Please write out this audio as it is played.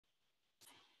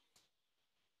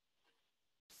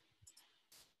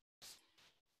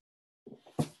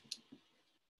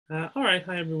All right,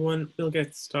 hi everyone. We'll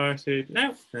get started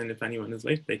now, and if anyone is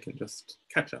late, they can just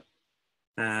catch up.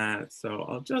 My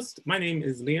name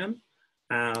is Liam.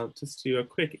 I'll just do a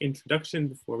quick introduction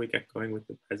before we get going with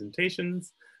the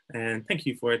presentations. And thank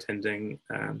you for attending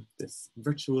this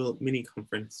virtual mini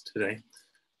conference today.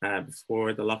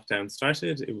 Before the lockdown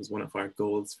started, it was one of our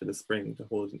goals for the spring to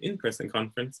hold an in-person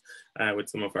conference with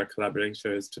some of our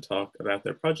collaborators to talk about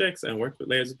their projects and work with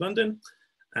Layers of London.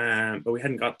 But we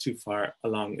hadn't got too far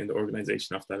along in the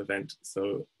organization of that event.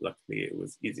 So luckily it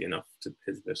was easy enough to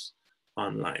pivot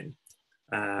online,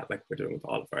 like we're doing with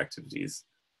all of our activities.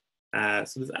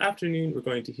 So this afternoon, we're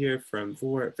going to hear from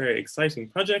 4 very exciting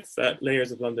projects that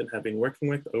Layers of London have been working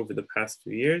with over the past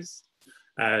few years.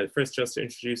 First, just to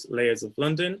introduce Layers of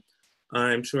London.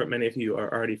 I'm sure many of you are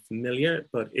already familiar,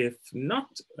 but if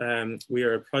not, we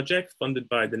are a project funded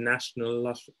by the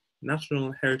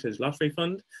National Heritage Lottery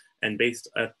Fund and based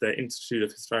at the Institute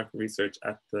of Historical Research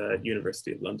at the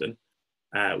University of London.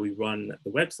 We run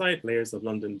the website,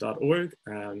 layersoflondon.org,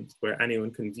 where anyone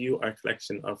can view our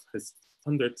collection of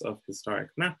hundreds of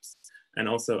historic maps, and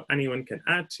also anyone can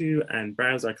add to and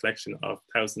browse our collection of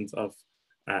thousands of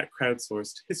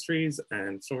crowdsourced histories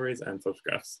and stories and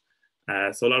photographs.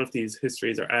 So a lot of these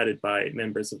histories are added by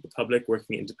members of the public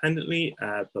working independently,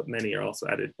 but many are also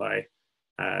added by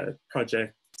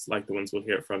projects like the ones we'll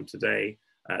hear from today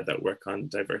that work on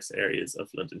diverse areas of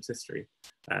London's history.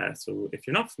 So if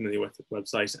you're not familiar with the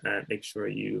website, make sure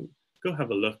you go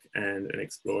have a look and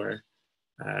explore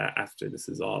after this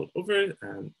is all over. It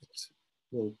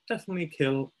will definitely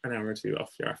kill an hour or two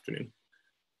off your afternoon.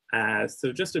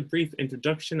 So just a brief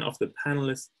introduction of the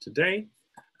panelists today.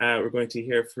 We're going to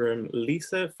hear from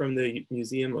Lisa from the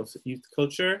Museum of Youth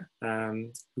Culture,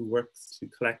 who works to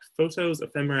collect photos,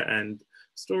 ephemera, and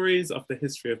stories of the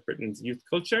history of Britain's youth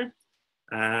culture.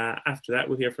 After that,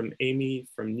 we'll hear from Amy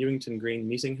from Newington Green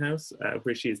Meeting House,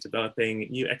 where she is developing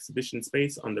new exhibition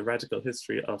space on the radical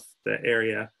history of the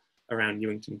area around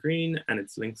Newington Green and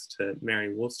its links to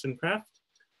Mary Wollstonecraft.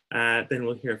 Then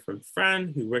we'll hear from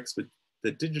Fran, who works with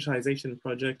the digitization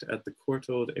project at the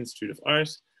Courtauld Institute of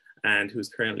Art, and who's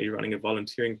currently running a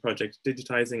volunteering project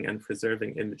digitizing and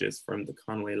preserving images from the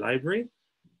Conway Library.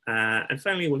 And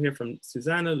finally, we'll hear from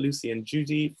Susanna, Lucy, and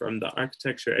Judy from the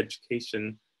architecture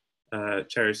education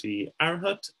charity Our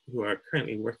Hut, who are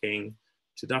currently working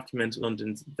to document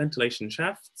London's ventilation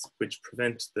shafts, which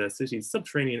prevent the city's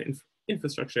subterranean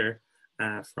infrastructure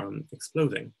from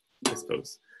exploding, I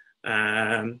suppose.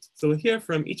 So we'll hear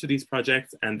from each of these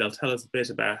projects, and they'll tell us a bit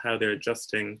about how they're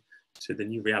adjusting to the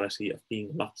new reality of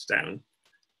being locked down.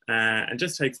 And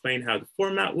just to explain how the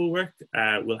format will work,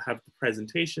 we'll have the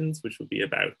presentations, which will be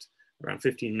about around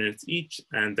 15 minutes each,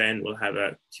 and then we'll have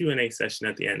a Q&A session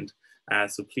at the end.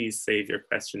 So please save your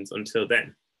questions until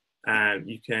then.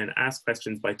 You can ask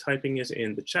questions by typing it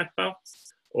in the chat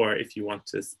box, or if you want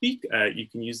to speak, you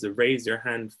can use the raise your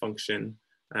hand function,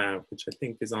 which I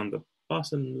think is on the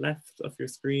bottom left of your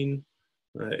screen.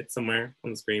 It's somewhere on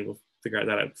the screen. We'll figure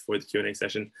that out before the Q&A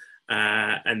session.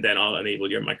 And then I'll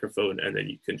enable your microphone, and then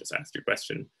you can just ask your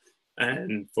question.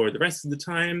 And for the rest of the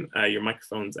time, your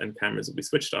microphones and cameras will be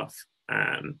switched off.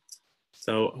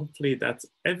 So hopefully that's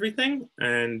everything,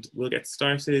 and we'll get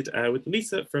started with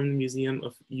Lisa from the Museum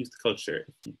of Youth Culture.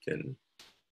 If you can,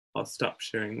 I'll stop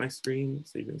sharing my screen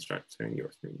so you can start sharing your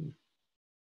screen.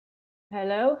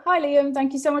 Hello, hi Liam,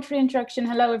 thank you so much for the introduction.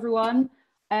 Hello everyone,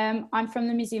 I'm from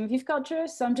the Museum of Youth Culture,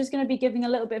 so I'm just going to be giving a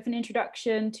little bit of an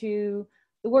introduction to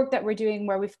the work that we're doing,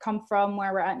 where we've come from,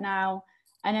 where we're at now,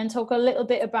 and then talk a little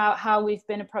bit about how we've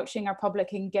been approaching our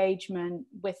public engagement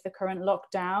with the current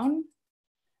lockdown.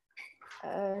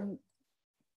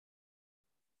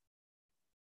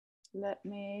 Let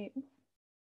me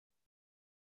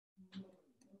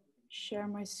share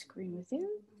my screen with you.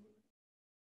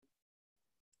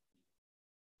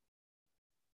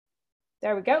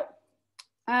 There we go.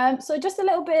 So just a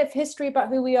little bit of history about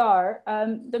who we are.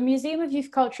 The Museum of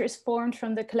Youth Culture is formed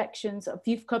from the collections of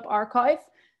Youth Club Archive,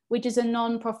 which is a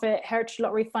non-profit Heritage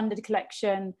Lottery funded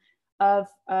collection of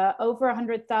over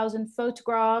 100,000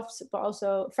 photographs, but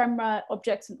also ephemera,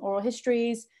 objects and oral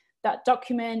histories that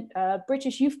document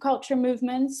British youth culture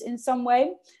movements in some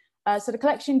way. So the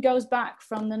collection goes back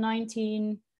from the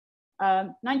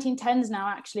 1910s now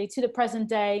actually to the present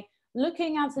day,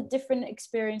 looking at the different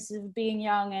experiences of being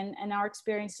young and our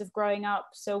experience of growing up.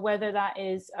 So whether that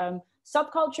is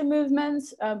subculture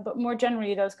movements, but more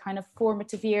generally those kind of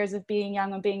formative years of being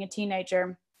young and being a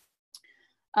teenager.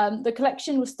 The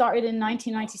collection was started in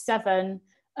 1997,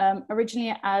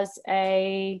 originally as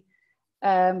a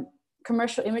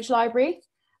commercial image library.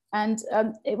 And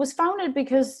it was founded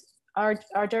because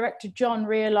our director, John,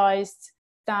 realized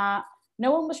that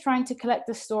no one was trying to collect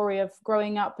the story of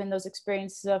growing up in those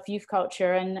experiences of youth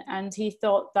culture. And he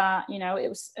thought that, you know, it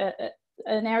was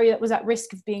an area that was at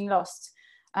risk of being lost.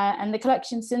 And the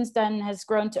collection since then has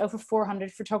grown to over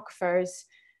 400 photographers.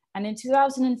 And in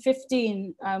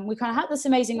 2015, we kind of had this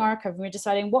amazing archive, and we were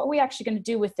deciding, what are we actually going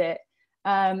to do with it?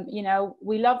 You know,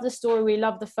 we love the story, we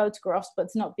love the photographs, but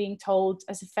it's not being told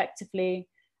as effectively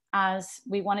as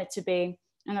we want it to be.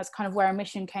 And that's kind of where our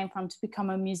mission came from, to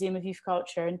become a museum of youth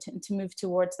culture and to move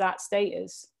towards that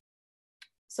status.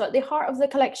 So at the heart of the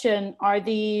collection are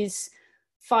these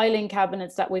filing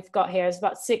cabinets that we've got here. There's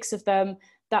about 6 of them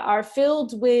that are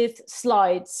filled with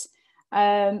slides.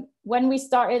 When we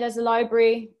started as a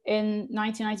library in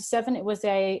 1997, it was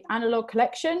an analog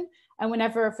collection. And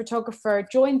whenever a photographer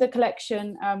joined the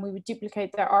collection, we would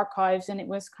duplicate their archives, and it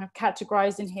was kind of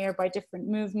categorized in here by different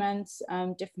movements,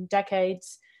 different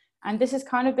decades. And this has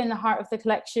kind of been the heart of the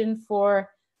collection for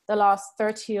the last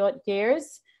 30 odd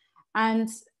years. And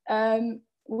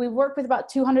we work with about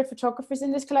 200 photographers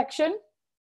in this collection.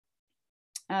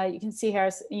 You can see here,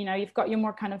 you know, you've got your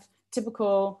more kind of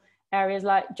typical areas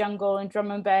like jungle and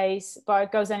drum and bass, but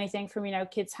it goes anything from, you know,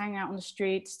 kids hanging out on the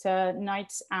streets to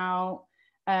nights out,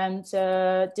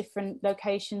 to different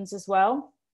locations as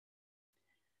well.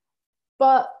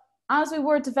 But as we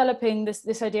were developing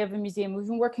this idea of a museum, we've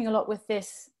been working a lot with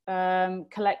this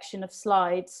collection of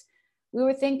slides. We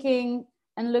were thinking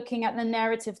and looking at the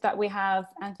narrative that we have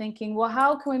and thinking, well,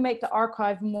 how can we make the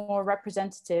archive more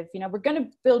representative? You know, we're going to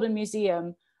build a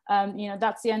museum. You know,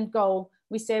 that's the end goal.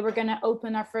 We say we're going to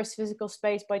open our first physical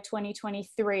space by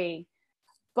 2023.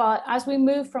 But as we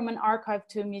move from an archive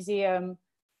to a museum,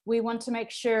 we want to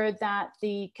make sure that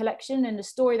the collection and the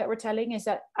story that we're telling is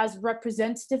that as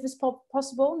representative as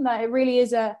possible, and that it really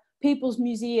is a people's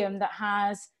museum that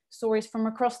has stories from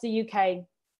across the UK.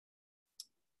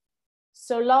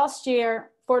 So last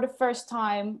year, for the first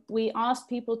time, we asked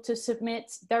people to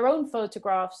submit their own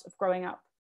photographs of growing up.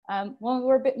 When we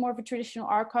were a bit more of a traditional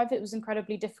archive, it was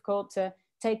incredibly difficult to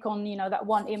take on, you know, that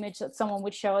one image that someone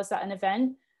would show us at an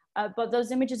event. But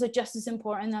those images are just as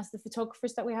important as the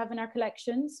photographers that we have in our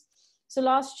collections. So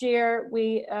last year,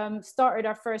 we started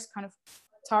our first kind of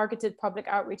targeted public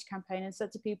outreach campaign and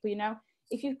said to people, you know,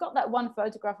 if you've got that one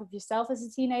photograph of yourself as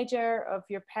a teenager, of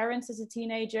your parents as a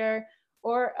teenager,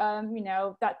 or, you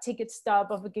know, that ticket stub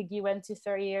of a gig you went to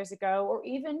 30 years ago, or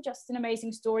even just an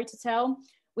amazing story to tell,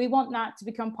 we want that to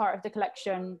become part of the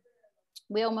collection.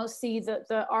 We almost see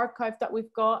the archive that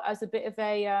we've got as a bit of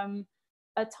a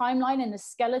timeline and a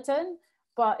skeleton,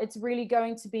 but it's really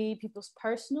going to be people's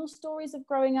personal stories of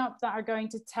growing up that are going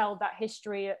to tell that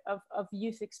history of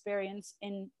youth experience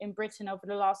in Britain over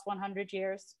the last 100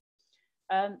 years.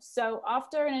 So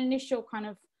after an initial kind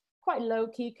of quite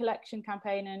low-key collection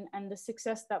campaign and the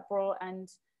success that brought and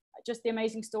just the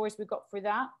amazing stories we got through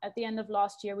that, at the end of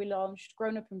last year we launched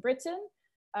Grown Up in Britain,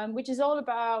 which is all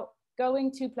about going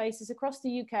to places across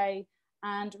the UK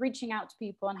and reaching out to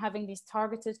people and having these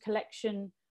targeted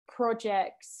collection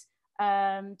projects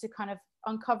to kind of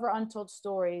uncover untold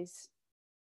stories.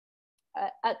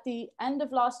 At the end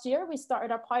of last year, we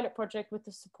started our pilot project with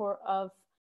the support of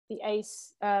the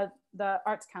ACE, the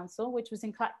Arts Council, which was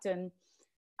in Clacton.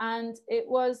 And it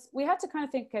was, we had to kind of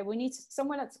think, okay, we need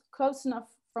somewhere that's close enough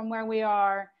from where we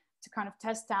are to kind of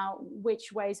test out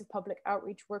which ways of public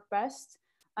outreach work best.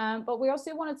 But we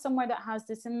also wanted somewhere that has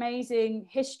this amazing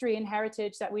history and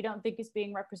heritage that we don't think is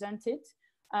being represented.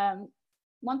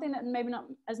 One thing that maybe not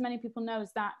as many people know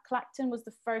is that Clacton was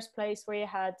the first place where you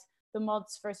had the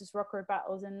Mods versus Rockwood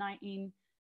battles in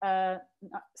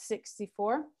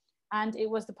 1964. And it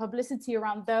was the publicity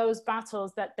around those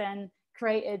battles that then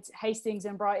created Hastings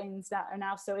and Brightons that are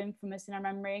now so infamous in our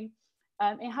memory.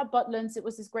 It had Butlins, it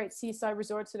was this great seaside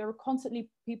resort, so there were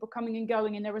constantly people coming and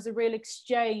going, and there was a real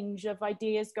exchange of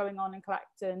ideas going on in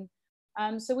Clacton.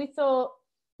 So we thought,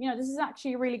 you know, this is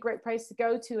actually a really great place to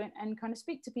go to and kind of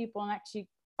speak to people and actually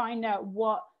find out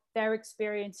what their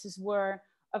experiences were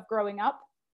of growing up.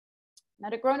 Now,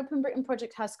 the Grown Up in Britain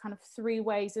project has kind of 3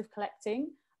 ways of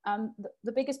collecting.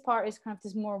 The biggest part is kind of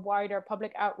this more wider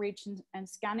public outreach and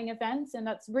scanning events, and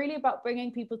that's really about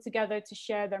bringing people together to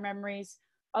share their memories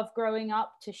of growing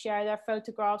up, to share their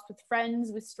photographs with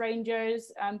friends, with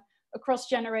strangers, across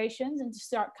generations, and to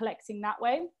start collecting that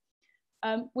way.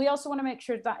 We also want to make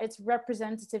sure that it's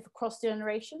representative across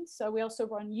generations. So we also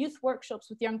run youth workshops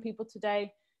with young people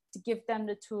today to give them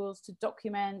the tools to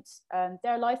document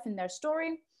their life and their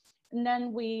story. And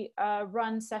then we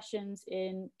run sessions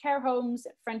in care homes,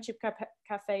 friendship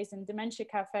cafes and dementia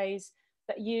cafes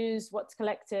that use what's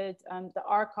collected, the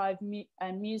archive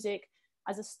and music,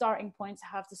 as a starting point to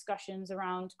have discussions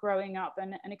around growing up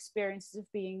and experiences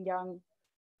of being young.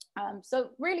 So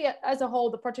really, as a whole,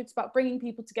 the project's about bringing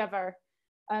people together.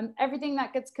 Everything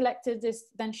that gets collected is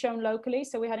then shown locally.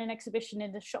 So we had an exhibition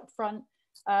in the shop front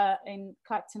in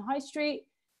Clacton High Street,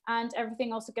 and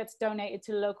everything also gets donated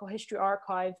to the local history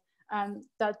archive,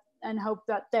 and hope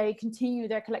that they continue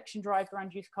their collection drive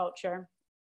around youth culture.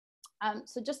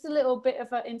 So just a little bit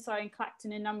of an insight in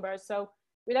Clacton in numbers. So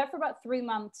we were there for about 3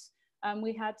 months.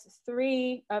 We had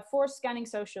 4 scanning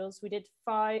socials. We did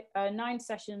 9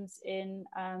 sessions in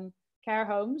care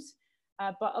homes.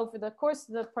 But over the course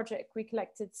of the project, we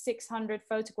collected 600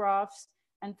 photographs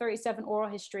and 37 oral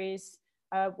histories,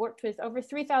 worked with over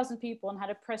 3,000 people and had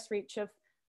a press reach of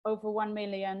over 1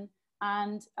 million.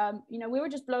 And, you know, we were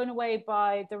just blown away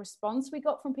by the response we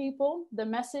got from people, the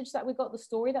message that we got, the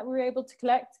story that we were able to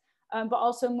collect, but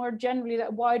also more generally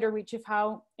that wider reach of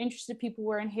how interested people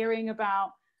were in hearing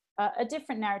about a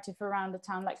different narrative around a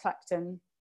town like Clacton.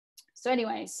 So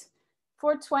anyways,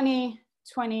 for 2020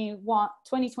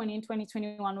 and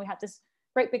 2021, we had this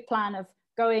great big plan of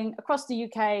going across the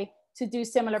UK to do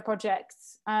similar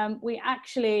projects. We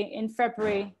actually, in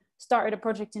February, started a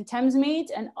project in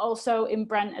Thamesmead and also in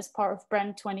Brent as part of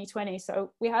Brent 2020.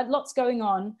 So we had lots going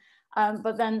on,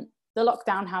 but then the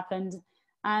lockdown happened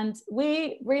and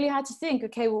we really had to think,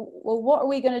 okay, well what are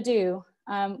we going to do?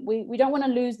 We don't want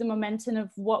to lose the momentum of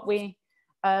what we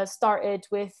started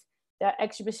with the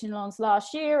exhibition launch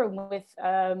last year and with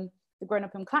the Grown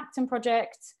Up in Clacton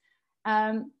project.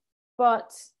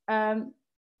 But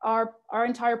our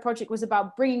entire project was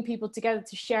about bringing people together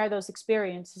to share those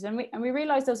experiences. And we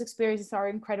realized those experiences are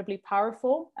incredibly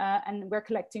powerful, and we're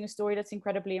collecting a story that's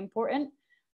incredibly important.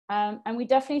 And we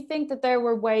definitely think that there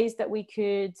were ways that we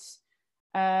could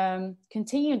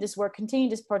continue this work, continue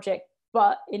this project,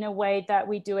 but in a way that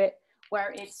we do it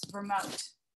where it's remote.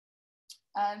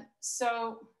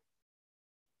 So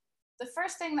the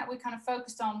first thing that we kind of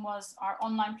focused on was our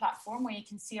online platform where you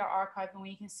can see our archive and where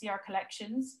you can see our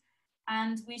collections.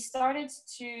 And we started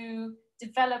to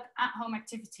develop at-home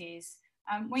activities.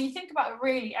 When you think about it,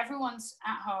 really, everyone's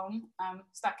at home,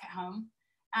 stuck at home.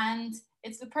 And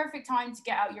it's the perfect time to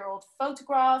get out your old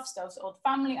photographs, those old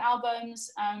family albums,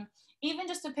 even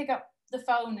just to pick up the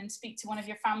phone and speak to one of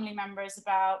your family members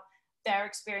about their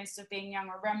experience of being young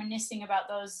or reminiscing about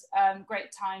those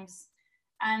great times.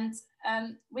 And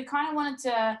we kind of wanted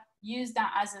to use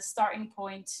that as a starting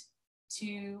point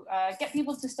to get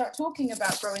people to start talking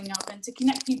about growing up and to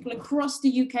connect people across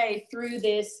the UK through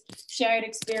this shared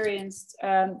experience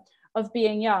of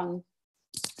being young.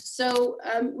 So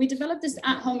we developed this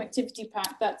at-home activity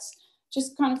pack that's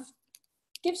just kind of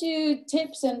gives you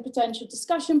tips and potential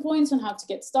discussion points on how to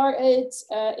get started.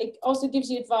 It also gives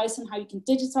you advice on how you can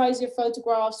digitize your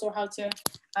photographs or how to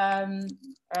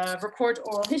record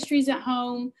oral histories at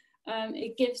home.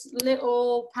 It gives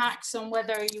little packs on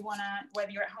whether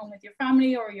you're at home with your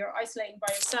family or you're isolating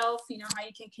by yourself, you know, how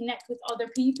you can connect with other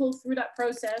people through that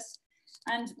process.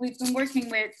 And we've been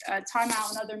working with Time Out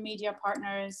and other media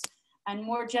partners and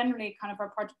more generally kind of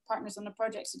our partners on the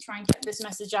projects to try and get this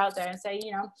message out there and say,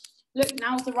 you know, look,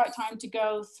 now's the right time to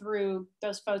go through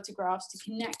those photographs, to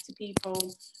connect to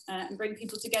people and bring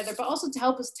people together, but also to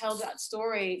help us tell that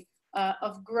story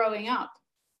of growing up.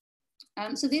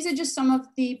 So these are just some of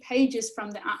the pages from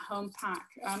the at-home pack.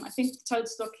 I think the total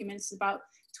document is about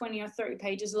 20 or 30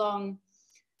 pages long,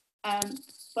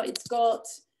 but it's got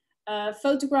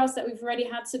photographs that we've already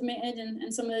had submitted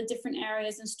and some of the different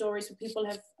areas and stories where people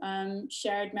have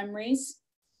shared memories.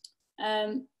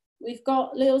 We've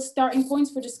got little starting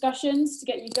points for discussions to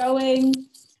get you going.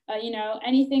 You know,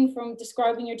 anything from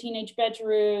describing your teenage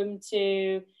bedroom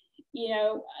to, you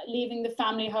know, leaving the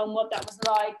family home, what that was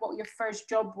like, what your first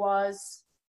job was.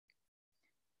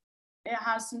 It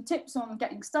has some tips on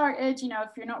getting started, you know, if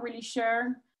you're not really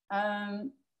sure,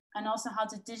 and also how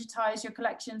to digitize your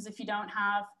collections if you don't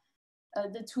have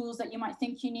the tools that you might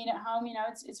think you need at home. You know,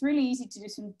 it's really easy to do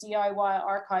some DIY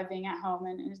archiving at home,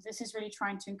 and this is really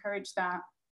trying to encourage that.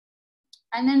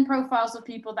 And then profiles of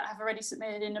people that have already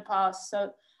submitted in the past.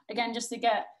 So again, just to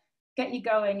get you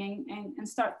going and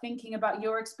start thinking about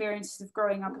your experiences of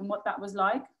growing up and what that was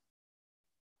like.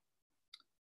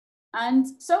 And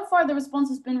so far the response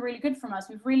has been really good from us.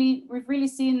 We've really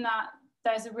seen that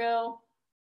there's a real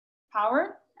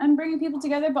power in bringing people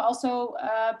together, but also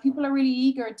people are really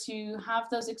eager to have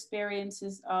those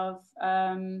experiences of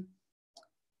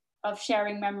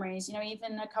sharing memories. You know,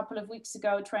 even a couple of weeks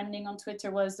ago, trending on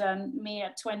Twitter was me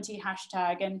at 20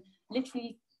 hashtag, and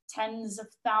literally tens of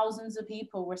thousands of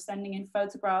people were sending in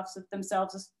photographs of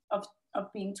themselves of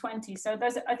being 20. So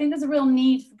I think there's a real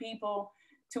need for people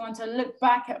to want to look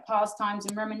back at past times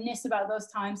and reminisce about those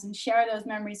times and share those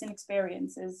memories and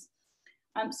experiences.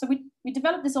 So we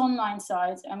developed this online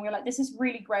site, and we were like, this is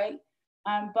really great.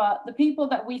 But the people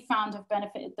that we found have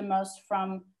benefited the most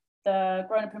from the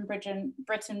Growing Up in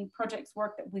Britain project's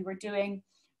work that we were doing,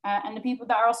 and the people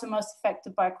that are also most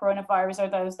affected by coronavirus are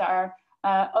those that are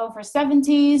over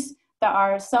 70s, that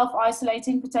are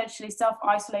self-isolating, potentially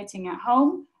self-isolating at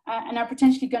home, and are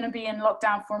potentially going to be in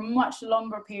lockdown for a much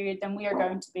longer period than we are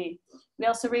going to be. We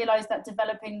also realized that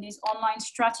developing these online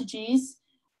strategies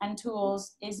and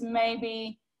tools is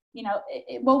maybe, you know,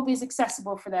 it won't be as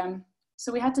accessible for them.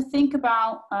 So we had to think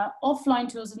about offline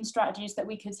tools and strategies that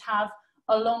we could have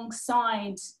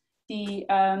alongside the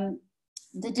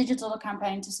digital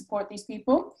campaign to support these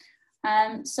people.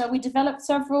 So we developed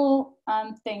several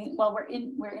things. Well,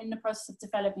 we're in the process of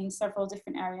developing several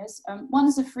different areas. One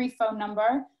is a free phone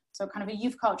number, so kind of a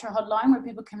youth culture hotline where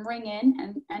people can ring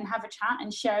in and have a chat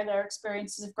and share their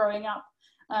experiences of growing up.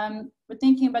 We're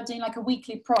thinking about doing like a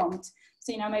weekly prompt.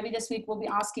 So, you know, maybe this week we'll be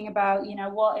asking about, you know,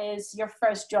 what is your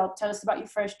first job? Tell us about your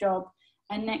first job.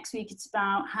 And next week it's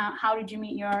about how did you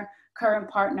meet your current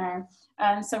partner?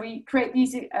 So we create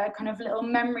these kind of little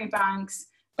memory banks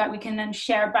that we can then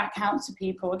share back out to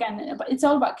people. Again, it's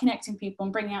all about connecting people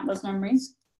and bringing out those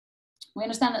memories. We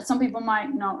understand that some people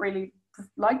might not really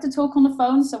like to talk on the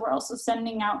phone, so we're also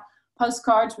sending out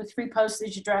postcards with free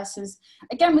postage addresses.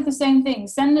 Again, with the same thing,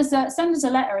 send us a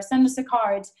letter, send us a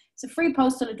card. It's a free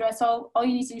postal address. All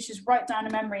you need to do is just write down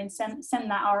a memory and send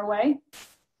that our way.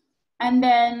 And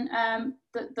then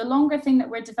the longer thing that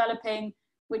we're developing,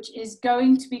 which is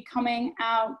going to be coming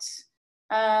out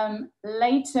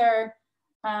later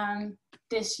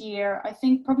this year, I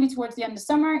think probably towards the end of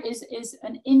summer, is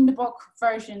an in the book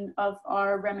version of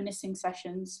our reminiscing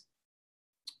sessions.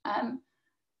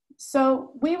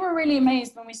 So we were really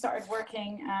amazed when we started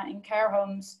working in care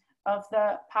homes of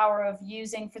the power of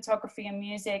using photography and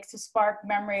music to spark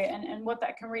memory and what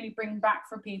that can really bring back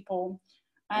for people.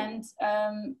 And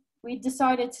we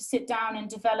decided to sit down and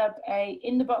develop a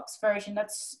in the box version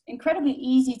that's incredibly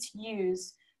easy to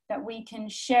use, that we can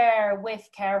share with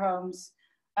care homes.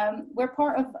 We're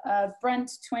part of Brent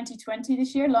 2020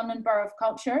 this year, London Borough of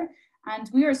Culture, and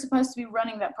we are supposed to be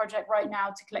running that project right now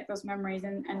to collect those memories,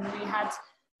 and we had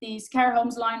these care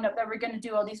homes lined up that we're going to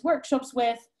do all these workshops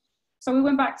with. So we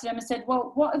went back to them and said,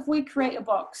 well, what if we create a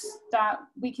box that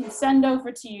we can send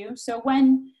over to you? So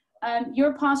when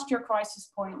you're past your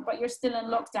crisis point, but you're still in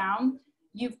lockdown,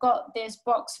 you've got this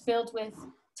box filled with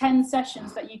 10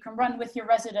 sessions that you can run with your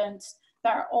residents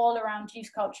that are all around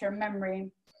youth culture and memory,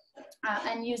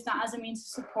 and use that as a means to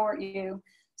support you.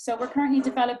 So we're currently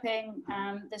developing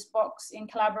this box in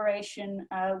collaboration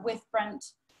with Brent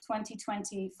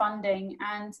 2020 funding,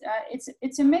 and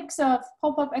it's a mix of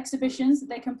pop-up exhibitions that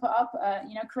they can put up,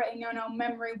 you know, creating your own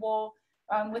memory wall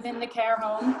within the care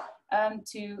home,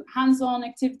 to hands-on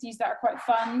activities that are quite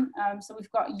fun. So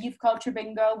we've got youth culture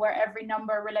bingo, where every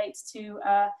number relates to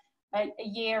a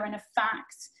year and a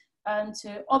fact,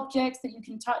 to objects that you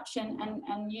can touch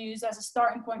and use as a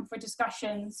starting point for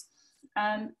discussions.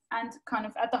 And kind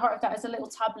of at the heart of that is a little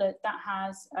tablet that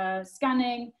has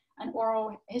scanning and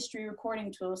oral history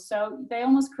recording tools. So they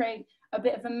almost create a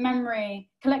bit of a memory,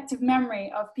 collective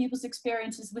memory of people's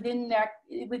experiences within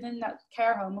that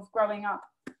care home of growing up.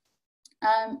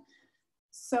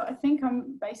 So I think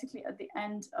I'm basically at the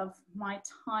end of my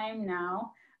time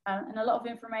now, and a lot of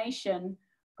information,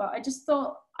 but I just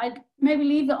thought I'd maybe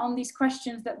leave it on these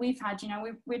questions that we've had. You know,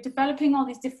 we're developing all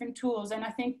these different tools, and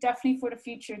I think definitely for the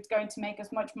future, it's going to make us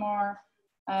much more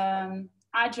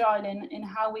agile in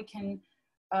how we can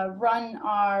run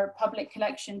our public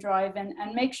collection drive and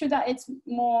make sure that it's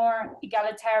more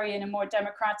egalitarian and more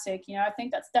democratic. You know, I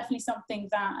think that's definitely something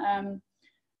that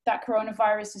that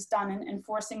coronavirus has done, and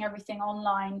enforcing everything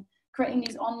online. Creating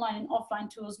these online and offline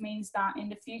tools means that in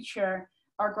the future,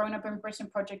 our Growing Up in Britain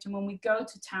project, and when we go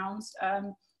to towns,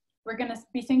 we're going to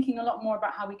be thinking a lot more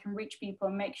about how we can reach people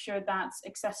and make sure that's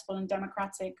accessible and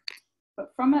democratic.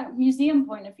 But from a museum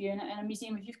point of view and a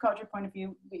museum of youth culture point of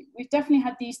view, we've definitely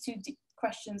had these two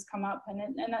questions come up,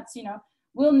 and that's, you know,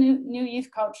 will new youth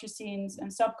culture scenes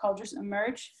and subcultures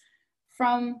emerge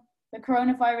from the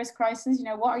coronavirus crisis? You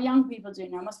know, what are young people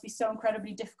doing now? It must be so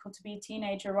incredibly difficult to be a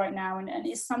teenager right now, and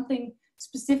is something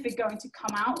specific going to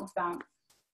come out of that?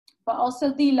 But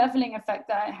also the leveling effect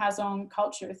that it has on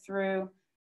culture through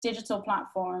digital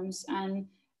platforms, and,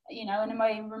 you know, in a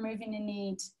way removing the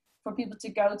need for people to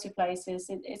go to places.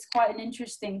 It's quite an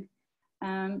interesting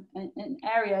an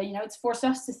area. You know, it's forced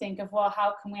us to think of, well,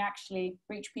 how can we actually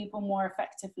reach people more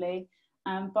effectively?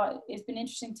 but it's been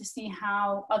interesting to see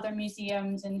how other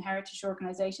museums and heritage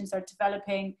organizations are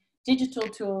developing digital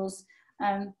tools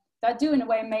that do in a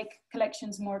way make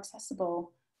collections more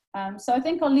accessible. So I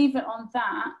think I'll leave it on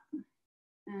that.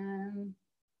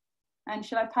 And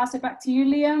shall I pass it back to you,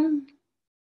 Liam?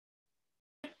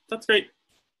 That's great.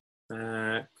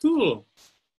 Cool.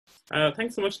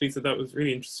 Thanks so much, Lisa. That was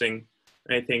really interesting.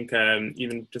 I think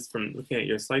even just from looking at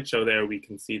your slideshow there, we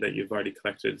can see that you've already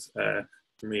collected some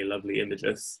really lovely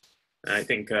images. I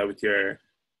think with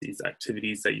these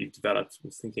activities that you've developed, I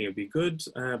was thinking it'd be good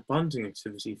bonding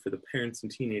activity for the parents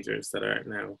and teenagers that are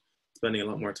now spending a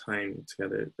lot more time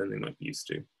together than they might be used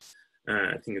to.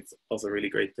 I think it's also really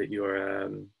great that you're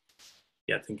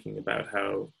thinking about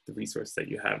how the resource that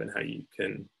you have and how you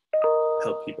can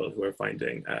help people who are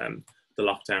finding the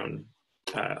lockdown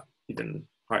even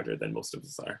harder than most of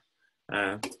us are.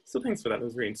 So thanks for that. That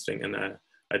was very interesting. And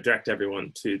I direct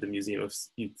everyone to the Museum of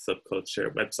Youth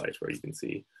Subculture website, where you can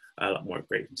see a lot more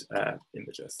great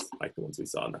images like the ones we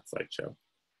saw on that slideshow.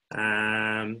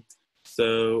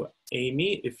 So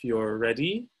Amy, if you're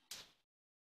ready.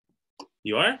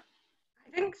 You are? I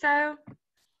think so.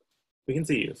 We can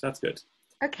see you, so that's good.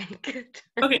 Okay, good.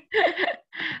 Okay.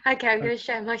 Okay, I'm going to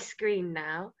share my screen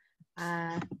now.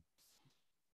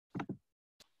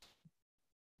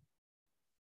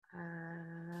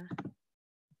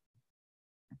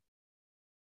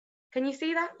 Can you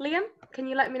see that, Liam? Can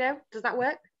you let me know? Does that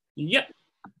work? Yep.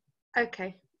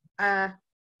 Okay.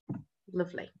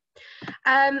 Lovely.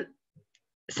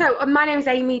 So my name is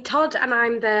Amy Todd, and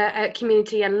I'm the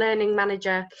Community and Learning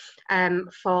Manager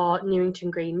for Newington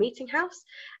Green Meeting House.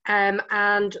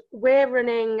 And we're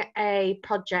running a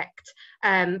project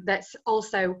that's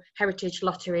also Heritage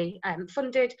Lottery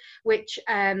funded, which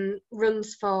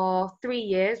runs for 3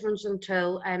 years, runs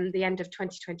until the end of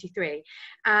 2023.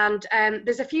 And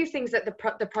there's a few things that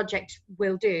the project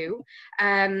will do.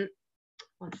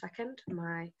 One second,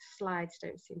 my slides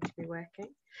don't seem to be working.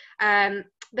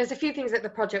 There's a few things that the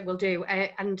project will do,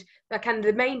 and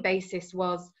the main basis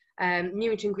was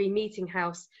Newington Green Meeting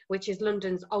House, which is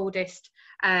London's oldest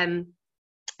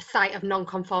site of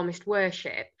non-conformist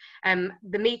worship.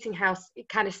 The meeting house, it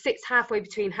kind of sits halfway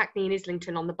between Hackney and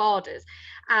Islington on the borders,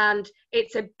 and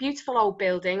it's a beautiful old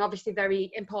building, obviously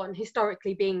very important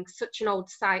historically, being such an old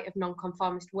site of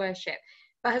non-conformist worship,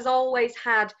 but has always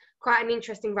had quite an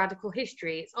interesting radical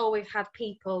history. It's always had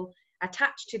people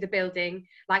attached to the building,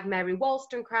 like Mary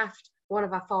Wollstonecraft, one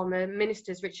of our former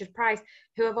ministers, Richard Price,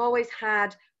 who have always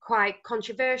had quite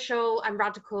controversial and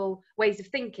radical ways of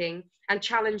thinking and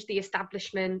challenged the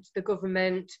establishment, the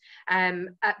government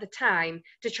at the time,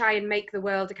 to try and make the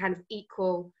world a kind of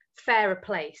equal, fairer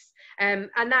place.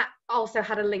 And that also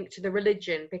had a link to the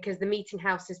religion, because the meeting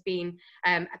house has been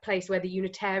a place where the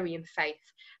Unitarian faith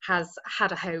has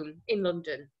had a home in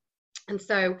London. And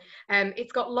so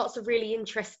it's got lots of really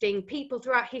interesting people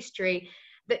throughout history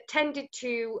that tended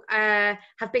to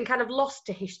have been kind of lost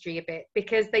to history a bit,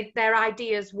 because their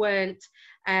ideas weren't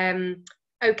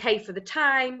okay for the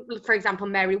time. For example,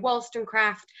 Mary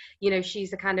Wollstonecraft,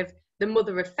 she's the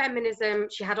mother of feminism.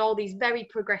 She had all these very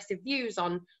progressive views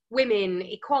on women,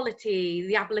 equality,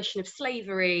 the abolition of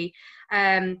slavery.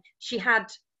 She had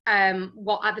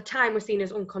what at the time was seen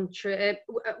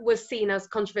as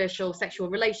controversial sexual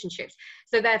relationships.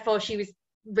 So therefore she was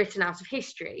written out of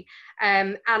history.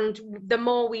 And the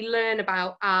more we learn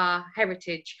about our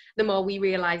heritage, the more we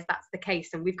realise that's the case.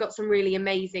 And we've got some really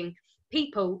amazing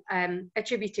people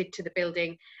attributed to the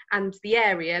building and the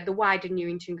area, the wider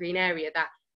Newington Green area, that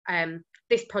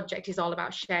this project is all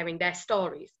about sharing their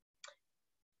stories.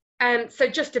 So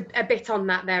just a bit on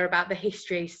that there about the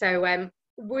history. So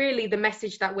really the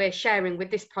message that we're sharing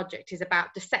with this project is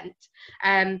about dissent,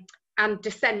 and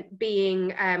dissent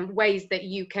being ways that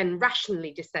you can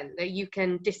rationally dissent, that you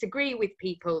can disagree with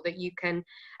people, that you can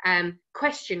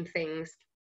question things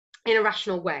in a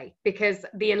rational way, because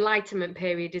the Enlightenment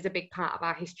period is a big part of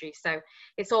our history. So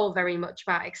it's all very much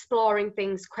about exploring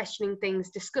things, questioning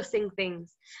things, discussing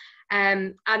things.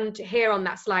 And here on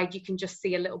that slide, you can just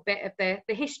see a little bit of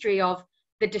the history of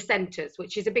the dissenters,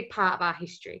 which is a big part of our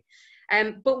history.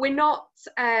 But we're not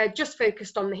just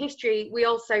focused on the history, we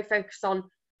also focus on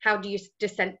how do you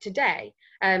dissent today.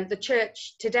 The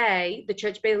church today, the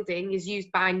church building, is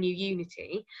used by New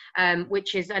Unity,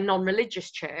 which is a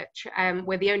non-religious church.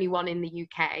 We're the only one in the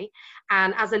UK.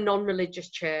 And as a non-religious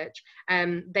church,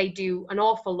 they do an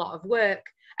awful lot of work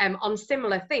on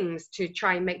similar things to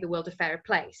try and make the world a fairer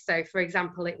place. So, for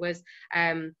example, it was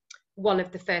one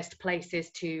of the first places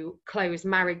to close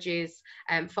marriages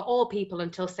for all people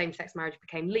until same-sex marriage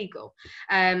became legal.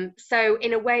 So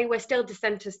in a way, we're still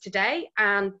dissenters today,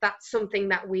 and that's something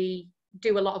that we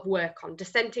do a lot of work on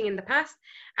dissenting in the past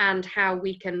and how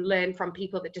we can learn from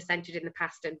people that dissented in the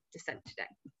past and dissent today.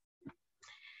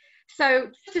 So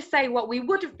to say what we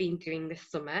would have been doing this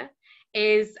summer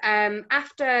is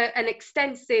after an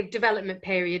extensive development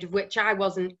period of which I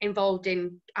wasn't involved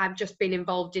in, I've just been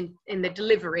involved in the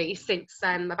delivery since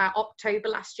about October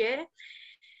last year.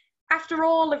 After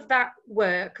all of that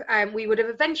work, we would have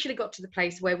eventually got to the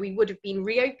place where we would have been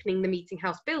reopening the Meeting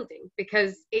House building,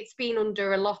 because it's been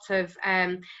under a lot of,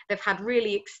 they've had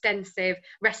really extensive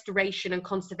restoration and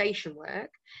conservation work.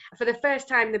 For the first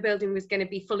time, the building was going to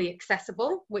be fully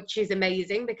accessible, which is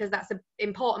amazing because that's an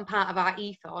important part of our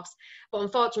ethos. But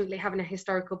unfortunately, having a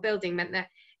historical building meant that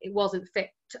it wasn't fit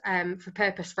for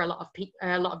purpose for a lot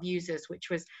of users, which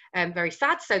was very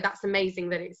sad. So that's amazing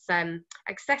that it's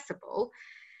accessible.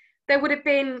 There would have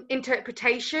been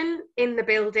interpretation in the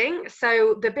building.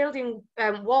 So the building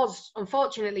was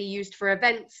unfortunately used for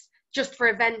events, just for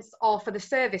events or for the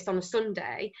service on a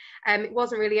Sunday. It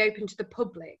wasn't really open to the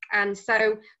public. And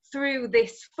so through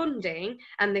this funding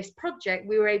and this project,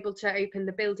 we were able to open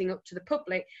the building up to the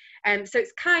public. So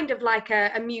it's kind of like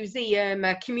a museum,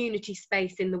 a community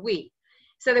space in the week.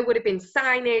 So there would have been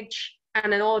signage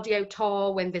and an audio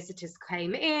tour when visitors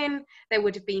came in. They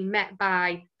would have been met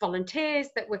by volunteers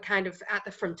that were kind of at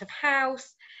the front of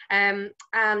house, and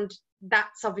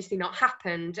that's obviously not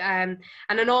happened. And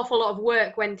an awful lot of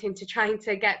work went into trying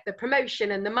to get the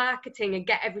promotion and the marketing and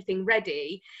get everything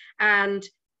ready. And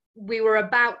we were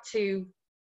about to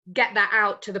get that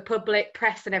out to the public,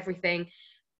 press and everything,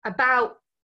 about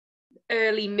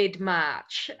early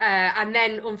mid-March. And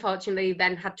then unfortunately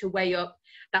then had to weigh up,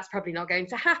 that's probably not going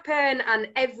to happen. And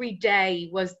every day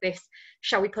was this,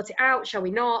 shall we put it out? Shall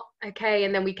we not? Okay.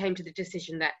 And then we came to the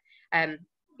decision that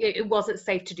it wasn't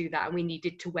safe to do that and we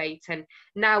needed to wait. And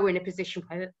now we're in a position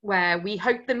where we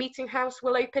hope the Meeting House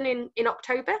will open in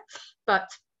October, but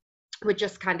we're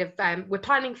just kind of, we're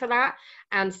planning for that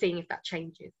and seeing if that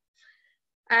changes.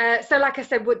 So like I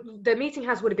said, the Meeting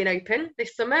House would have been open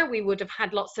this summer. We would have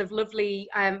had lots of lovely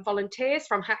volunteers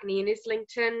from Hackney and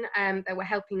Islington that were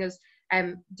helping us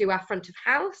do our front of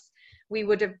house. We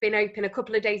would have been open a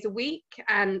couple of days a week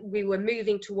and we were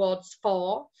moving towards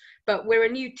 4, but we're a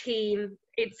new team.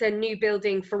 It's a new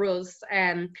building for us,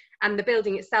 and the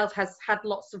building itself has had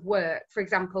lots of work. For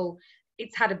example,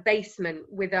 it's had a basement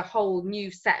with a whole new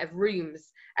set of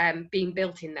rooms being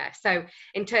built in there. So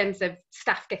in terms of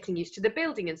staff getting used to the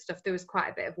building and stuff, there was quite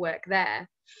a bit of work there.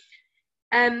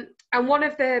 And one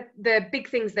of the big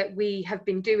things that we have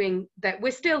been doing, that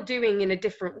we're still doing in a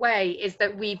different way, is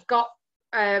that we've got,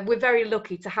 we're very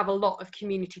lucky to have a lot of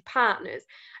community partners.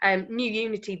 New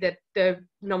Unity, the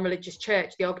non-religious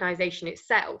church, the organisation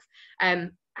itself,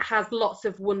 has lots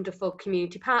of wonderful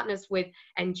community partners with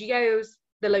NGOs,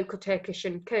 the local Turkish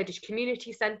and Kurdish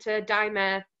Community Centre,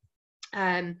 Daima,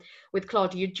 with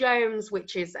Claudia Jones,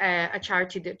 which is a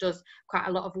charity that does quite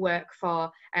a lot of work for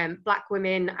Black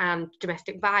women and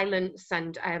domestic violence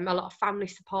and a lot of family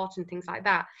support and things like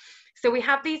that. So we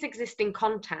have these existing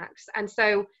contacts, and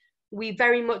so we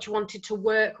very much wanted to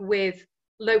work with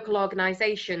local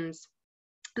organisations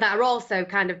that are also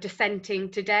kind of dissenting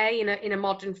today in a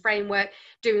modern framework,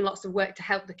 doing lots of work to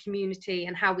help the community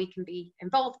and how we can be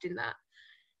involved in that.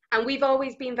 And we've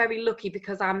always been very lucky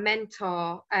because our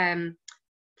mentor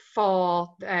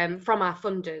from our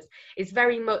funders is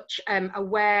very much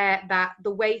aware that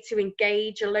the way to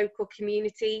engage a local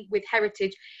community with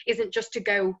heritage isn't just to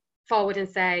go forward and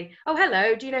say, oh,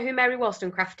 hello, do you know who Mary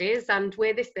Wollstonecraft is? And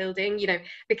we're this building, you know,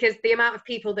 because the amount of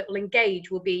people that will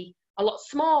engage will be a lot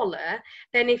smaller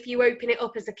than if you open it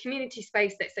up as a community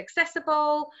space that's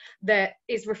accessible, that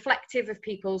is reflective of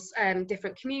people's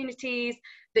different communities,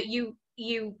 that you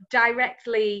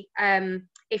directly,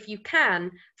 if you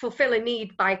can, fulfill a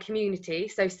need by community.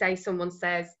 So say someone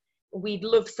says, we'd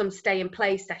love some stay and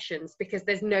play sessions because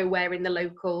there's nowhere in the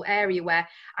local area where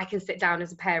I can sit down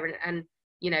as a parent and,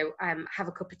 you know, have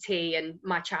a cup of tea and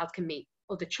my child can meet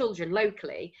other children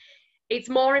locally. It's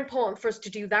more important for us to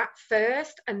do that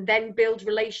first and then build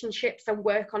relationships and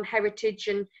work on heritage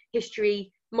and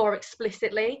history more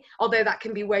explicitly, although that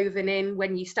can be woven in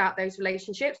when you start those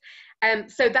relationships.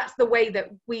 So that's the way that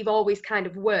we've always kind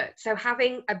of worked. So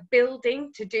having a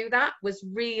building to do that was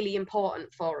really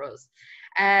important for us.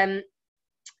 And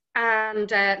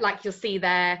like you'll see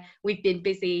there, we've been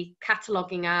busy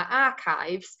cataloguing our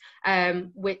archives,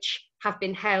 which have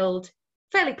been held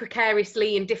fairly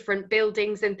precariously in different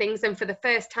buildings and things. And for the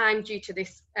first time, due to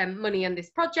this money and this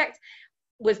project,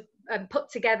 was put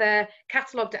together,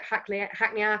 catalogued at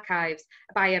Hackney Archives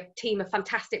by a team of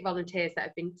fantastic volunteers that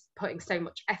have been putting so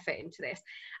much effort into this.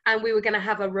 And we were going to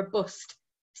have a robust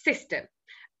system.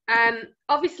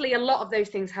 Obviously, a lot of those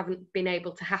things haven't been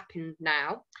able to happen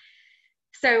now.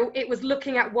 So it was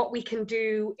looking at what we can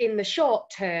do in the short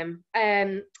term.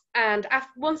 And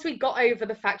once we got over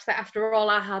the fact that after all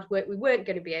our hard work, we weren't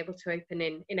going to be able to open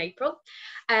in April,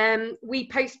 we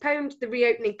postponed the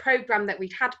reopening programme that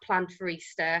we'd had planned for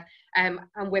Easter, and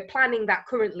we're planning that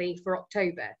currently for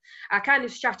October. Our kind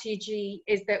of strategy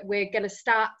is that we're going to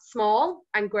start small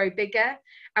and grow bigger,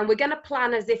 and we're going to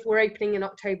plan as if we're opening in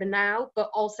October now, but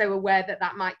also aware that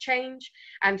that might change.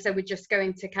 And so we're just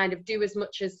going to kind of do as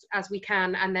much as we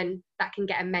can, and then that can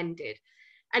get amended.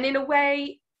 And in a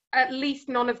way, at least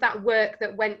none of that work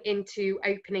that went into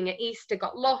opening at Easter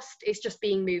got lost. It's just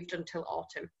being moved until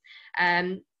autumn.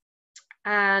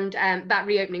 That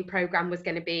reopening programme was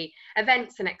going to be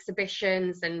events and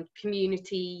exhibitions and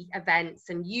community events,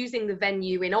 and using the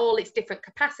venue in all its different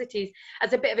capacities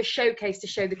as a bit of a showcase to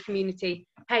show the community,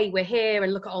 hey, we're here,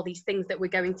 and look at all these things that we're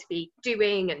going to be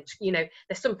doing, and you know,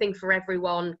 there's something for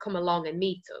everyone, come along and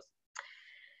meet us.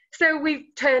 So we've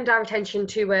turned our attention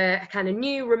to a kind of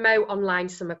new remote online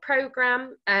summer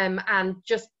programme, and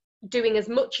just doing as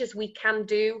much as we can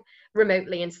do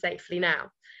remotely and safely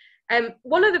now.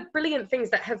 One of the brilliant things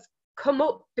that have come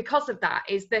up because of that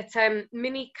is that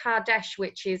Mini Kardesh,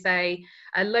 which is a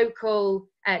local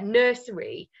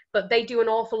nursery, but they do an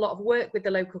awful lot of work with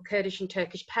the local Kurdish and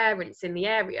Turkish parents in the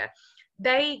area,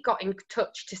 they got in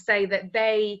touch to say that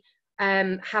they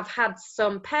have had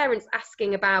some parents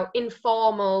asking about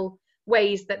informal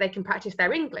ways that they can practice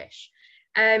their English.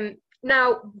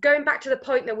 Now, going back to the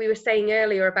point that we were saying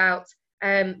earlier about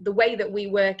the way that we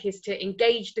work is to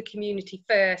engage the community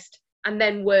first and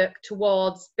then work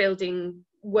towards building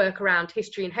work around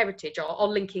history and heritage, or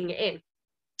linking it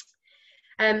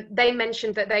in. They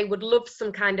mentioned that they would love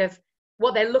some kind of,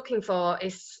 what they're looking for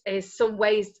is some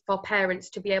ways for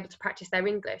parents to be able to practice their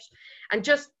English. And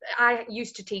I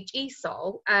used to teach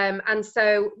ESOL, and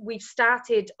so we've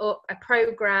started up a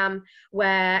programme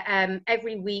where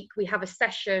every week we have a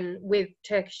session with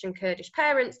Turkish and Kurdish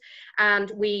parents,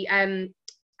 and we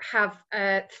have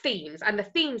themes, and the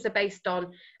themes are based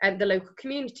on the local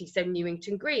community, so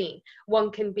Newington Green. One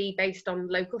can be based on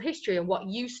local history and what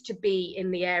used to be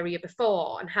in the area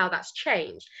before and how that's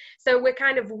changed. So we're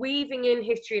kind of weaving in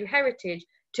history and heritage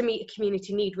to meet a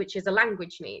community need, which is a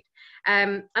language need.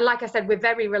 And like I said, we're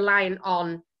very reliant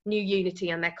on New Unity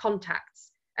and their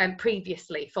contacts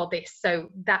previously for this,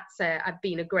 so that's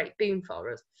been a great boon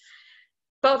for us.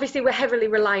 But obviously we're heavily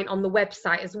reliant on the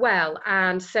website as well.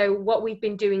 And so what we've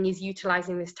been doing is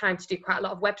utilising this time to do quite a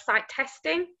lot of website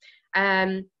testing,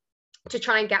 to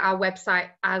try and get our website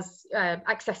as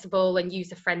accessible and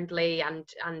user-friendly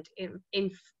and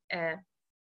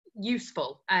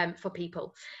useful for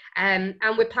people. And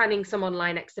we're planning some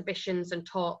online exhibitions and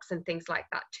talks and things like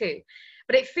that too.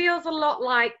 But it feels a lot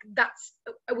like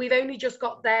we've only just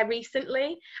got there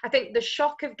recently. I think the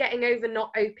shock of getting over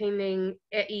not opening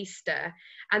at Easter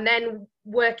and then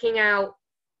working out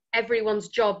everyone's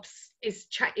jobs is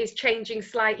changing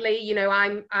slightly. You know,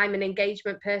 I'm an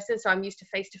engagement person, so I'm used to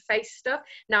face-to-face stuff.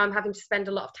 Now I'm having to spend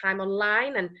a lot of time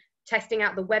online and testing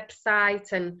out the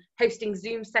website and hosting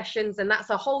Zoom sessions, and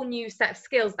that's a whole new set of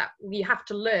skills that you have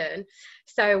to learn.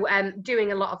 So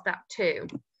doing a lot of that too.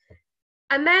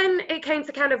 And then it came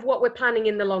to kind of what we're planning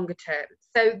in the longer term.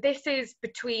 So this is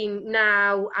between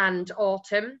now and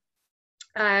autumn.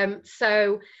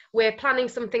 So we're planning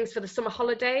some things for the summer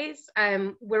holidays.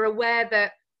 We're aware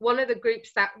that one of the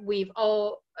groups that we've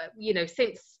all,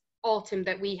 since autumn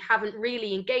that we haven't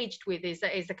really engaged with is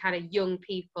a kind of young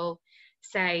people,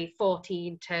 say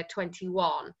 14 to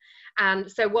 21. And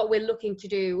so what we're looking to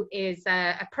do is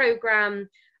a programme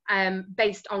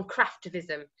based on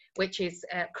craftivism, which is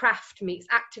craft meets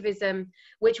activism,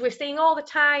 which we're seeing all the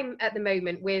time at the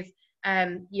moment with,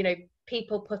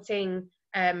 people putting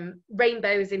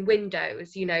rainbows in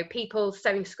windows, people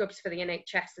sewing scrubs for the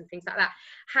NHS and things like that.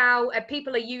 How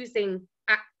people are using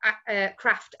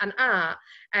craft and art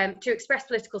to express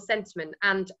political sentiment,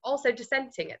 and also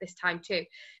dissenting at this time too.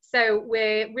 So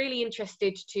we're really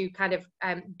interested to kind of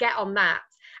get on that,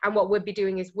 and what we'll be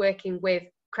doing is working with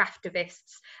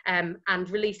craftivists and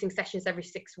releasing sessions every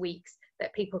 6 weeks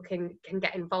that people can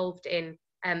get involved in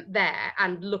there,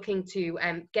 and looking to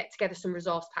get together some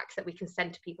resource packs that we can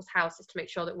send to people's houses to make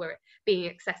sure that we're being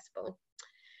accessible.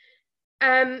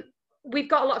 We've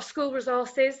got a lot of school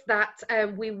resources that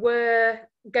we were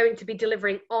going to be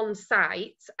delivering on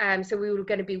site. So we were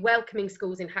going to be welcoming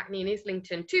schools in Hackney and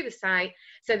Islington to the site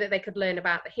so that they could learn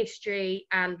about the history.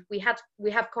 And we have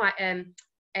quite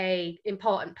a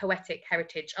important poetic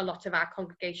heritage. A lot of our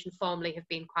congregation formerly have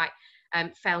been quite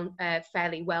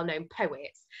fairly well-known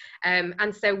poets.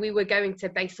 And so we were going to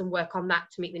base some work on that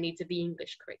to meet the needs of the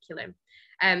English curriculum.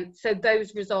 So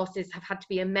those resources have had to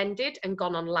be amended and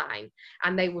gone online,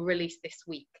 and they were released this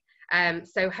week.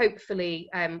 So hopefully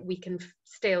we can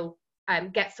still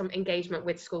get some engagement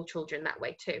with school children that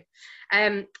way too.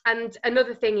 And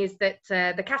another thing is that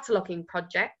the cataloguing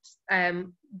project,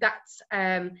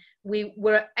 we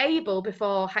were able,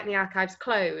 before Hackney Archives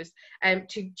closed,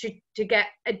 to get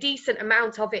a decent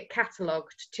amount of it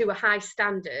catalogued to a high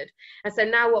standard. And so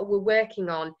now what we're working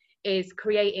on is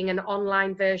creating an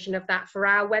online version of that for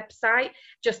our website,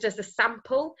 just as a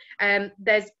sample.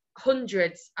 There's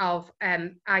hundreds of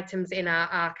items in our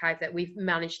archive that we've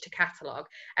managed to catalogue,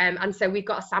 and so we've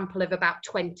got a sample of about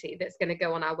 20 that's going to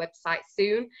go on our website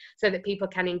soon, so that people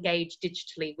can engage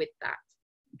digitally with that.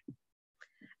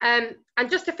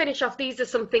 And just to finish off, these are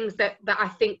some things that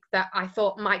I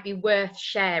thought might be worth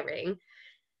sharing.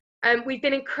 We've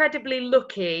been incredibly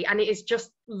lucky, and it is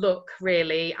just luck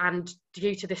really, and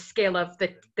due to the skill of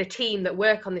the team that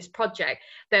work on this project,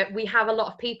 that we have a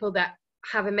lot of people that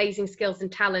have amazing skills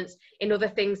and talents in other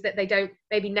things that they don't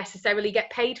maybe necessarily get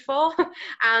paid for.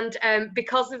 And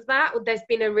because of that, there's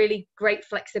been a really great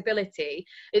flexibility.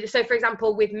 So for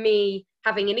example, with me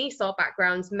having an ESOL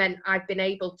background meant I've been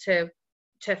able to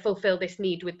fulfill this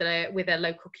need with a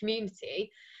local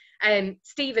community.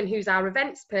 Stephen, who's our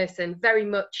events person, very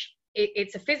much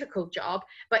it's a physical job,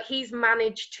 but he's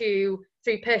managed to,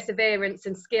 through perseverance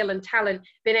and skill and talent,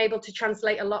 been able to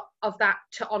translate a lot of that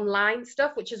to online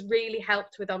stuff, which has really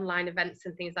helped with online events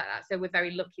and things like that. So we're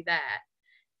very lucky there.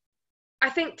 I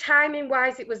think timing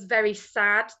wise, it was very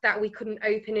sad that we couldn't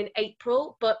open in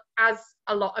April, but as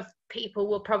a lot of people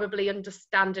will probably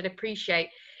understand and appreciate,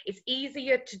 it's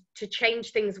easier to change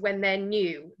things when they're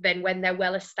new than when they're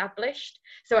well established.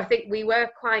 So I think we were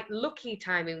quite lucky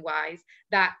timing wise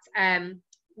that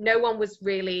no one was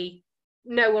really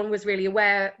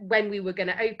aware when we were going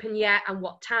to open yet and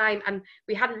what time, and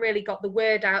we hadn't really got the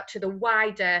word out to the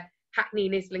wider Hackney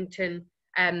and Islington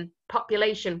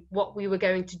population what we were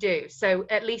going to do. So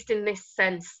at least in this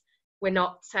sense, we're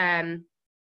not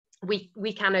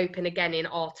we can open again in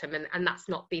autumn, and that's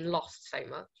not been lost so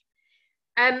much.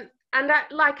 And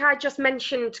like I just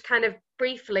mentioned kind of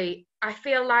briefly, I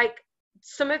feel like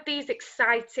some of these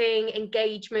exciting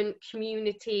engagement,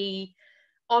 community,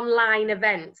 online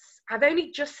events have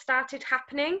only just started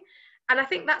happening. And I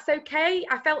think that's okay.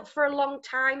 I felt for a long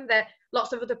time that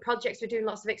lots of other projects were doing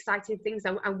lots of exciting things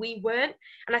and we weren't.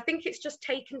 And I think it's just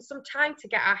taken some time to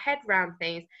get our head around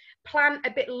things, plan a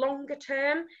bit longer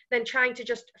term than trying to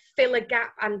just fill a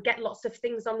gap and get lots of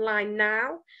things online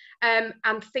now, and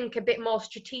think a bit more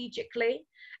strategically.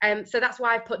 So that's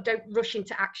why I put don't rush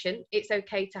into action. It's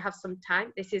okay to have some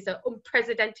time. This is an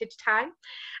unprecedented time.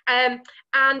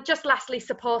 And just lastly,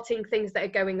 supporting things that are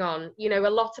going on. You know, a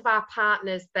lot of our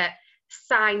partners that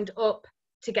signed up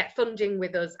to get funding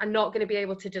with us are not going to be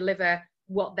able to deliver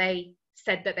what they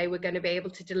said that they were going to be able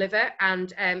to deliver.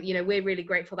 And, you know, we're really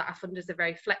grateful that our funders are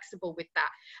very flexible with that,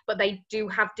 but they do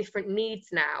have different needs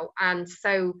now. And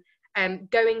so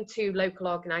going to local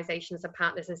organisations and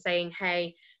partners and saying,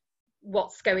 hey,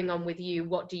 what's going on with you?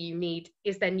 What do you need?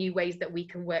 Is there new ways that we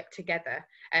can work together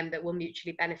and that will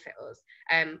mutually benefit us?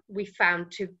 We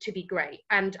found to be great.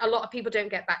 And a lot of people don't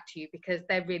get back to you because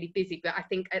they're really busy. But I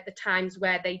think at the times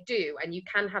where they do, and you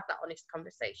can have that honest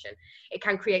conversation, it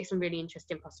can create some really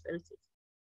interesting possibilities.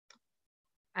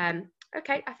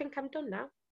 Okay, I think I'm done now.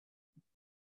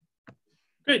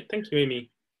 Great, thank you, Amy.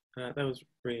 That was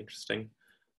really interesting.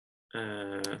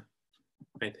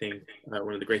 I think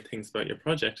one of the great things about your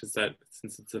project is that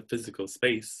since it's a physical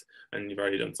space and you've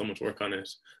already done so much work on it,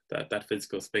 that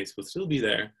physical space will still be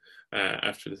there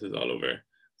after this is all over.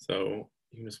 So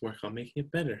you can just work on making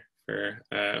it better for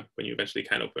when you eventually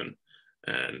can open.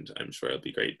 And I'm sure it'll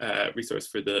be a great resource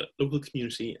for the local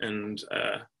community and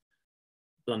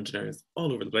Londoners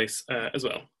all over the place as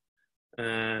well.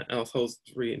 And also it's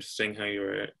really interesting how you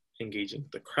were engaging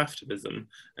the craftivism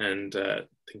and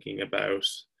thinking about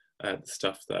the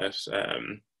stuff that,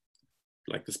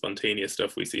 like the spontaneous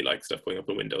stuff we see, like stuff going up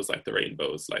in windows, like the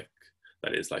rainbows, like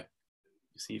that is like,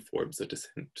 you see forms of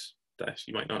dissent that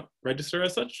you might not register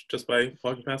as such just by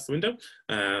walking past the window.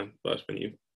 But when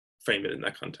you frame it in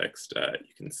that context,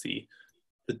 you can see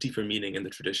the deeper meaning in the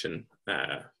tradition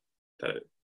that it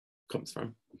comes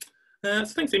from. So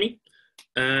thanks, Amy.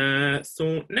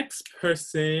 So next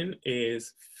person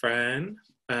is Fran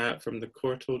from the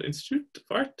Courtauld Institute of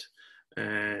Art.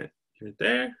 You're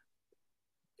there.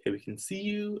 Okay, we can see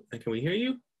you. And can we hear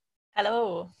you?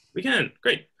 Hello. We can.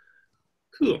 Great.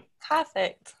 Cool.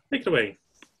 Perfect. Take it away.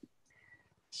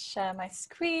 share my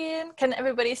screen. Can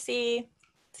everybody see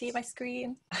my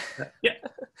screen? Yeah.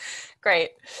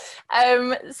 Great.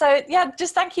 So yeah,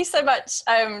 just thank you so much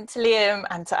to Liam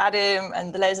and to Adam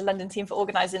and the Layers of London team for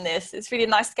organising this. It's really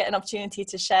nice to get an opportunity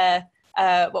to share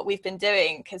what we've been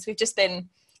doing, because we've just been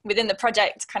within the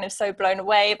project kind of so blown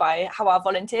away by how our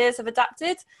volunteers have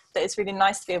adapted that it's really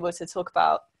nice to be able to talk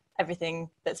about everything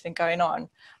that's been going on.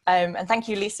 And thank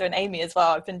you, Lisa and Amy, as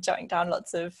well. I've been jotting down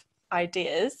lots of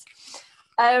ideas.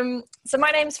 So my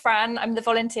name's Fran. I'm the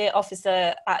volunteer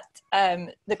officer at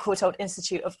the Courtauld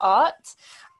Institute of Art.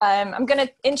 I'm going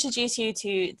to introduce you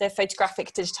to the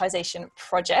Photographic Digitisation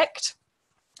Project,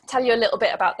 tell you a little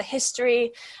bit about the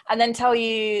history, and then tell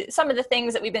you some of the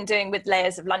things that we've been doing with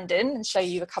Layers of London and show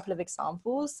you a couple of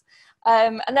examples.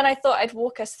 And then I thought I'd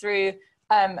walk us through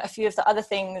a few of the other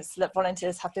things that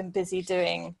volunteers have been busy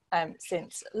doing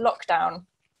since lockdown.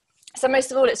 So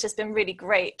most of all, it's just been really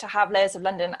great to have Layers of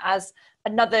London as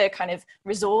another kind of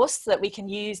resource that we can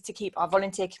use to keep our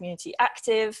volunteer community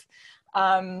active,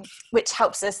 which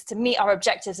helps us to meet our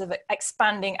objectives of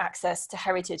expanding access to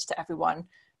heritage to everyone,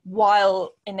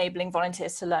 while enabling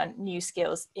volunteers to learn new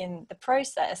skills in the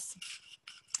process.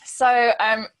 So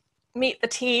meet the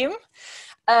team.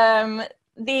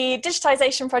 The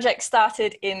digitisation project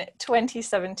started in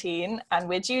 2017 and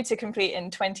we're due to complete in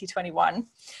 2021.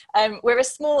 We're a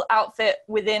small outfit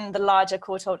within the larger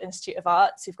Courtauld Institute of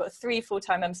Arts. We've got 3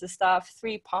 full-time members of staff,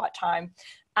 3 part-time,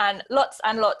 and lots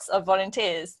of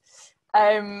volunteers.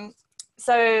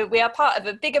 So we are part of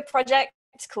a bigger project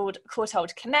called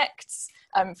Courtauld Connects.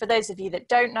 For those of you that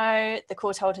don't know, the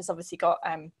Courtauld has obviously got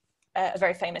a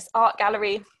very famous art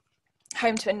gallery,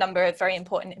 home to a number of very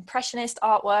important Impressionist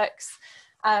artworks.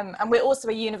 And we're also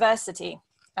a university.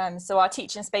 So our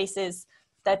teaching spaces,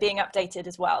 they're being updated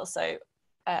as well. So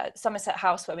Somerset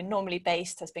House, where we're normally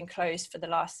based, has been closed for the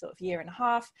last sort of year and a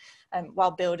half,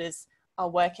 while builders are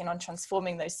working on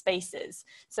transforming those spaces.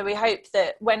 So we hope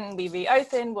that when we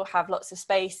reopen, we'll have lots of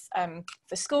space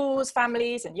for schools,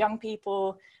 families and young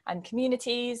people and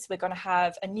communities. We're going to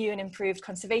have a new and improved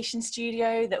conservation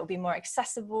studio that will be more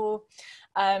accessible.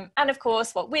 And of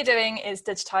course, what we're doing is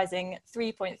digitising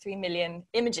 3.3 million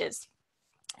images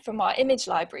from our image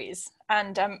libraries.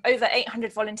 And over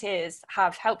 800 volunteers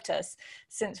have helped us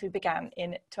since we began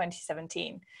in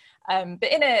 2017. But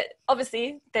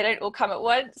obviously, they don't all come at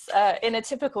once. In a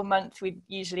typical month, we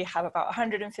usually have about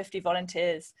 150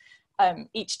 volunteers,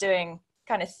 each doing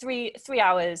kind of three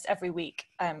hours every week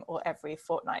or every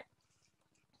fortnight.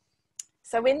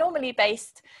 So we're normally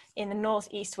based in the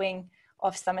northeast wing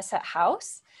of Somerset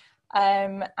House,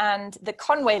 and the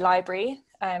Conway Library,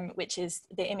 which is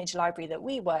the image library that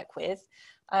we work with,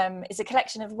 is a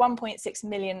collection of 1.6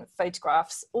 million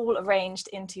photographs, all arranged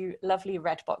into lovely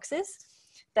red boxes.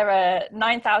 There are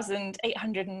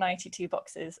 9,892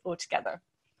 boxes altogether.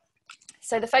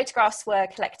 So the photographs were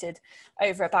collected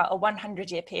over about a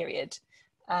 100-year period,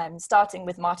 starting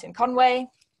with Martin Conway.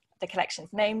 The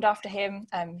collection's named after him.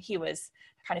 He was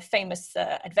a kind of famous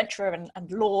adventurer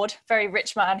and lord, very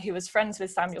rich man who was friends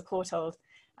with Samuel Courtauld,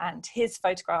 and his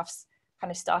photographs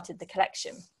kind of started the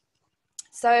collection.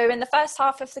 So in the first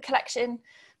half of the collection,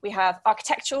 we have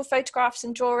architectural photographs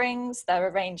and drawings. They're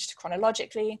arranged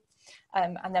chronologically,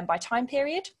 and then by time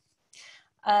period,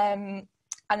 and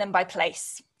then by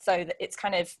place. So that it's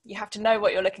kind of, you have to know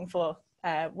what you're looking for,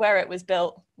 where it was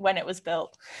built, when it was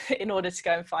built, in order to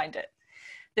go and find it.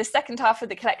 The second half of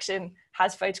the collection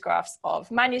has photographs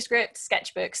of manuscripts,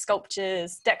 sketchbooks,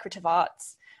 sculptures, decorative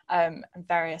arts, and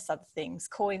various other things,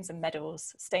 coins and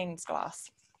medals, stained glass.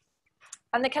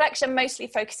 And the collection mostly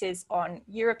focuses on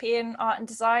European art and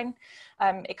design.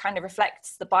 It kind of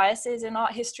reflects the biases in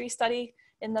art history study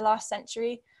in the last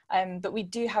century, but we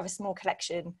do have a small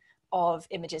collection of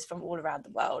images from all around the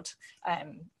world,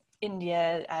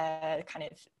 India, kind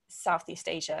of Southeast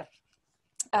Asia,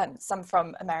 some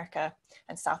from America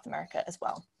and South America as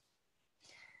well.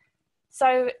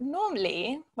 So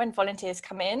normally when volunteers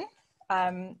come in,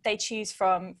 they choose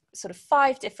from sort of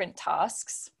 5 different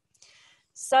tasks.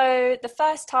 So the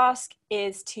first task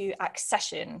is to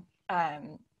accession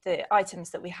the items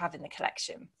that we have in the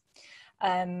collection.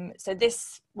 So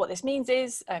what this means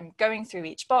is going through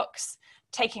each box,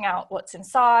 taking out what's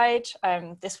inside.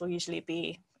 This will usually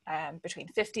be between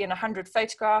 50 and 100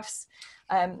 photographs.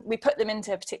 We put them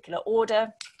into a particular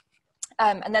order,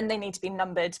 and then they need to be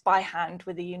numbered by hand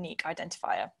with a unique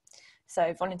identifier.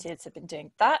 So volunteers have been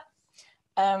doing that.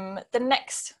 The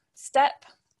next step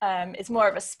It's more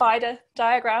of a spider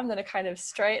diagram than a kind of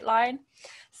straight line.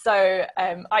 So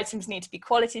items need to be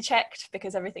quality checked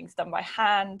because everything's done by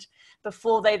hand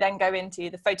before they then go into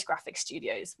the photographic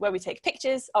studios, where we take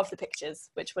pictures of the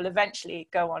pictures, which will eventually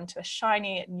go on to a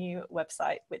shiny new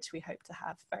website, which we hope to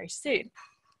have very soon.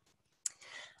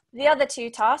 The other two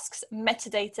tasks,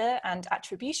 metadata and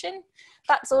attribution,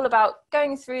 that's all about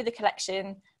going through the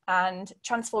collection and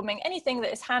transforming anything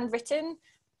that is handwritten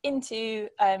into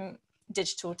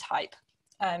digital type.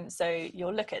 So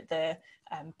you'll look at the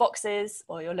boxes,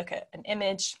 or you'll look at an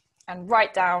image and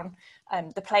write down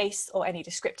the place or any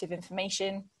descriptive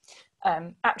information.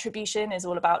 Attribution is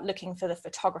all about looking for the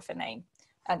photographer name.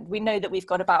 And we know that we've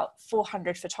got about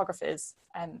 400 photographers,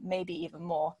 maybe even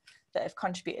more, that have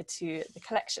contributed to the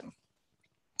collection.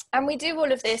 And we do all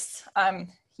of this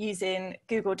using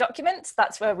Google Documents.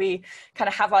 That's where we kind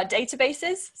of have our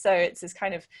databases. So it's as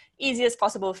kind of easy as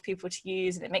possible for people to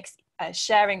use, and it makes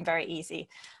sharing very easy.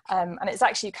 And it's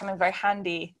actually coming very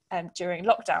handy during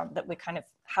lockdown that we kind of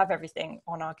have everything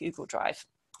on our Google Drive.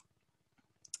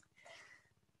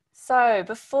 So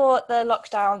before the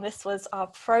lockdown, this was our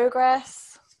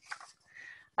progress.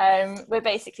 We're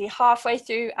basically halfway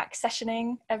through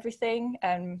accessioning everything,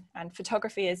 and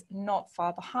photography is not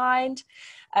far behind.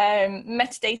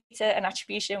 Metadata and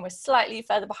attribution was slightly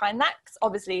further behind that, because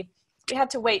obviously we had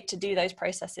to wait to do those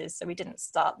processes, so we didn't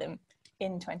start them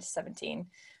in 2017.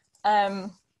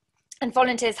 And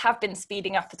volunteers have been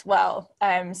speeding up as well.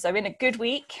 So in a good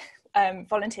week,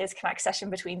 volunteers can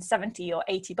accession between 70 or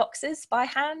 80 boxes by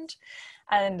hand,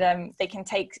 and they can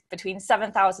take between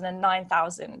 7,000 and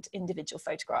 9,000 individual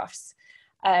photographs,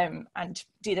 and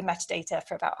do the metadata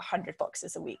for about 100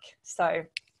 boxes a week. So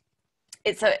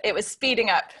it was speeding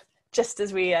up just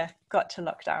as we got to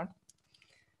lockdown.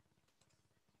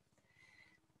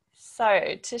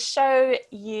 So to show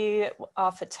you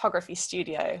our photography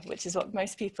studio, which is what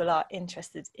most people are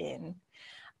interested in,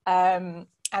 and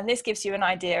this gives you an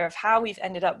idea of how we've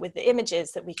ended up with the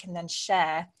images that we can then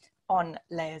share on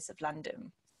Layers of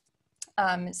London.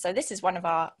 So this is one of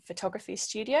our photography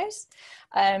studios.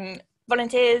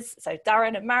 Volunteers, so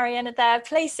Darren and Marianne are there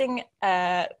placing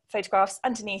photographs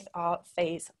underneath our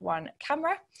Phase 1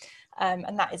 camera.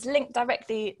 And that is linked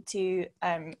directly to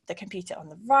the computer on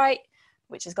the right,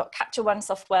 which has got Capture One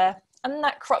software, and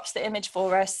that crops the image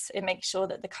for us. It makes sure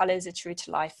that the colors are true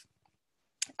to life.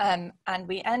 And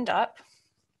we end up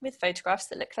with photographs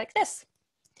that look like this.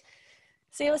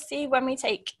 So you'll see when we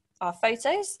take our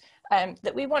photos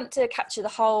that we want to capture the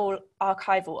whole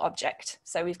archival object.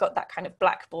 So we've got that kind of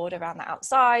blackboard around the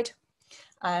outside.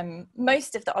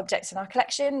 Most of the objects in our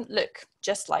collection look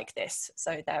just like this.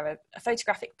 So they're a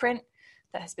photographic print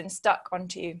that has been stuck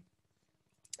onto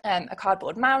a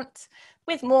cardboard mount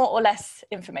with more or less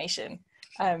information.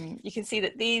 You can see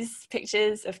that these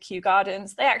pictures of Kew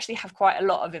Gardens, they actually have quite a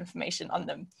lot of information on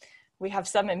them. We have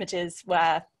some images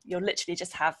where you'll literally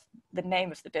just have the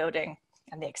name of the building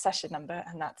and the accession number,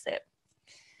 and that's it.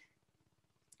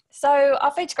 So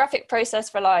our photographic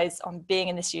process relies on being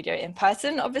in the studio in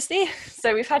person, obviously.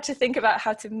 So we've had to think about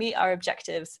how to meet our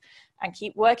objectives and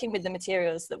keep working with the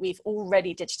materials that we've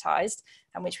already digitized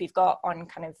and which we've got on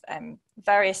kind of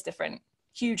various different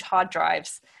huge hard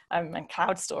drives and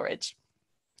cloud storage.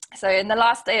 So in the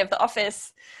last day of the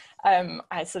office,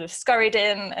 I sort of scurried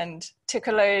in and took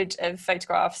a load of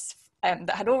photographs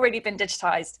that had already been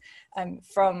digitized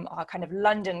from our kind of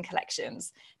London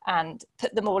collections, and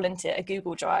put them all into a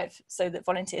Google Drive so that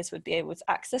volunteers would be able to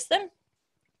access them.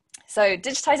 So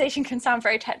digitization can sound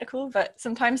very technical, but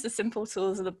sometimes the simple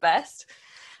tools are the best.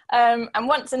 And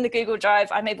once in the Google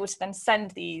Drive, I'm able to then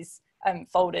send these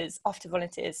folders off to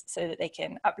volunteers so that they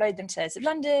can upload them to Layers of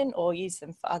London or use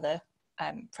them for other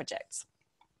projects.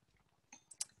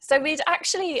 So we'd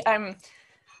actually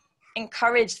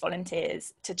encouraged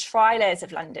volunteers to try Layers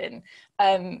of London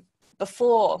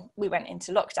before we went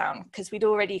into lockdown, because we'd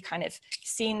already kind of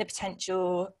seen the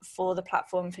potential for the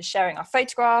platform for sharing our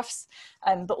photographs,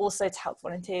 but also to help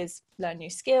volunteers learn new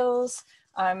skills.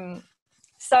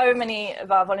 So many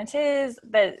of our volunteers,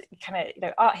 they're kind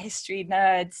of art history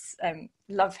nerds,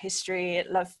 love history,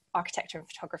 love architecture and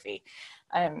photography.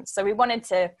 So we wanted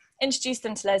to introduce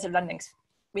them to Layers of London because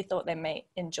we thought they may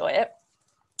enjoy it.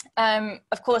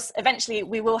 Of course, eventually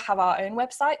we will have our own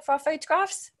website for our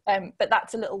photographs, but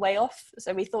that's a little way off.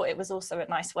 So we thought it was also a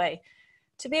nice way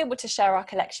to be able to share our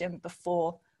collection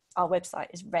before our website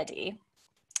is ready.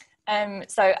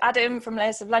 So Adam from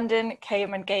Layers of London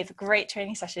came and gave a great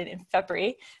training session in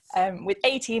February with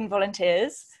 18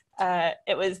 volunteers.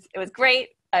 It was great.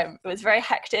 It was very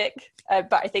hectic,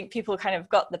 but I think people kind of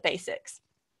got the basics.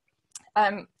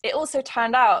 It also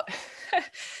turned out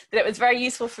that it was very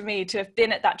useful for me to have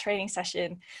been at that training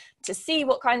session to see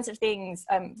what kinds of things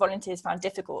volunteers found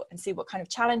difficult and see what kind of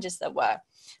challenges there were.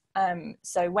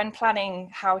 So when planning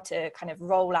how to kind of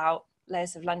roll out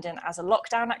Layers of London as a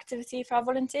lockdown activity for our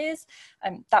volunteers,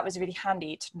 that was really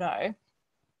handy to know.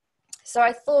 So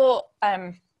I thought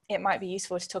it might be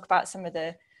useful to talk about some of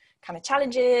the kind of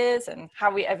challenges and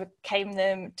how we overcame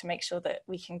them to make sure that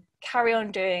we can carry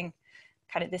on doing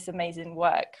kind of this amazing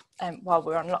work while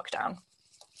we're on lockdown.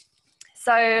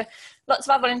 So lots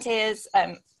of our volunteers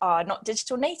are not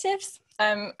digital natives,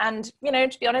 and, you know,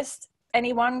 to be honest,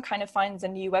 anyone kind of finds a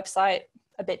new website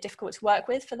a bit difficult to work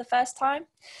with for the first time.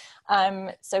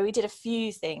 So we did a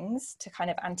few things to kind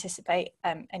of anticipate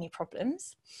any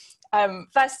problems.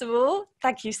 First of all,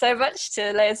 thank you so much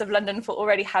to Layers of London for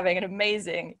already having an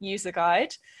amazing user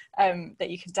guide that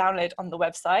you can download on the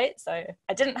website. So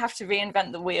I didn't have to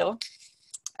reinvent the wheel.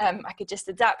 I could just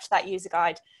adapt that user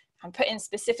guide and put in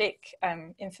specific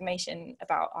information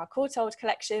about our Courtauld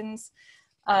collections.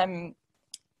 And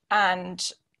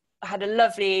I had a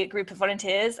lovely group of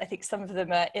volunteers. I think some of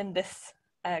them are in this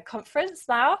conference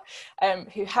now,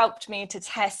 who helped me to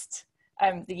test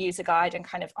the user guide and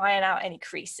kind of iron out any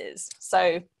creases.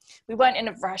 So we weren't in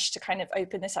a rush to kind of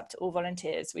open this up to all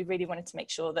volunteers. We really wanted to make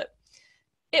sure that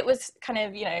it was kind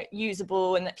of, you know,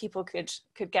 usable and that people could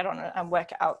get on it and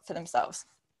work it out for themselves.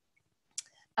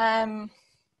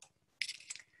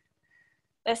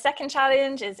 The second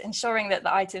challenge is ensuring that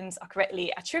the items are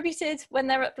correctly attributed when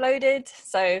they're uploaded.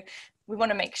 So we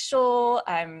want to make sure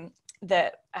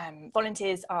that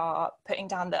volunteers are putting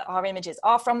down that our images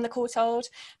are from the Courtauld,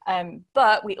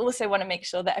 but we also want to make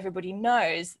sure that everybody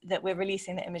knows that we're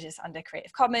releasing the images under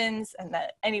Creative Commons and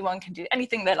that anyone can do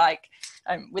anything they like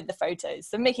with the photos.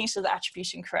 So making sure the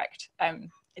attribution correct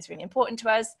is really important to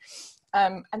us.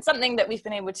 And something that we've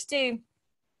been able to do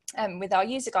with our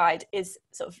user guide is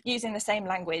sort of using the same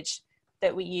language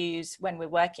that we use when we're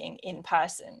working in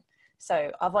person.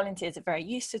 So our volunteers are very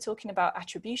used to talking about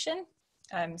attribution.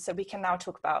 So we can now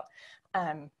talk about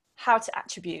how to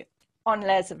attribute on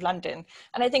Layers of London.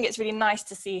 And I think it's really nice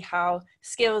to see how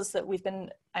skills that we've been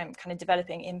kind of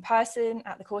developing in person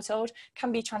at the Courtauld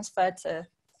can be transferred to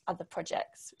other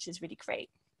projects, which is really great.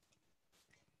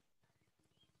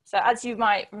 So as you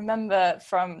might remember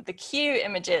from the Q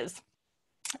images,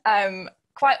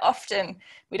 quite often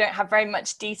we don't have very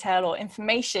much detail or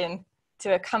information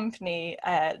to accompany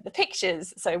the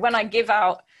pictures. So when I give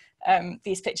out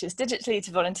these pictures digitally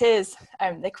to volunteers,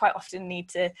 they quite often need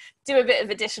to do a bit of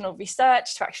additional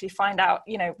research to actually find out,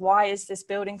 you know, why is this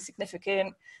building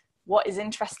significant? What is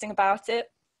interesting about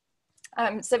it?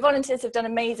 So volunteers have done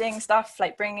amazing stuff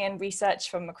like bringing in research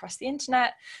from across the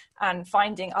internet and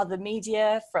finding other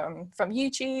media from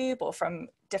YouTube or from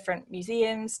different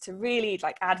museums to really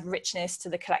like add richness to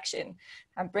the collection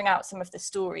and bring out some of the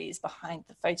stories behind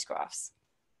the photographs.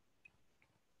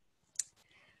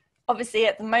 Obviously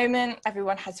at the moment,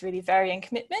 everyone has really varying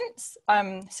commitments.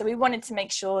 So we wanted to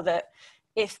make sure that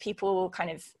if people kind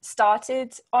of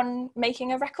started on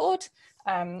making a record,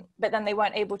 but then they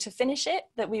weren't able to finish it,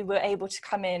 that we were able to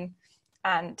come in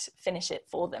and finish it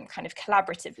for them kind of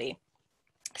collaboratively.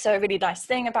 So a really nice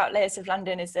thing about Layers of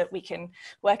London is that we can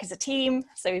work as a team.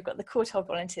 So we've got the Courtauld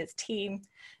Volunteers team,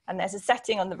 and there's a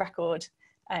setting on the record,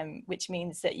 which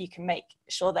means that you can make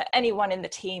sure that anyone in the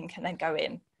team can then go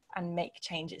in and make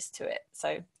changes to it.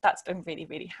 So that's been really,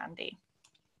 really handy.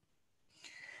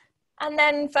 And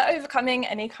then for overcoming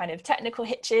any kind of technical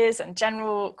hitches and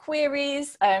general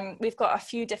queries, we've got a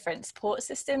few different support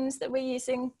systems that we're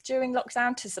using during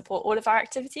lockdown to support all of our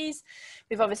activities.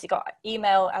 We've obviously got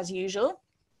email as usual,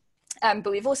 but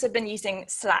we've also been using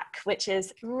Slack, which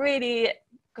is really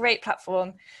great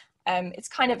platform. It's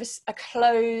kind of a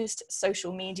closed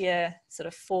social media sort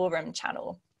of forum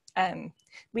channel.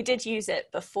 We did use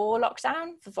it before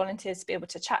lockdown for volunteers to be able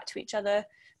to chat to each other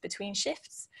between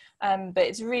shifts, but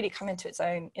it's really come into its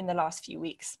own in the last few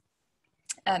weeks.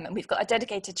 And we've got a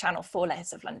dedicated channel for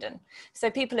Layers of London. So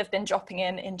people have been dropping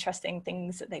in interesting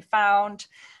things that they found.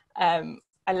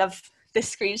 I love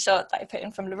this screenshot that I put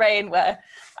in from Lorraine where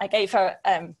I gave her,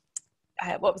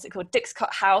 what was it called?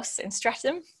 Dixcott House in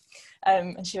Streatham.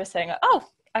 And she was saying, oh,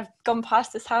 I've gone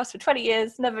past this house for 20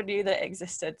 years, never knew that it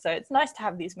existed. So it's nice to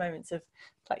have these moments of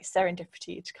like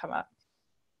serendipity to come up.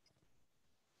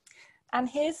 And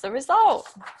here's the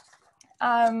result.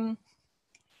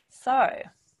 So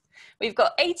we've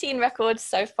got 18 records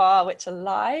so far, which are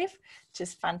live, which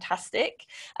is fantastic.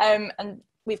 And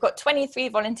we've got 23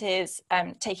 volunteers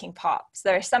taking part. So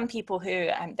there are some people who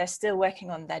they're still working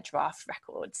on their draft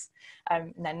records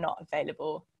and they're not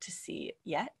available to see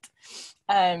yet.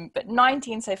 But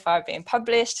 19 so far are being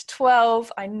published,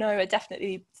 12 I know are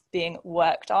definitely being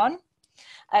worked on.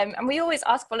 And we always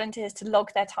ask volunteers to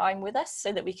log their time with us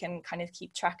so that we can kind of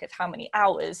keep track of how many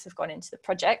hours have gone into the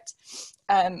project.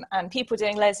 And people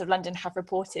doing Layers of London have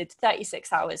reported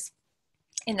 36 hours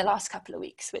in the last couple of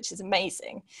weeks, which is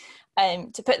amazing.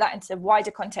 To put that into the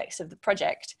wider context of the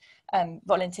project,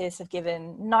 volunteers have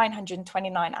given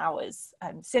 929 hours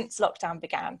since lockdown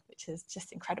began, which is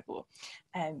just incredible.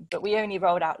 But we only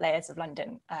rolled out Layers of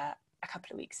London a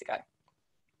couple of weeks ago.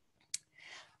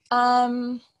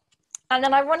 And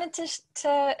then I wanted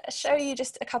to show you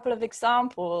just a couple of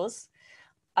examples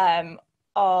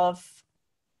of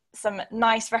some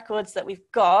nice records that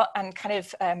we've got, and kind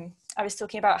of, I was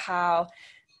talking about how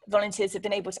volunteers have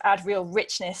been able to add real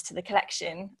richness to the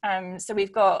collection. So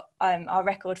we've got our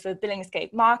record for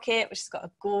Billingsgate Market, which has got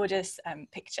a gorgeous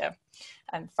picture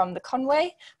from the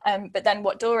Conway. But then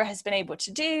what Dora has been able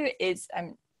to do is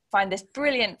find this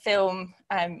brilliant film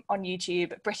on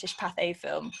YouTube, a British Pathé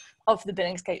film of the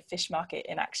Billingsgate Fish Market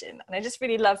in action. And I just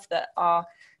really love that our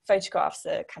photographs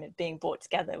are kind of being brought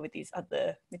together with these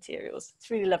other materials. It's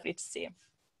really lovely to see.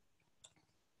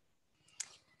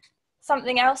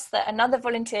 Something else that another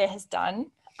volunteer has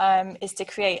done is to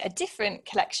create a different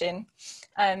collection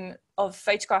of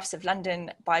photographs of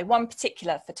London by one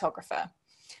particular photographer.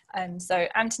 So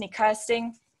Anthony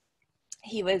Kirsting,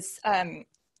 he was a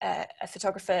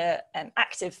photographer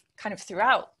active kind of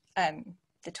throughout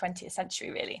the 20th century,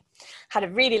 really. Had a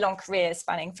really long career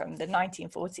spanning from the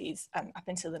 1940s up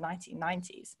until the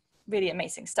 1990s. Really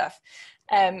amazing stuff.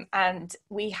 And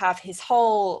we have his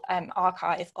whole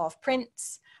archive of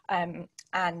prints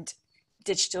and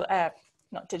digital,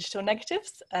 not digital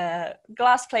negatives,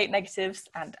 glass plate negatives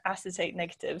and acetate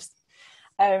negatives.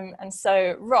 And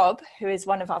so Rob, who is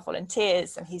one of our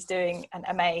volunteers, and he's doing an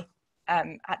MA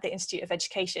at the Institute of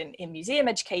Education in Museum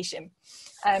Education,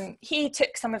 he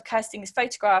took some of Kirsting's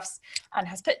photographs and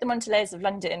has put them onto Layers of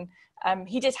London.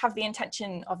 He did have the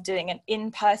intention of doing an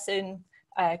in-person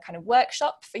kind of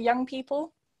workshop for young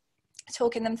people,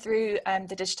 talking them through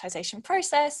the digitisation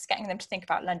process, getting them to think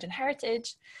about London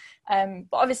heritage. But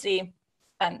obviously,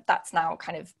 that's now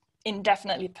kind of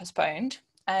indefinitely postponed.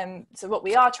 So what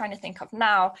we are trying to think of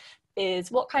now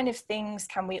is what kind of things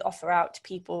can we offer out to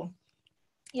people,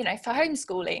 you know, for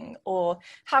homeschooling, or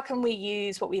how can we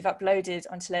use what we've uploaded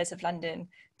onto Layers of London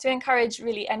to encourage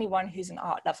really anyone who's an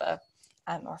art lover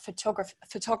or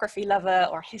photography lover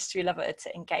or history lover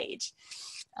to engage.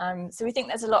 So we think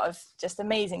there's a lot of just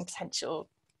amazing potential,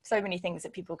 so many things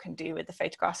that people can do with the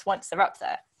photographs once they're up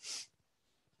there.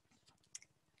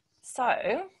 So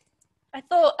I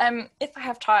thought if I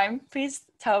have time, please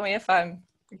tell me if I'm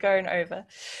going over.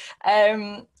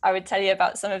 I would tell you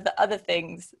about some of the other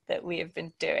things that we have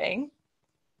been doing.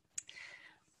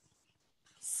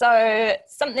 So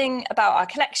something about our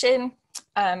collection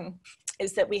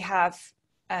is that we have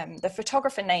the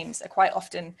photographer names are quite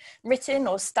often written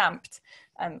or stamped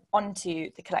onto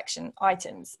the collection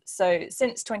items. So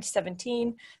since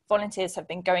 2017, volunteers have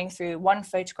been going through one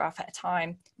photograph at a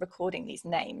time, recording these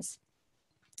names.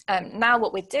 Now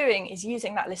what we're doing is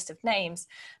using that list of names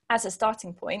as a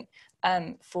starting point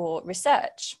for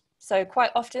research. So quite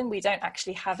often we don't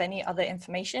actually have any other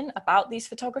information about these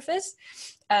photographers.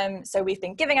 So we've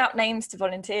been giving out names to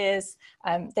volunteers.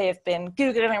 They have been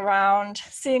Googling around,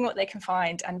 seeing what they can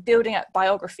find, and building up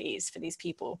biographies for these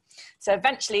people. So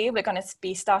eventually we're going to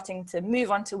be starting to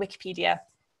move on to Wikipedia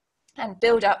and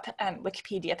build up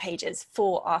Wikipedia pages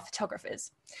for our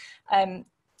photographers.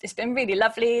 It's been really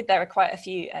lovely. There are quite a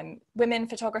few women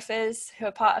photographers who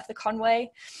are part of the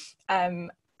Conway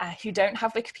who don't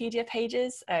have Wikipedia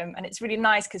pages, and it's really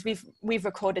nice because we've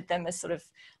recorded them as sort of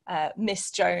Miss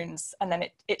Jones, and then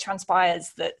it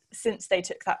transpires that since they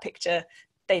took that picture,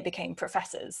 they became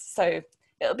professors. So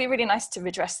it'll be really nice to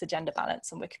redress the gender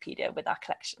balance on Wikipedia with our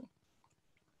collection.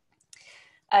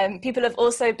 People have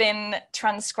also been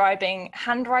transcribing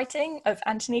handwriting of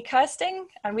Anthony Kirsting,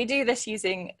 and we do this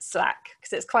using Slack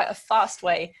because it's quite a fast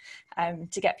way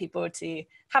to get people to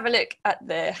have a look at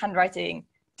the handwriting,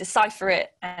 decipher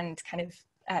it, and kind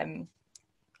of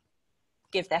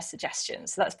give their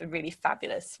suggestions. So that's been really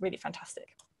fabulous, really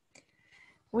fantastic.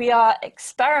 We are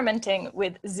experimenting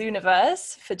with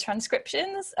Zooniverse for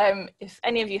transcriptions. If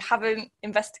any of you haven't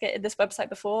investigated this website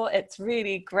before, it's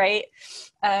really great.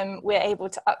 We're able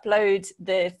to upload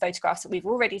the photographs that we've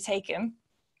already taken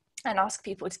and ask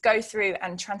people to go through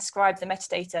and transcribe the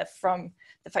metadata from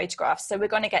the photographs. So we're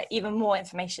going to get even more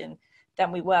information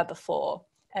than we were before.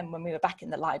 when we were back in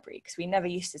the library, because we never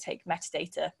used to take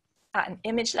metadata at an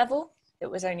image level. It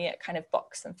was only at kind of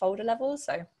box and folder level.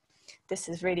 So this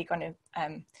is really going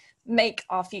to make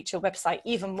our future website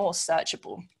even more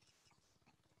searchable.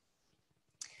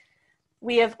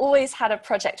 We have always had a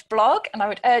project blog, and I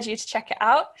would urge you to check it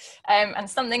out. And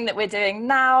something that we're doing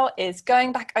now is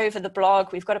going back over the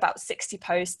blog. We've got about 60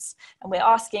 posts, and we're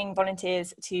asking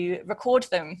volunteers to record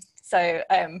them. So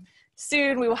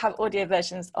soon we will have audio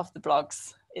versions of the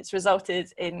blogs. It's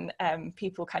resulted in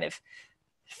people kind of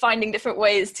finding different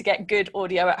ways to get good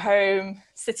audio at home,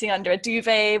 sitting under a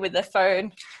duvet with their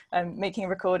phone, making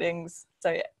recordings.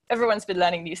 So everyone's been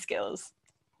learning new skills.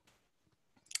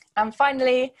 And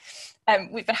finally,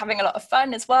 we've been having a lot of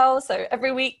fun as well. So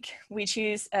every week we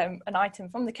choose an item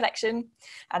from the collection,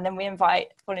 and then we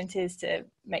invite volunteers to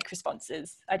make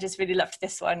responses. I just really loved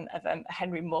this one of a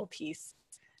Henry Moore piece.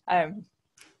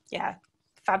 Yeah,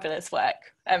 fabulous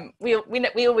work. We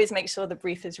always make sure the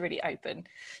brief is really open.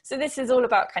 So this is all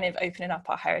about kind of opening up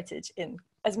our heritage in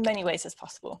as many ways as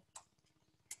possible.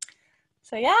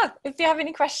 So yeah, if you have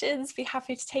any questions, be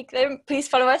happy to take them. Please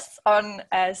follow us on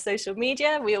social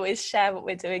media. We always share what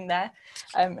we're doing there.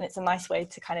 And it's a nice way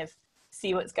to kind of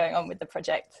see what's going on with the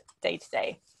project day to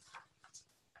day.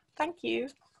 Thank you.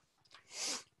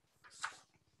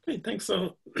 Great, thanks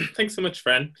so much,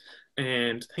 Fran.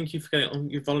 And thank you for getting all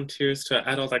your volunteers to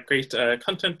add all that great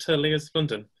content to Layers of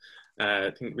London.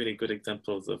 I think really good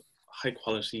examples of high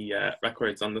quality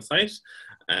records on the site.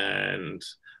 And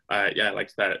yeah, I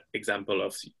liked that example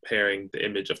of pairing the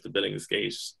image of the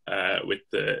Billingsgate with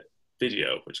the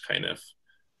video, which kind of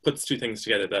puts two things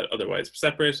together that otherwise were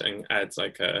separate and adds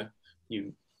like a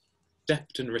new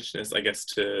depth and richness, I guess,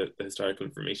 to the historical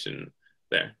information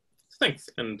there. Thanks.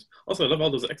 And also I love all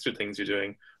those extra things you're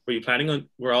doing. Were you planning on,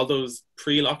 were all those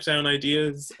pre-lockdown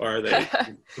ideas, or are they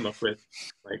come up with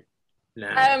like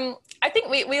now? I think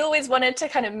we always wanted to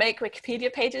kind of make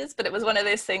Wikipedia pages, but it was one of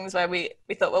those things where we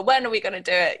thought, well, when are we going to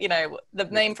do it? You know, the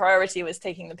main priority was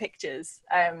taking the pictures.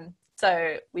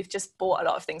 So we've just brought a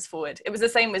lot of things forward. It was the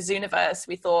same with Zooniverse.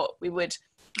 We thought we would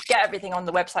get everything on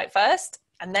the website first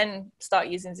and then start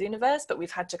using Zooniverse, but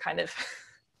we've had to kind of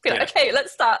be like, okay,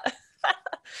 let's start.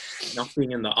 Not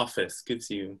being in the office gives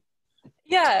you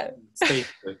space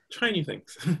to try new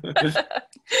things.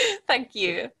 Thank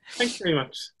you. Thanks very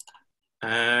much.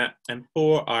 And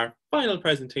for our final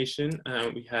presentation,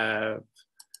 we have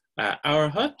Our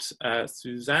Hut,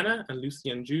 Susanna and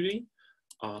Lucy and Judy.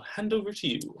 I'll hand over to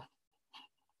you.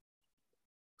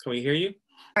 Can we hear you?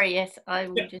 Sorry, yes, I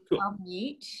will just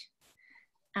unmute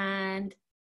and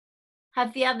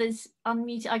have the others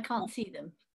unmute. I can't see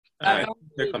them.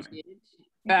 They're coming.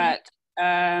 But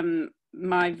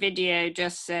my video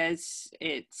just says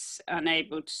it's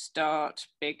unable to start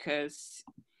because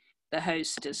the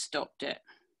host has stopped it.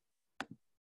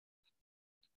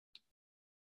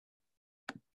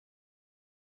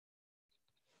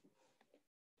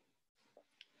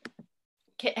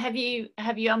 Have you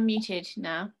unmuted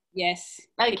now? Yes.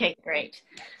 Okay, great.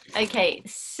 Okay,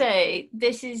 so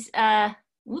this is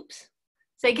whoops.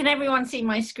 So can everyone see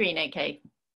my screen okay?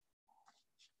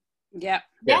 Yeah.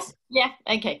 Yes. Yeah.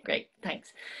 Okay, great.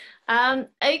 Thanks.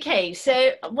 Okay,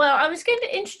 so well, I was going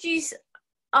to introduce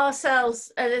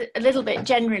ourselves a little bit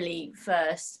generally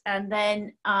first, and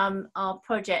then our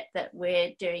project that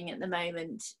we're doing at the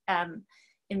moment,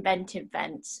 Inventive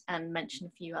Vents, and mention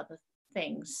a few other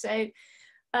things. So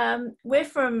we're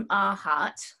from Our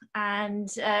Hut, and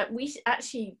we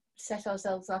actually set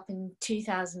ourselves up in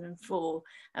 2004,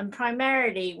 and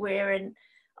primarily we're an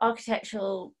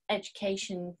architectural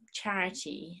education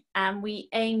charity, and we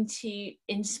aim to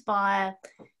inspire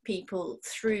people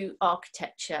through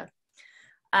architecture.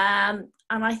 And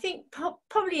I think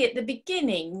probably at the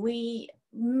beginning, we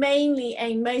mainly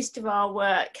aim most of our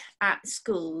work at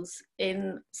schools,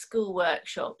 in school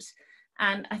workshops.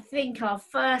 And I think our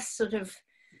first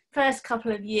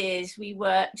couple of years, we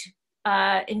worked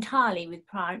entirely with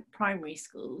primary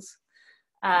schools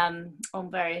on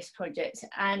various projects,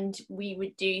 and we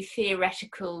would do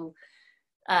theoretical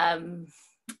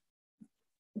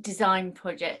design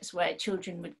projects where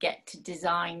children would get to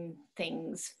design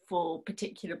things for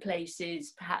particular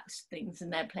places, perhaps things in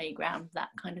their playground, that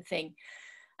kind of thing.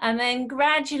 And then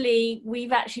gradually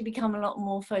we've actually become a lot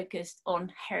more focused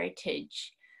on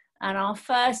heritage, and our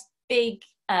first big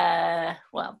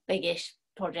biggish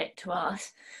project to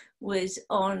us was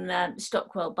on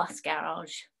Stockwell Bus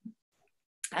Garage,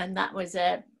 and that was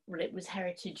it was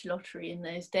Heritage Lottery in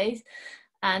those days,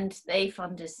 and they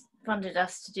funded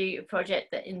us to do a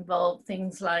project that involved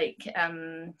things like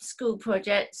school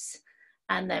projects,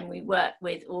 and then we worked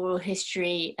with oral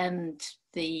history and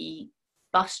the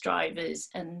bus drivers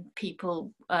and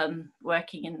people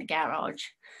working in the garage.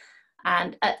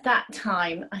 And at that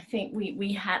time, I think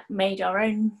we had made our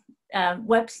own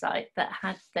website that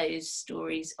had those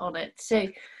stories on it. So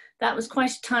that was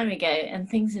quite a time ago, and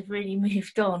things have really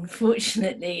moved on,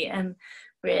 fortunately, and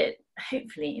we're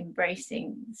hopefully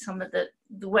embracing some of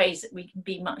the ways that we can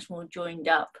be much more joined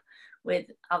up with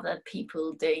other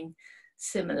people doing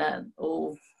similar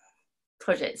or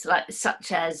projects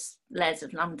such as Layers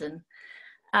of London.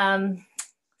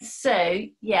 So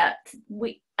yeah,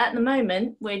 at the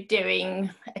moment we're doing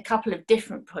a couple of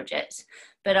different projects,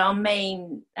 but our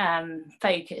main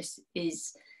focus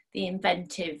is the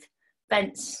Inventive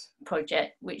Vents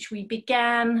project, which we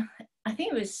began, I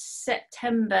think it was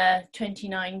September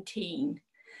 2019.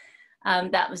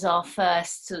 That was our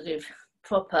first sort of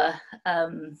proper,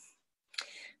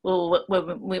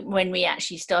 when we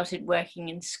actually started working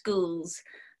in schools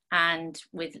and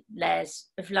with Layers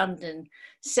of London.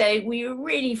 So we were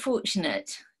really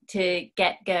fortunate to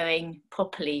get going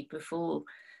properly before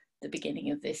the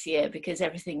beginning of this year, because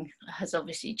everything has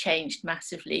obviously changed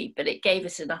massively, but it gave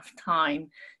us enough time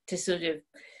to sort of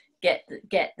get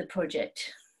the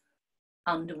project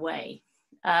underway.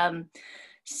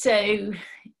 So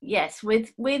yes,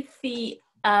 with the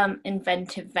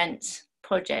Inventive Vents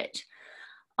project,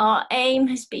 our aim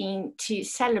has been to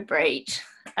celebrate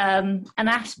an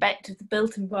aspect of the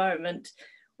built environment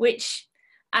which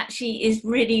actually is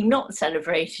really not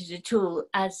celebrated at all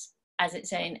as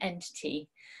its own entity.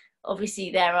 Obviously,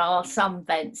 there are some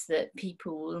vents that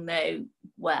people will know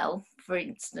well, for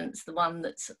instance, the one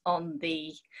that's on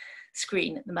the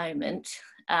screen at the moment,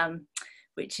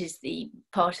 which is the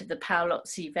part of the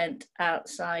Paolozzi vent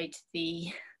outside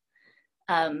the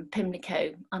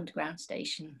Pimlico underground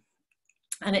station.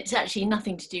 And it's actually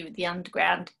nothing to do with the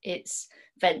underground, it's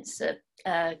vents at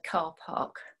a car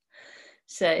park.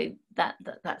 So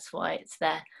that's why it's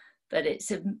there. But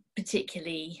it's a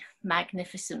particularly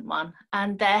magnificent one.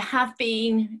 And there have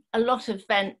been a lot of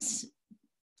vents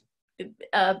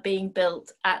being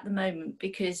built at the moment,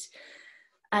 because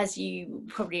as you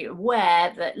probably are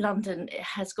aware, that London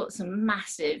has got some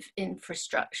massive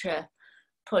infrastructure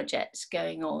projects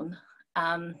going on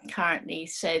currently.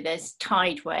 So there's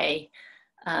Tideway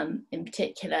in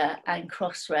particular, and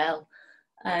Crossrail.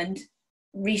 And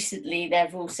recently there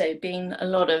have also been a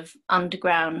lot of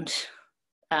underground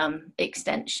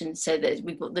extensions. So that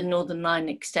we've got the Northern Line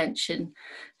extension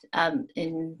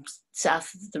in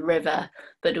south of the river,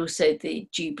 but also the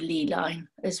Jubilee line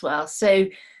as well. So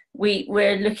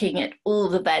we're looking at all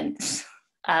the vents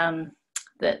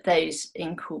that those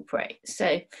incorporate.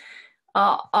 So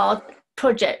our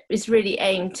project is really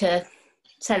aimed to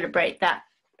celebrate that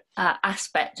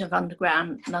aspect of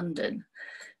underground London,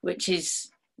 which is,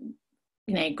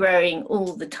 you know, growing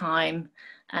all the time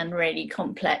and really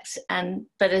complex.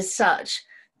 But as such,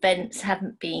 vents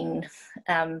haven't been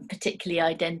particularly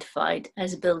identified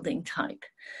as a building type.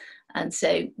 And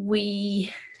so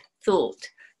we thought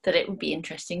that it would be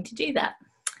interesting to do that.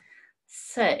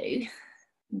 So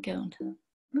go on to,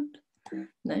 oops,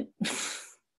 no,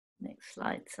 next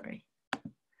slide, sorry.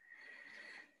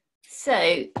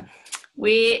 So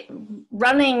we're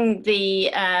running the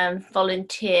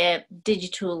volunteer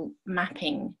digital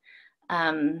mapping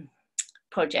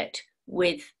project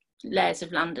with Layers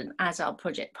of London as our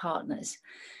project partners.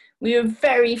 We were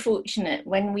very fortunate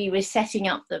when we were setting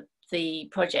up the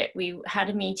project. We had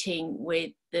a meeting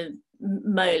with the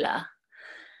MOLA,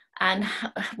 and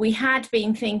we had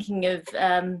been thinking of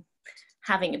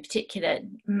having a particular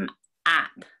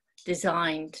app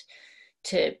designed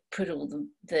to put all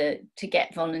to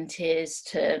get volunteers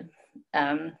to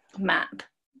map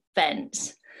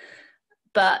vents.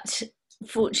 But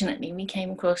fortunately we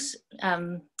came across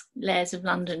Layers of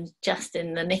London just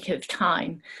in the nick of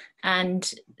time,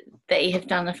 and they have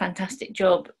done a fantastic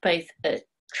job both at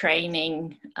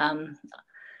training,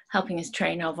 helping us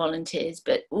train our volunteers,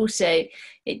 but also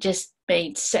it just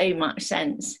made so much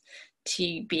sense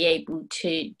to be able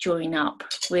to join up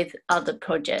with other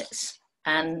projects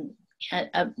and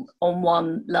on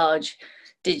one large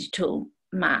digital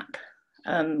map.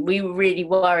 We were really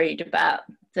worried about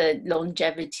the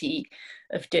longevity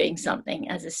of doing something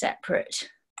as a separate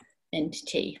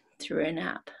entity through an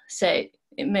app. So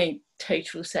it made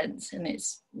total sense, and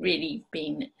it's really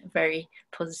been very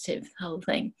positive, the whole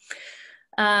thing.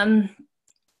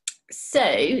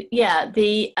 So yeah,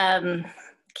 the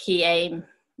key aim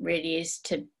really is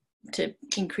to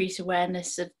increase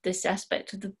awareness of this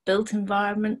aspect of the built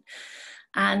environment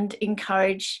and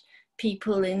encourage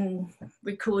people in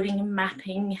recording and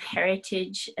mapping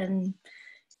heritage, and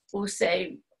also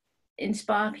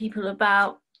inspire people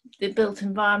about the built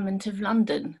environment of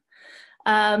London.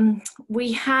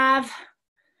 We have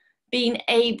been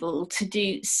able to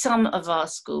do some of our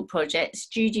school projects.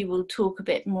 Judy will talk a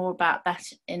bit more about that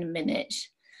in a minute.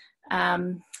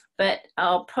 But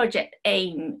our project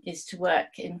aim is to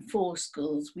work in 4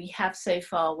 schools. We have so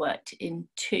far worked in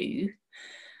 2.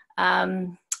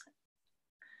 And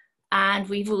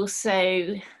we've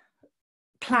also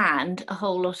planned a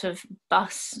whole lot of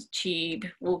bus, tube,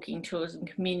 walking tours and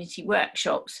community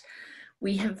workshops.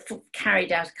 We have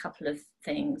carried out a couple of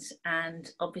things, and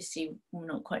obviously we're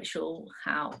not quite sure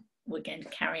how we're going to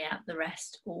carry out the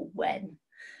rest or when.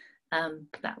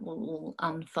 That will all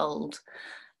unfold.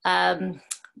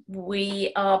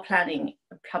 We are planning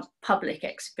a public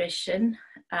exhibition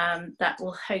that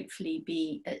will hopefully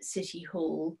be at City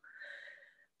Hall,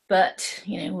 but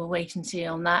you know, we'll wait and see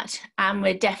on that. And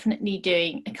we're definitely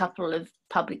doing a couple of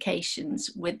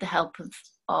publications with the help of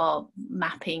our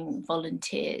mapping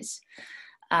volunteers.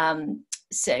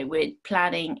 So we're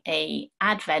planning a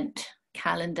Advent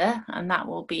calendar, and that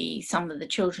will be some of the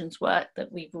children's work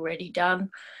that we've already done,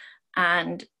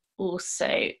 and also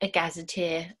a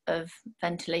gazetteer of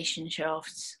ventilation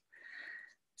shafts.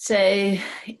 So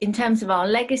in terms of our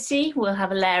legacy, we'll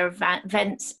have a layer of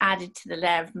events added to the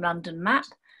layer of London map,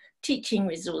 teaching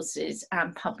resources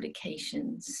and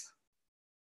publications.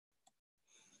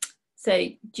 So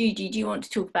Judy, do you want to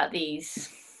talk about these?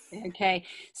 Okay,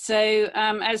 so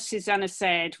as Susanna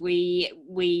said,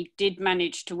 we did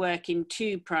manage to work in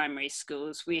 2 primary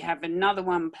schools. We have another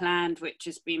one planned which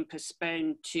has been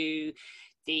postponed to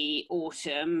the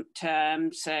autumn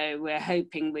term, so we're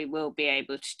hoping we will be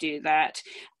able to do that.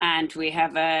 And we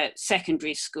have a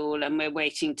secondary school, and we're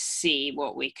waiting to see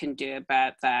what we can do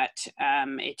about that.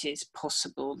 It is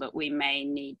possible that we may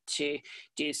need to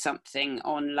do something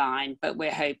online, but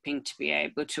we're hoping to be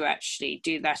able to actually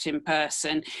do that in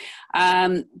person.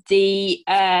 The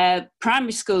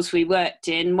primary schools we worked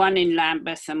in, one in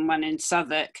Lambeth and one in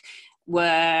Southwark,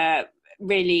 were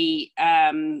really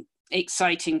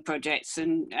exciting projects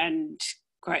and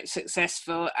quite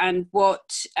successful. And what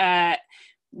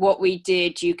we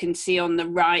did, you can see on the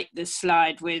right, the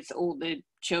slide with all the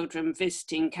children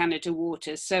visiting Canada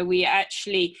Water. So we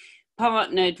actually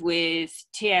partnered with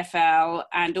TfL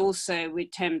and also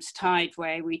with Thames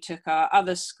Tideway. We took our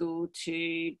other school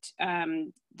to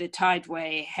the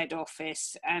Tideway head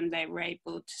office, and they were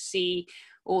able to see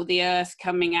all the earth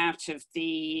coming out of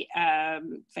the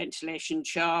ventilation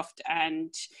shaft,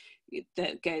 and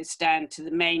that goes down to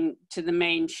the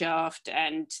main shaft,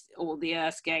 and all the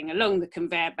earth going along the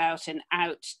conveyor belt and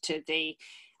out to the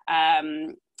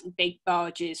big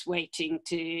barges waiting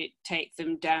to take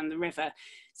them down the river.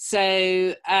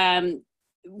 So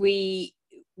we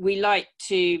like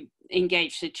to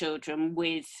engage the children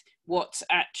with what's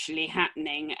actually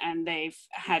happening, and they've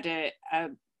had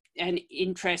an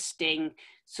interesting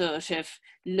sort of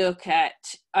look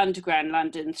at underground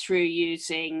London through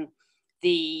using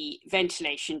the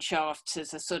ventilation shafts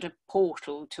as a sort of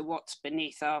portal to what's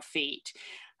beneath our feet.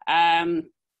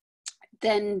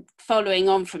 Then following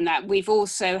on from that, we've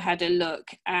also had a look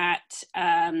at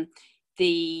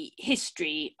the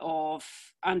history of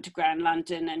underground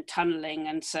London and tunnelling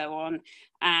and so on.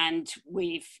 And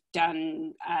we've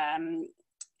done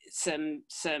some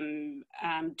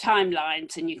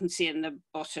timelines, and you can see in the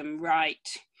bottom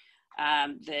right,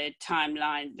 the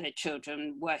timeline, the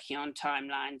children working on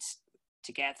timelines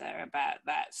together about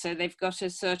that. So they've got a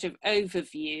sort of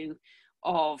overview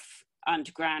of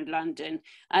underground London.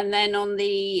 And then on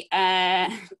the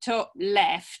top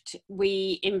left,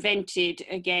 we invented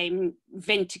a game,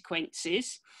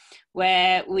 Ventiquences,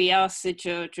 where we asked the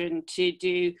children to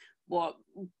do what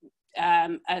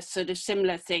a sort of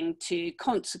similar thing to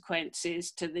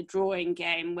Consequences, to the drawing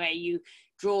game, where you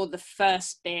draw the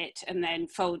first bit and then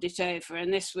fold it over.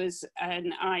 And this was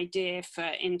an idea for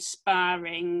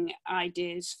inspiring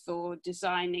ideas for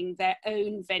designing their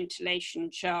own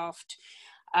ventilation shaft,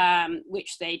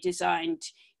 which they designed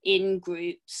in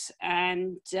groups.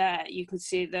 And you can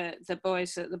see the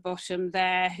boys at the bottom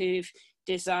there who've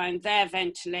designed their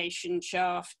ventilation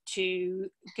shaft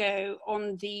to go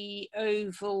on the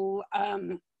Oval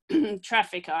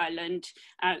traffic island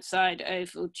outside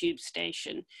Oval Tube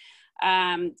Station,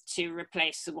 to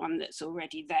replace the one that's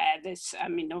already there. This, I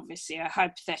mean, obviously a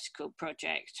hypothetical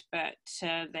project, but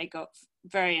they got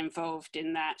very involved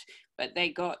in that. But they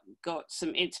got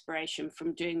some inspiration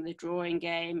from doing the drawing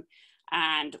game,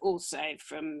 and also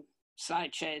from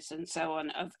slideshows and so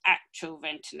on of actual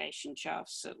ventilation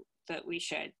shafts that we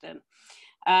showed them.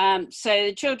 So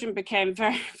the children became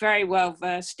very, very well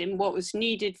versed in what was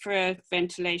needed for a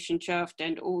ventilation shaft,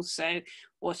 and also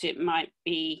what it might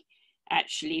be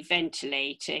actually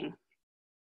ventilating.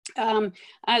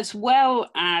 As well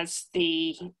as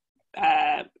the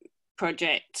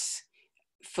projects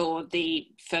for the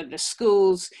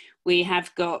schools, we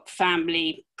have got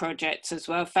family projects as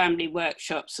well, family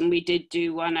workshops, and we did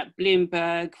do one at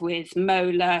Bloomberg with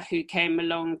Mola, who came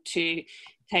along to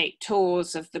take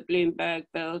tours of the Bloomberg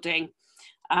building,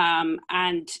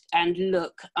 and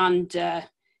look underneath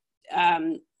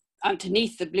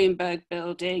the Bloomberg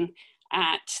building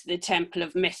at the Temple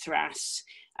of Mithras.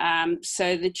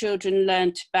 So the children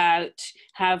learnt about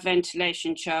how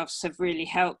ventilation shafts have really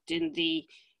helped in the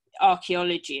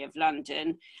archaeology of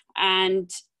London.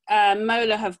 And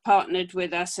Mola have partnered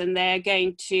with us, and they're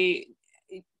going to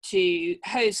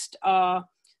host our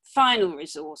final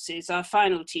resources, our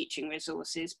final teaching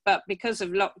resources. But because of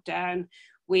lockdown,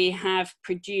 we have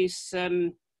produced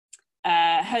some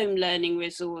home learning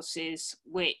resources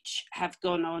which have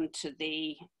gone on to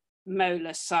the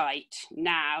Mola site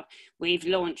now. We've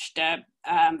launched a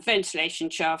ventilation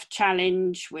shaft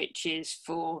challenge, which is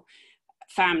for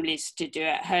families to do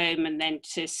at home and then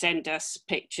to send us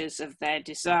pictures of their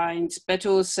designs. But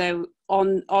also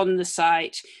on the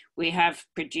site, we have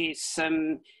produced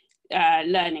some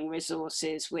learning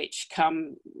resources which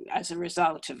come as a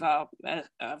result of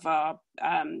our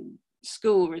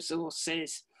school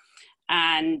resources,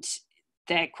 and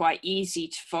they're quite easy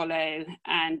to follow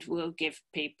and will give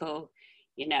people,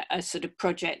 you know, a sort of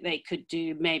project they could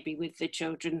do maybe with the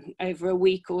children over a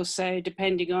week or so,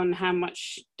 depending on how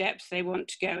much depth they want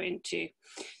to go into.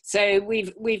 So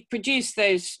we've produced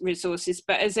those resources,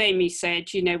 but as Amy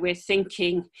said, you know,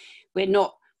 we're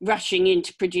not rushing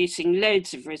into producing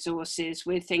loads of resources.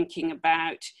 We're thinking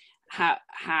about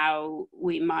how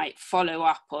we might follow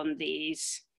up on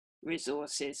these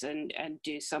resources and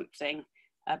do something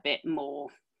a bit more.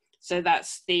 So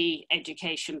that's the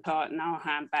education part, and I'll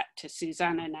hand back to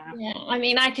Susanna now. Yeah, I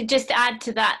mean, I could just add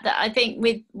to that I think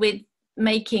with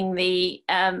making the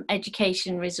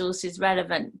education resources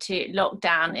relevant to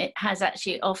lockdown, it has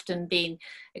actually often been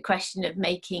a question of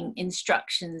making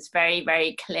instructions very,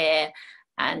 very clear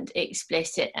and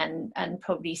explicit, and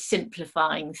probably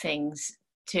simplifying things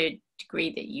to a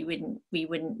degree that we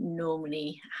wouldn't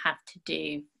normally have to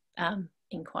do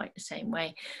in quite the same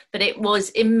way. But it was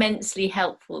immensely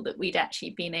helpful that we'd actually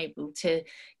been able to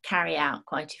carry out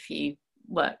quite a few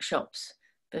workshops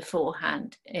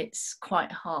beforehand. It's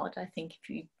quite hard, I think, if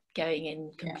you're going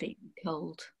in completely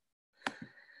cold.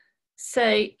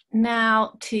 So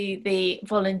now to the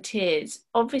volunteers.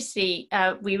 Obviously,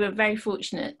 we were very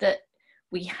fortunate that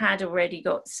we had already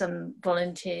got some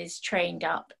volunteers trained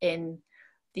up in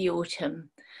the autumn,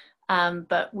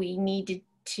 but we needed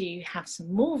to have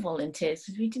some more volunteers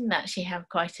because we didn't actually have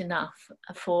quite enough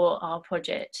for our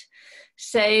project.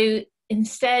 So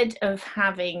instead of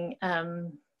having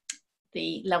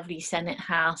the lovely Senate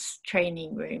House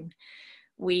training room,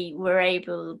 we were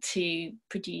able to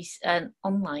produce an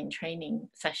online training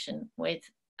session with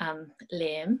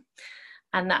Liam,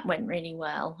 and that went really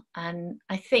well. And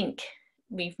I think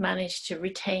we've managed to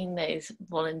retain those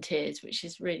volunteers, which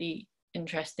is really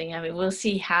interesting. I mean, we'll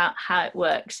see how it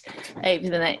works over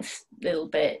the next little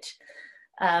bit.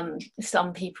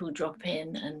 Some people drop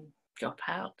in and drop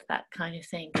out, that kind of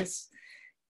thing, because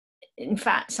in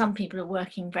fact some people are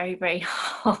working very, very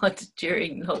hard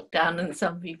during lockdown, and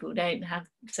some people don't have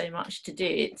so much to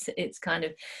do. It's kind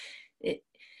of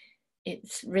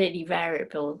it's really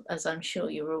variable, as I'm sure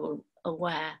you're all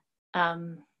aware.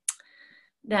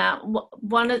 Now,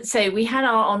 so we had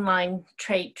our online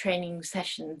training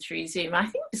session through Zoom. I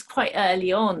think it was quite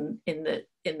early on in the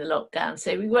lockdown,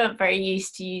 so we weren't very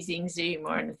used to using Zoom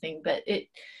or anything, but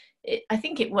I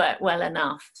think it worked well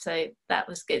enough, so that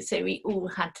was good. So we all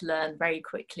had to learn very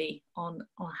quickly on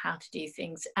how to do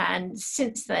things. And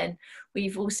since then,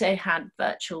 we've also had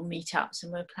virtual meetups,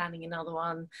 and we're planning another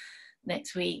one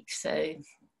next week. So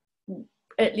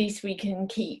at least we can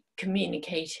keep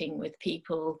communicating with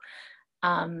people.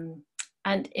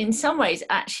 And in some ways,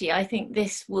 actually, I think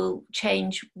this will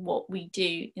change what we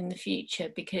do in the future,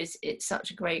 because it's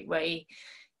such a great way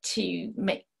to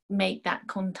make that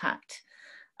contact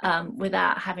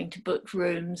without having to book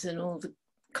rooms and all the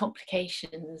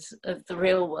complications of the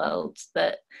real world.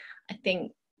 That I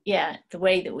think, yeah, the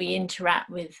way that we interact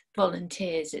with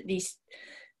volunteers, at least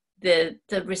the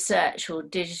research or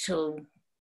digital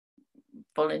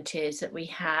volunteers that we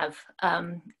have,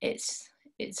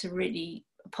 it's a really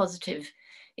positive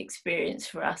experience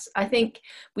for us. I think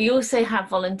we also have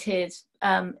volunteers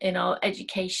in our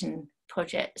education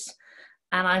projects,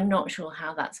 and I'm not sure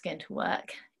how that's going to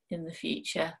work in the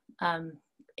future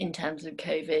in terms of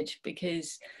COVID,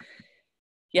 because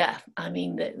yeah, I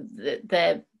mean,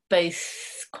 they're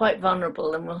both quite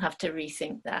vulnerable, and we'll have to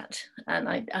rethink that. And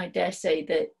I dare say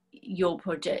that your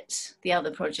projects, the other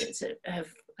projects that have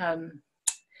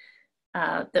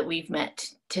that we've met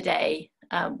today,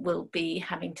 will be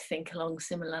having to think along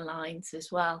similar lines as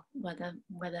well, whether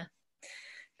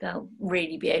they'll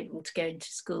really be able to go into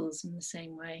schools in the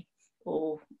same way,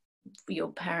 or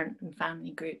your parent and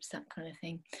family groups, that kind of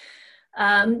thing.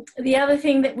 The other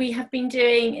thing that we have been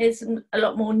doing is a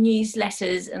lot more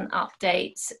newsletters and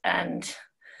updates, and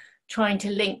trying to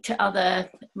link to other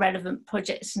relevant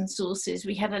projects and sources.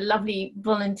 We had a lovely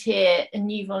volunteer, a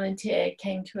new volunteer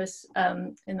came to us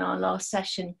in our last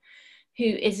session, who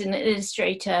is an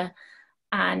illustrator,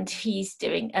 and he's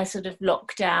doing a sort of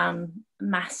lockdown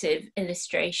massive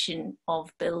illustration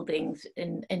of buildings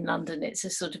in London. It's a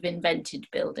sort of invented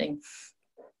building,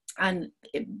 and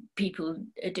people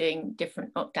are doing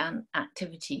different lockdown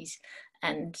activities,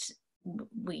 and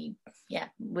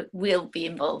we'll be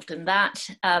involved in that,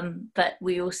 but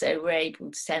we also were able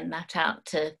to send that out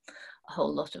to a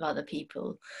whole lot of other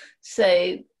people.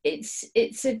 So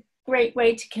it's a great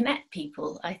way to connect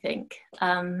people, I think,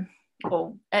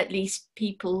 or at least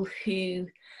people who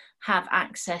have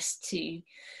access to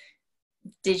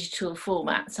digital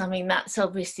formats. I mean, that's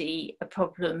obviously a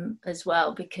problem as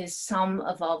well, because some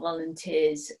of our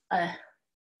volunteers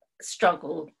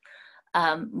struggle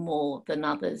more than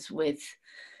others with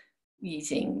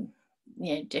using,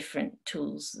 you know, different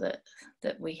tools that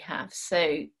we have.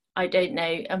 So I don't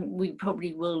know, we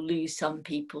probably will lose some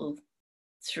people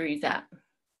through that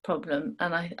problem.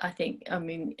 And I think, I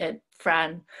mean,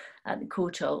 Fran at the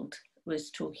Courtauld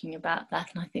was talking about that,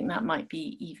 and I think that might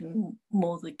be even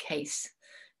more the case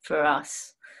for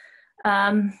us.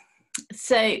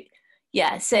 So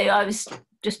yeah, so I was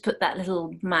just put that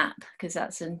little map, because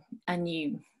that's a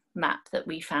new map that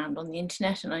we found on the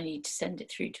internet, and I need to send it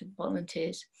through to the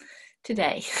volunteers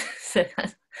today. So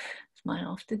that's my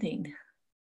afternoon.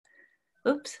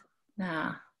 Oops.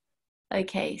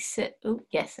 Okay, so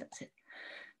yes, that's it.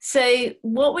 So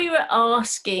what we were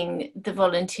asking the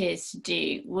volunteers to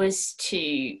do was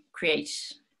to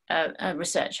create a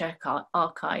research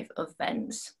archive of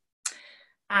events,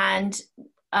 and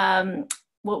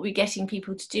what we're getting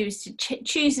people to do is to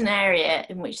choose an area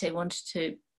in which they wanted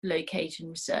to locate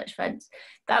and research events.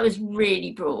 That was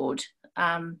really broad,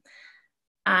 and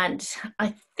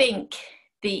I think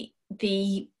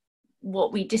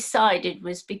what we decided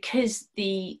was, because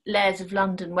the Layers of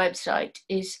London website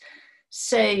is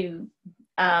so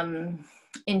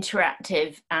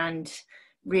interactive and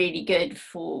really good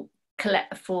for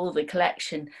the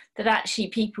collection, that actually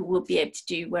people will be able to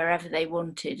do wherever they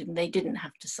wanted, and they didn't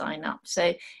have to sign up.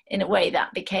 So in a way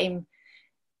that became,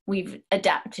 we've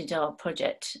adapted our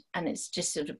project, and it's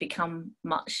just sort of become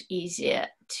much easier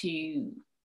to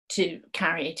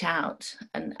carry it out,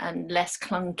 and less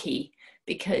clunky,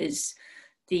 because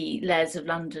the Layers of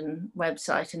London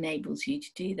website enables you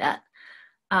to do that.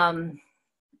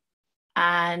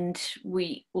 And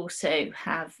we also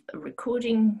have a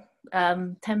recording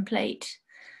template,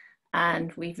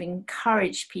 and we've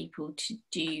encouraged people to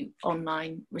do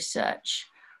online research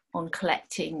on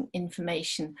collecting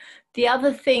information. The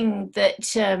other thing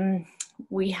that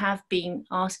we have been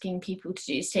asking people to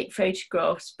do is take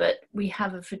photographs, but we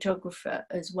have a photographer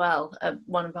as well,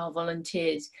 one of our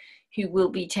volunteers, who will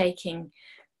be taking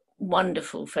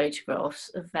wonderful photographs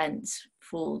of events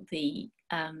for the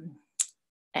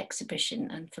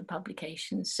exhibition and for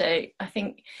publications. So I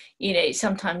think, you know,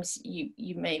 sometimes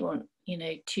you may want, you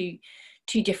know, two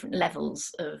different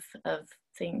levels of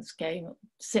things going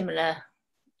similar.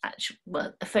 Actually,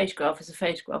 well, a photograph is a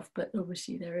photograph, but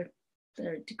obviously there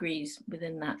are degrees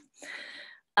within that.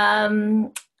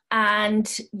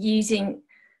 And using,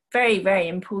 very, very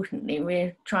importantly,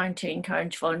 we're trying to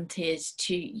encourage volunteers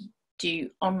to do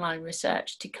online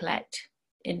research to collect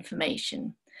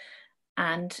information.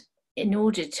 And in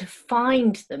order to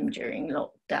find them during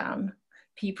lockdown,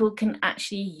 people can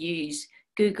actually use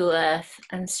Google Earth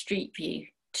and Street View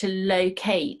to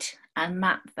locate and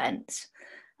map events,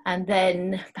 and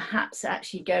then perhaps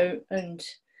actually go and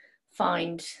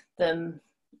find them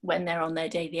when they're on their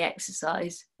daily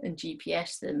exercise, and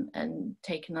GPS them and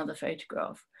take another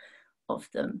photograph of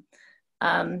them.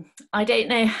 I don't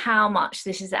know how much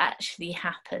this has actually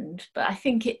happened, but I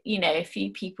think a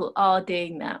few people are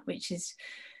doing that, which is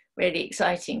really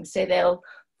exciting. So they'll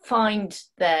find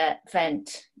their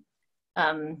event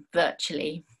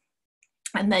virtually,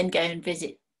 and then go and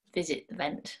visit the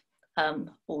event,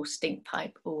 or stink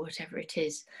pipe, or whatever it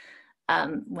is,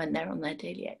 when they're on their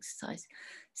daily exercise.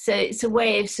 So it's a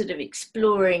way of sort of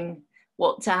exploring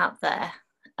what's out there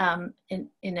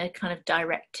in a kind of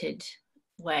directed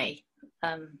way.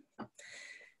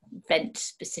 event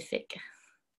specific.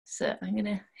 So I'm going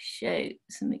to show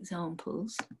some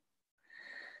examples.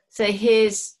 So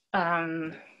here's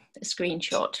a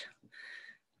screenshot.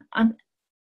 I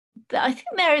think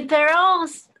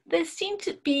there seem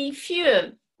to be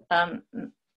fewer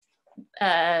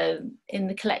in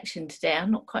the collection today.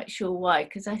 I'm not quite sure why,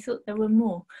 because I thought there were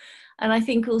more. And I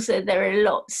think also there are a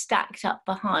lot stacked up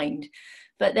behind,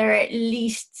 but there are at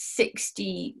least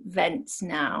 60 events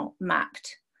now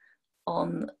mapped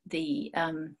on the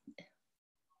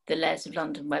Layers of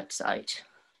London website.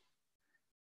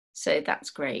 So that's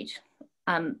great.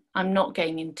 I'm not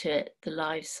going into the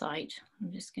live site.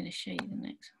 I'm just going to show you the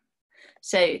next one.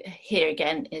 So here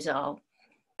again is our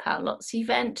Paolots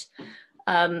event.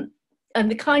 And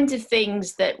the kinds of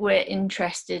things that we're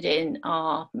interested in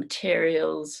are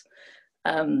materials,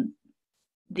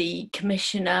 the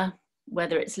commissioner,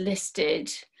 whether it's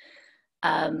listed,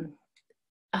 a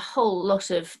whole lot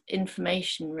of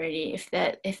information really, if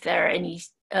there are any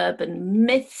urban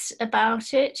myths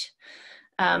about it,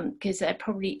 because there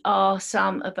probably are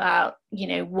some about, you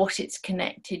know, what it's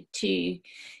connected to.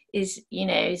 Is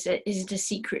it a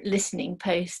secret listening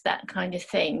post, that kind of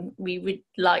thing. We would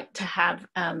like to have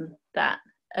that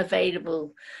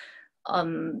available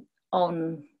on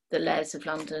the Layers of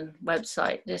London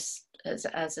website, just as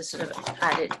a sort of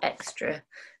added extra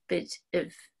bit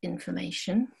of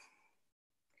information.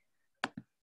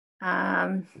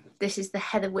 This is the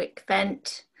Heatherwick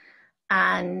vent,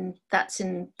 and that's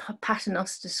in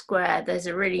Paternoster Square. There's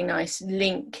a really nice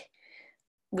link,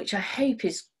 which I hope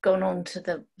has gone on to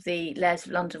the Layers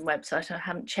of London website. I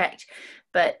haven't checked,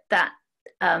 but that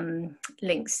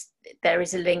there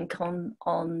is a link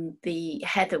on the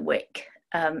Heatherwick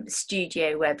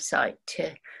studio website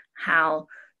to how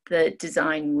the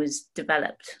design was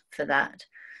developed for that.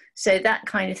 So that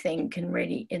kind of thing can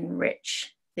really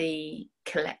enrich the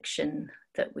collection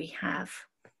that we have.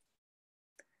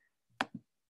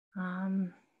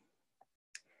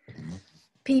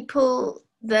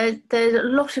 There's a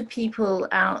lot of people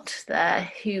out there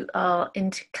who are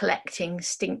into collecting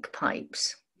stink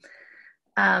pipes.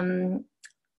 And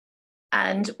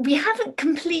we haven't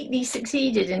completely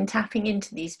succeeded in tapping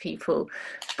into these people,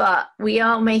 but we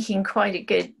are making quite a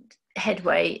good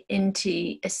headway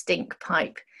into a stink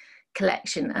pipe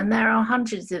collection. And there are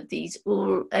hundreds of these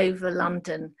all over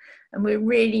London. And we're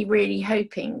really, really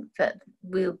hoping that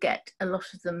we'll get a lot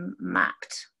of them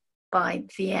mapped by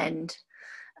the end.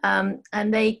 And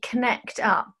they connect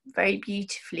up very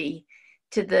beautifully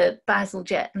to the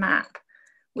Bazalgette map,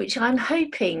 which I'm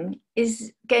hoping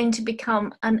is going to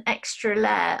become an extra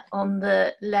layer on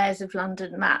the Layers of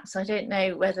London maps. I don't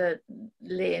know whether,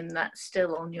 Liam, that's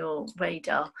still on your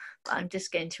radar, but I'm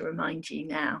just going to remind you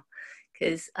now,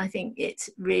 because I think it's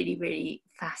really, really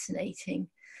fascinating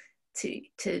to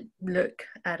look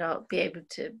at be able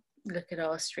to look at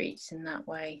our streets in that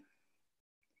way.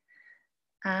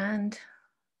 And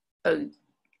oh,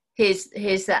 here's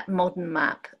that modern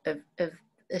map of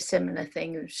a similar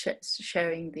thing of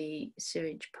showing the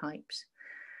sewage pipes.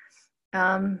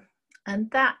 And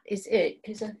that is it,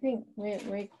 because I think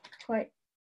we're quite,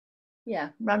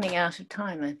 running out of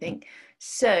time, I think.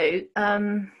 So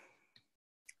I'm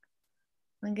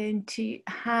going to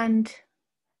hand,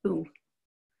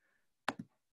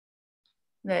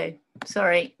 no,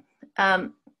 sorry. I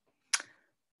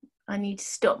need to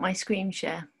stop my screen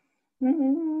share.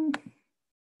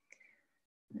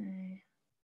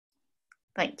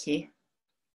 Thank you.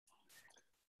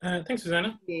 Thanks,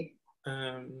 Susanna.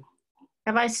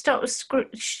 Have I stopped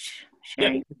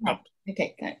sharing? Yeah.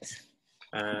 Okay, thanks.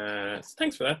 So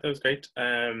thanks for that. That was great.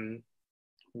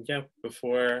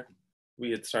 Before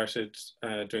we had started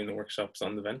doing the workshops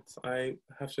on the events, I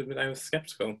have to admit I was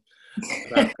skeptical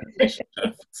about presentation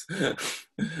shafts.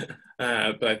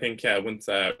 But I think, once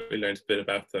we learned a bit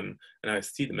about them and I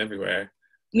see them everywhere.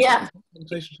 Yeah.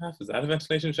 Ventilation shaft, is that a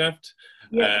ventilation shaft?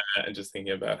 Yeah. And just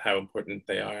thinking about how important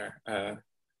they are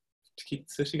to keep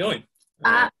the city going.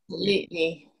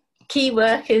 Absolutely. Key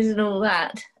workers and all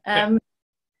that.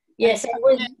 Yes, it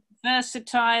was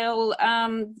versatile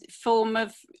form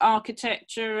of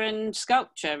architecture and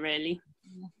sculpture, really.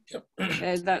 Yep.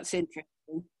 That's interesting.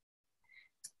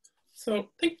 So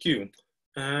thank you.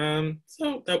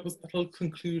 So that'll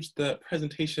conclude the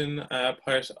presentation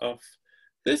part of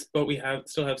this, but we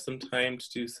still have some time to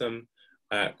do some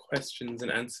questions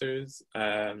and answers.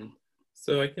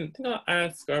 So I think I'll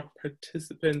ask our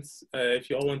participants if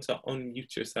you all want to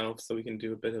unmute yourself so we can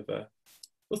do a bit of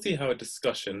we'll see how a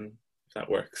discussion, if that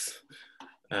works.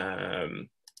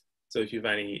 So if you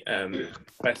have any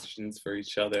questions for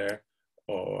each other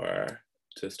or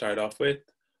to start off with,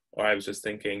 Or I was just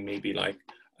thinking maybe like,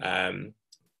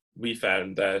 we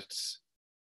found that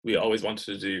we always wanted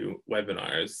to do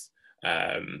webinars,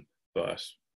 but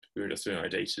we were just doing our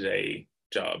day-to-day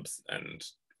jobs, and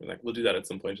we're like, we'll do that at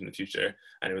some point in the future.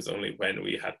 And it was only when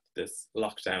we had this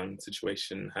lockdown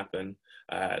situation happen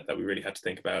that we really had to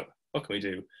think about, what can we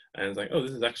do? And it's like, oh,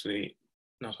 this is actually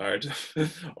not hard,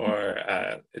 or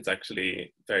it's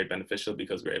actually very beneficial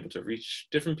because we're able to reach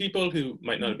different people who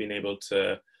might not have been able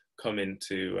to come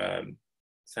into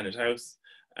Senate House,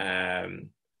 and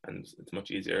it's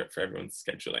much easier for everyone's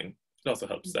scheduling. It also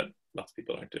helps that lots of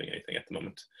people aren't doing anything at the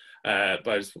moment. But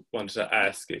I just wanted to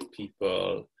ask if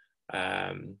people,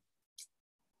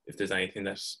 if there's anything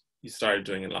that you started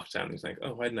doing in lockdown, and you're like,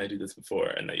 oh, why didn't I do this before?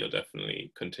 And that you'll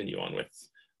definitely continue on with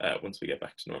once we get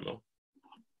back to normal.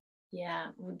 Yeah,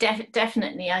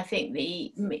 definitely. I think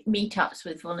the meetups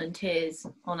with volunteers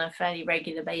on a fairly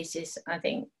regular basis, I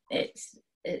think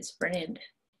it's brilliant.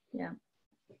 Yeah.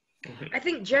 I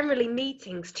think generally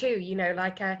meetings too, you know,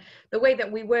 like the way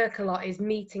that we work a lot is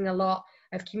meeting a lot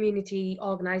of community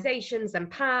organisations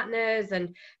and partners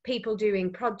and people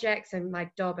doing projects, and my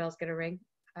doorbell's going to ring.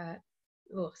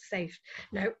 Oh, safe.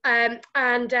 No.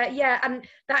 Yeah, and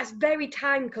that's very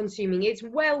time consuming. It's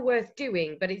well worth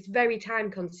doing, but it's very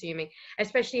time consuming,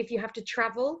 especially if you have to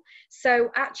travel. So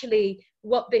actually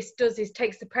what this does is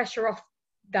takes the pressure off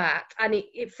that, and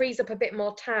it frees up a bit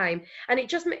more time, and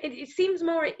it seems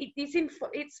more,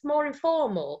 it's more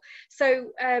informal.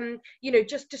 So you know,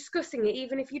 just discussing it,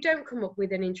 even if you don't come up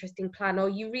with an interesting plan, or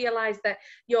you realize that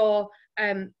you're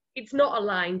it's not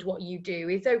aligned, what you do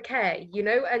is okay, you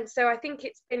know. And so I think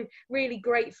it's been really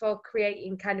great for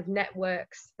creating kind of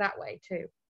networks that way too.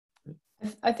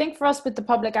 I think for us with the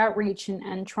public outreach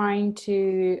and trying to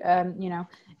you know,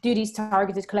 do these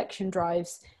targeted collection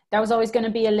drives, there was always going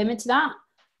to be a limit to that.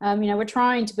 You know, we're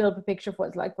trying to build a picture of what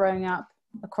it's like growing up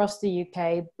across the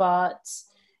UK, but,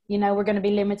 you know, we're going to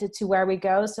be limited to where we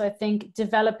go. So I think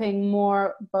developing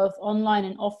more both online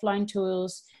and offline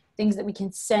tools, things that we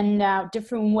can send out,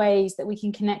 different ways that we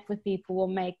can connect with people, will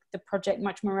make the project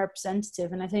much more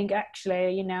representative. And I think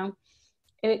actually, you know,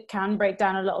 it can break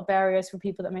down a lot of barriers for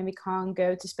people that maybe can't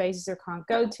go to spaces or can't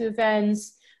go to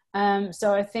events.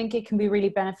 So I think it can be really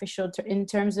beneficial in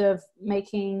terms of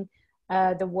making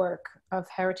the work of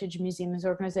heritage museums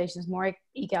organizations more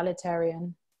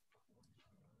egalitarian.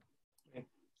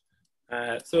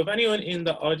 So if anyone in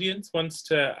the audience wants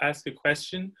to ask a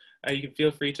question, you can feel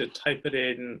free to type it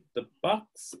in the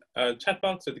box, chat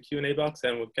box, or the Q&A box,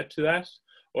 and we'll get to that.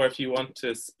 Or if you want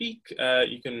to speak,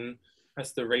 you can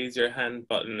press the raise your hand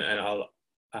button and I'll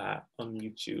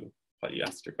unmute you while you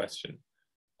ask your question.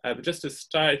 But just to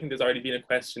start, I think there's already been a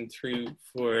question through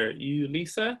for you,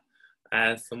 Lisa.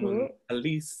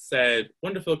 Elise said,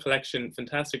 wonderful collection,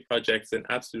 fantastic projects, and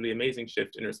absolutely amazing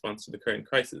shift in response to the current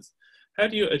crisis. How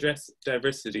do you address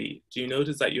diversity? Do you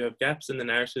notice that you have gaps in the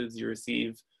narratives you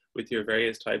receive with your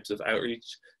various types of outreach,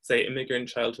 say immigrant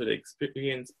childhood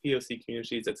experience, POC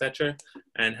communities, etc.?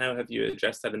 And how have you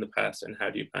addressed that in the past, and how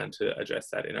do you plan to address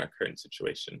that in our current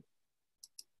situation?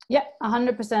 Yeah,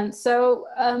 100%. So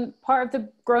part of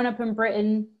the Grown Up in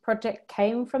Britain project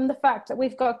came from the fact that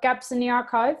we've got gaps in the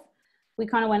archive. We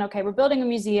kind of went, okay, we're building a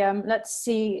museum. Let's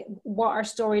see what our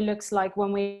story looks like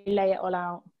when we lay it all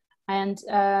out. And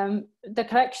the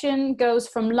collection goes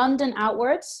from London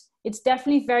outwards. It's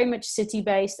definitely very much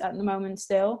city-based at the moment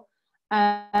still.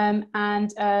 And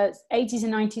 80s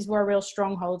and 90s were a real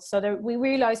stronghold. So we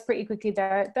realized pretty quickly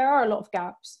there are a lot of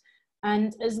gaps.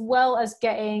 And as well as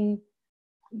getting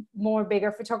more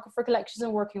bigger photographer collections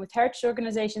and working with heritage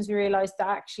organizations, we realized that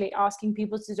actually asking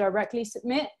people to directly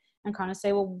submit and kind of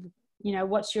say, well, you know,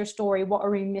 what's your story? What are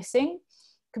we missing?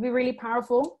 Could be really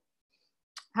powerful.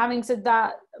 Having said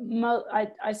that,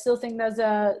 I still think there's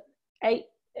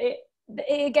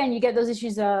again, you get those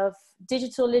issues of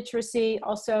digital literacy.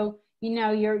 Also, you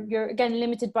know, you're again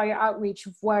limited by your outreach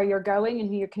of where you're going and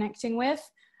who you're connecting with.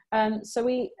 So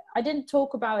I didn't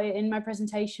talk about it in my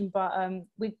presentation, but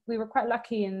we were quite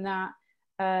lucky in that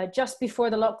just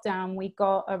before the lockdown, we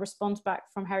got a response back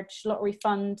from Heritage Lottery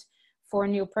Fund for a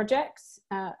new project,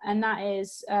 and that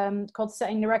is called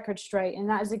Setting the Record Straight, and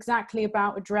that is exactly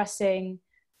about addressing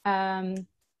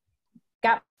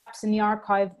gaps in the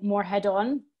archive more head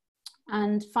on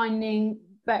and finding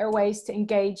better ways to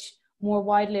engage more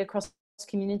widely across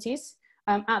communities.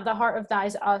 At the heart of that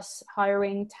is us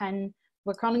hiring 10,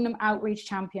 we're calling them outreach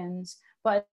champions,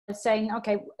 but saying,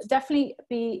 okay, definitely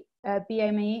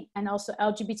BME and also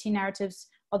LGBT narratives,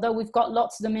 although we've got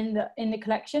lots of them in the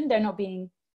collection, they're not being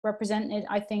represented,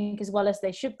 I think, as well as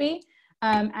they should be.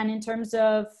 And in terms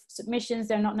of submissions,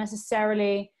 they're not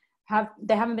necessarily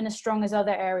they haven't been as strong as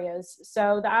other areas.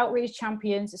 So the outreach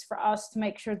champions is for us to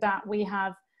make sure that we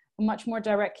have a much more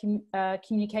direct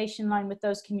communication line with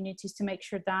those communities to make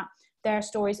sure that their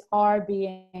stories are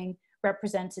being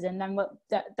represented, and then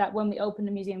that when we open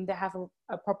the museum, they have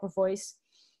a proper voice.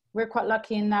 We're quite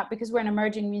lucky in that because we're an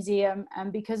emerging museum,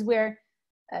 and because we're,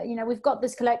 we've got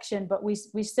this collection, but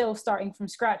we're still starting from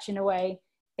scratch in a way.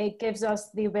 It gives us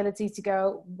the ability to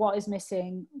go, what is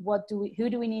missing? Who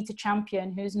do we need to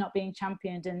champion? Who's not being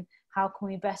championed? And how can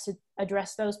we best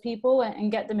address those people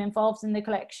and get them involved in the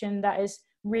collection that is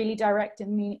really direct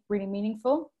and really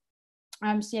meaningful?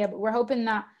 So yeah, but we're hoping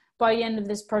that by the end of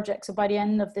this project, so by the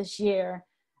end of this year,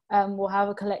 we'll have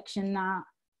a collection that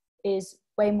is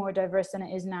way more diverse than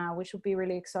it is now, which will be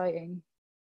really exciting.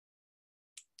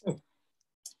 Oh,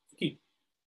 thank you.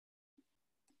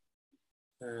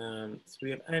 So we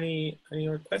have any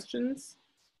more questions?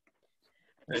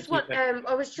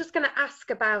 I was just going to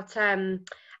ask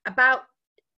about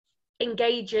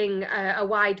engaging a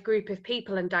wide group of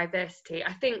people and diversity.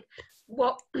 I think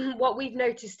what we've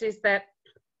noticed is that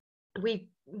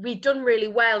we've done really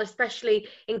well, especially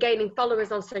in gaining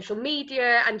followers on social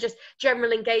media and just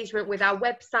general engagement with our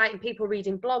website and people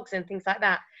reading blogs and things like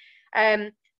that.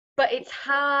 But it's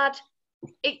hard.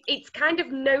 It's kind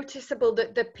of noticeable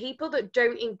that the people that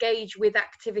don't engage with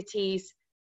activities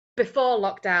before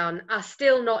lockdown are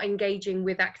still not engaging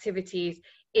with activities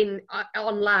in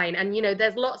online, and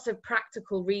there's lots of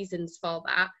practical reasons for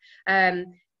that. And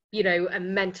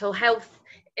mental health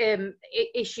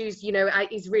issues,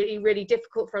 is really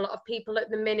difficult for a lot of people at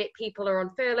the minute. People are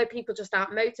on furlough, people just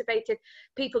aren't motivated,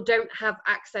 people don't have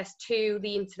access to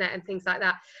the internet and things like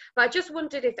that. But I just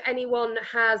wondered if anyone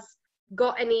has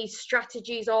got any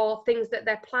strategies or things that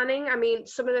they're planning. I mean,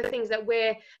 some of the things that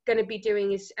we're going to be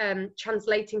doing is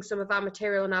translating some of our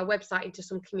material on our website into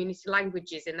some community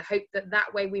languages, in the hope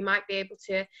that way we might be able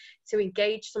to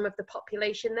engage some of the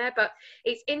population there. But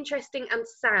it's interesting and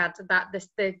sad that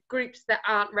the groups that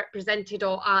aren't represented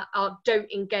or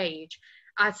don't engage,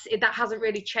 that hasn't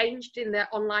really changed in the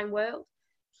online world.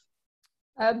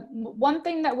 One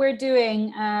thing that we're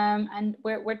doing, and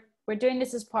we're doing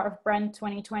this as part of Brand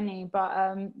 2020,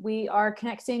 but we are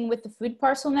connecting with the food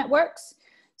parcel networks.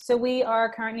 So we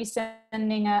are currently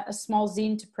sending a small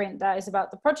zine to print that is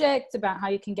about the project, about how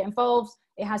you can get involved.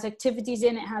 It has activities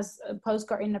in, it has a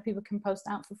postcard in that people can post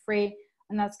out for free.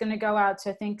 And that's going to go out to,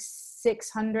 I think,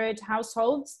 600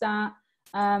 households that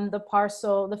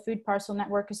the food parcel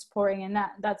network is supporting. And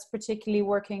that's particularly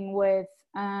working with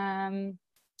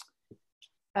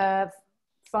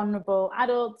vulnerable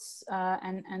adults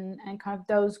and kind of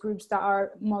those groups that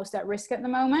are most at risk at the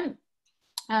moment.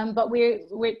 But we're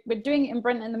doing it in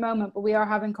Brent at the moment, but we are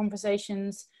having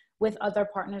conversations with other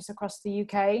partners across the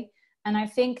UK. And I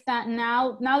think that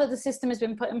now that the system has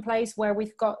been put in place where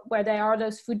there are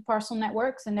those food parcel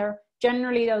networks, and they're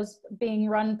generally those being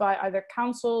run by either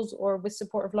councils or with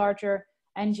support of larger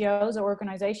NGOs or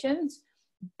organizations,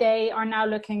 they are now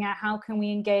looking at how can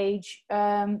we engage,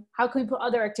 how can we put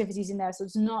other activities in there? So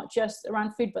it's not just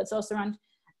around food, but it's also around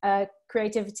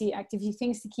creativity, activity,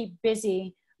 things to keep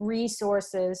busy,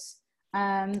 resources.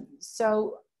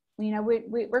 So,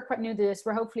 we're quite new to this.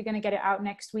 We're hopefully going to get it out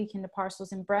next week in the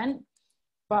parcels in Brent.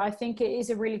 But I think it is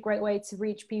a really great way to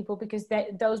reach people, because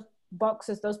those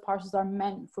parcels are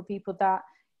meant for people that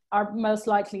are most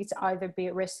likely to either be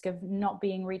at risk of not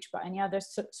being reached by any other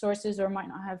sources, or might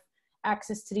not have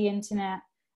access to the internet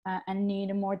and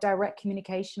need a more direct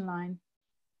communication line.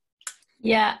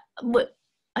 Yeah.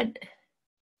 Am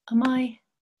I?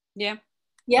 Yeah.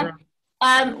 Yeah.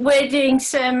 We're doing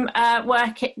some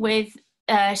work with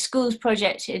schools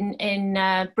project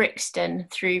in Brixton,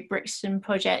 through Brixton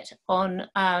Project, on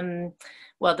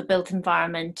the built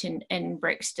environment in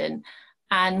Brixton,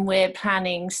 and we're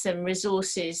planning some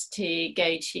resources to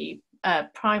go to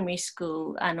primary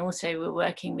school, and also we're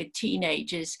working with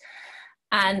teenagers.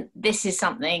 And this is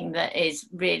something that is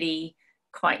really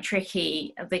quite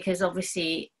tricky, because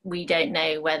obviously we don't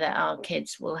know whether our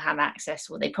kids will have access,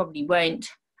 or they probably won't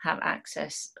have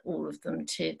access, all of them,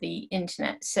 to the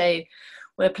internet. So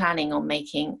we're planning on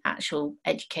making actual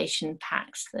education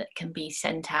packs that can be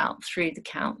sent out through the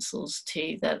councils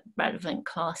to the relevant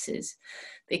classes,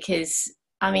 because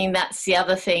I mean, that's the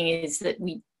other thing, is that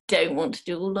we don't want to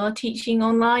do all our teaching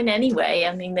online anyway.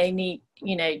 I mean, they need,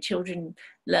 children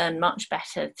learn much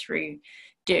better through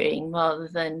doing, rather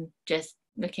than just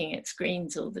looking at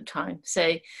screens all the time.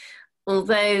 So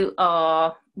although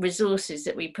our resources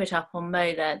that we put up on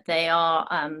Mola, they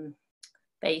are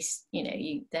based,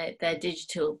 they're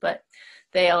digital, but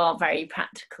they are very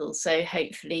practical. So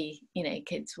hopefully,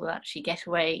 kids will actually get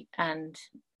away and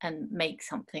and make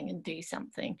something and do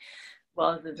something,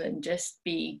 rather than just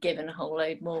be given a whole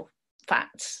load more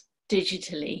facts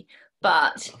digitally.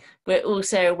 But we're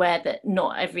also aware that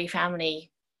not every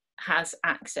family has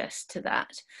access to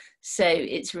that, so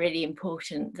it's really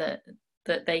important that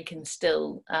they can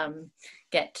still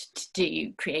get to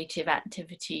do creative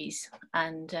activities,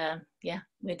 and yeah,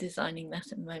 we're designing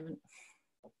that at the moment.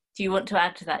 Do you want to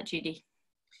add to that, Judy?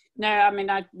 No, I mean,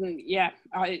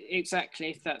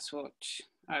 exactly, that's what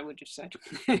I would have said.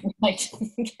 Right.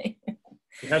 Okay.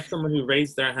 We have someone who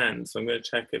raised their hand, so I'm going to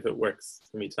check if it works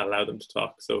for me to allow them to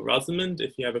talk. So Rosamond,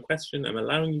 if you have a question, I'm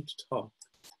allowing you to talk.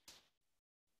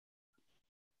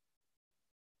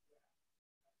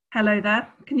 Hello there,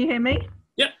 can you hear me?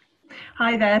 Yeah.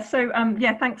 Hi there. So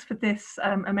yeah, thanks for this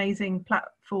amazing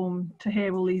platform to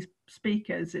hear all these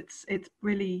speakers. It's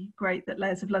really great that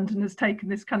Layers of London has taken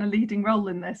this kind of leading role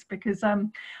in this, because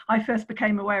I first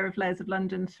became aware of Layers of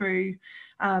London through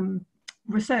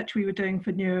research we were doing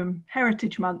for Newham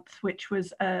Heritage Month, which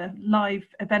was a live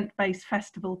event-based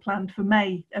festival planned for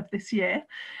May of this year.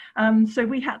 So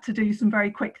we had to do some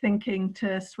very quick thinking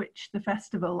to switch the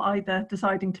festival, either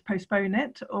deciding to postpone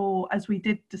it, or, as we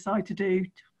did decide to do,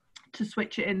 to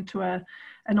switch it into an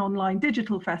online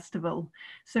digital festival.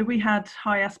 So we had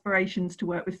high aspirations to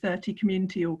work with 30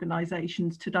 community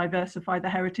organisations to diversify the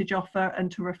heritage offer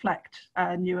and to reflect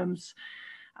Newham's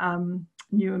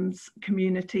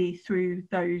community through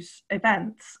those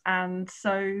events. And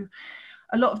so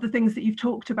a lot of the things that you've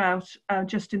talked about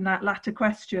just in that latter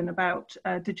question about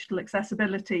digital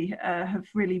accessibility have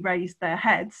really raised their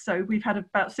heads. So we've had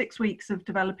about 6 weeks of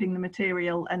developing the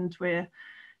material, and we're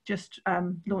just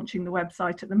launching the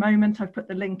website at the moment. I've put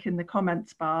the link in the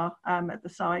comments bar at the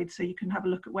side, so you can have a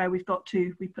look at where we've got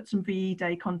to. We put some VE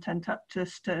Day content up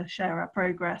just to share our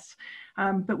progress,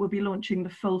 but we'll be launching the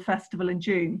full festival in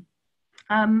June.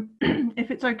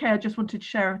 If it's okay, I just wanted to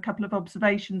share a couple of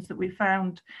observations that we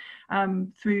found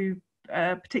through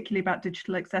particularly about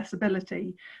digital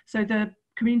accessibility. So the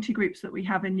community groups that we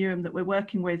have in Newham that we're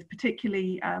working with,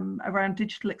 particularly around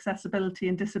digital accessibility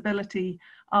and disability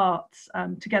arts,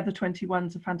 Together 21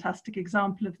 is a fantastic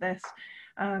example of this,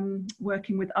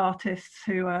 working with artists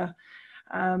who are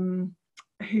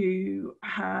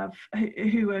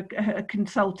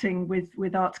consulting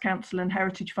with Arts Council and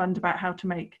Heritage Fund about how to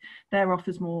make their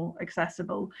offers more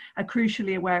accessible, are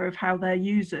crucially aware of how their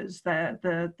users,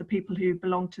 the people who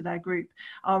belong to their group,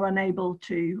 are unable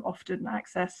to often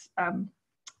access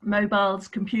mobiles,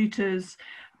 computers.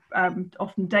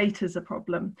 Often data is a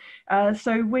problem.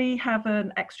 So we have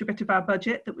an extra bit of our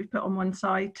budget that we've put on one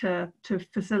side to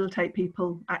facilitate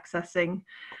people accessing.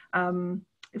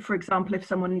 For example, if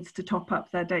someone needs to top up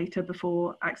their data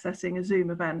before accessing a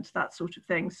Zoom event, that sort of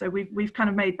thing. So we've kind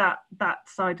of made that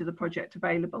side of the project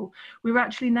available. We're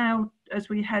actually now, as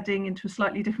we're heading into a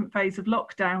slightly different phase of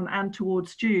lockdown and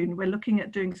towards June, we're looking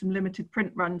at doing some limited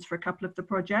print runs for a couple of the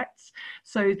projects,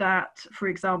 so that, for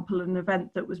example, an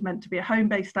event that was meant to be a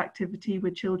home-based activity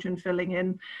with children filling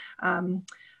in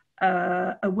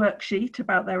a worksheet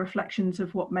about their reflections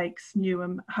of what makes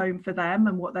Newham home for them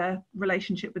and what their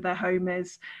relationship with their home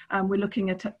is. We're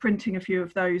looking at printing a few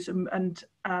of those and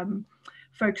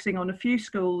focusing on a few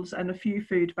schools and a few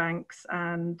food banks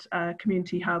and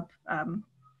community hub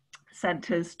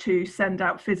centres to send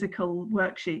out physical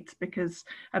worksheets, because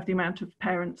of the amount of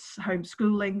parents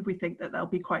homeschooling. We think that there'll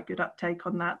be quite good uptake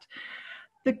on that.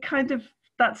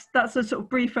 That's a sort of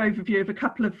brief overview of a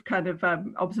couple of kind of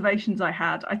observations I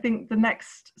had. I think the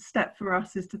next step for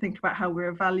us is to think about how we're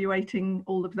evaluating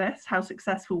all of this, how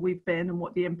successful we've been, and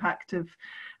what the impact of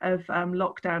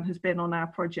lockdown has been on our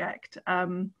project.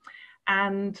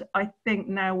 And I think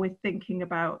now we're thinking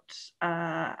about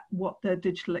what the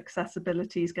digital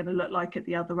accessibility is going to look like at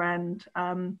the other end,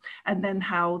 and then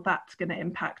how that's going to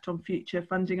impact on future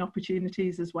funding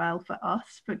opportunities as well for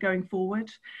us for going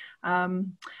forward,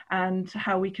 and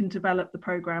how we can develop the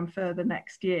programme further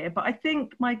next year. But I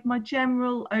think my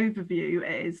general overview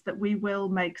is that we will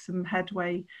make some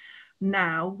headway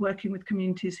now working with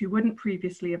communities who wouldn't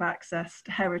previously have accessed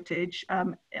heritage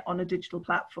on a digital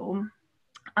platform,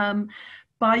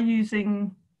 by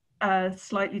using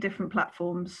slightly different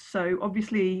platforms. So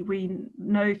obviously we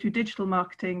know through digital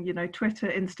marketing, Twitter,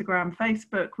 Instagram,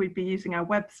 Facebook, we'd be using our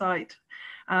website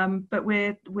But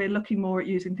we're looking more at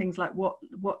using things like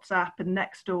WhatsApp and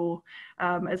Nextdoor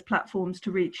as platforms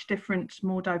to reach different,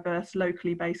 more diverse,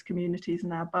 locally based communities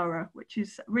in our borough, which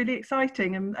is really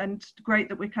exciting and great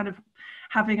that we're kind of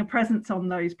having a presence on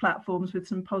those platforms with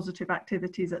some positive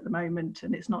activities at the moment.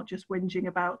 And it's not just whinging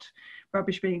about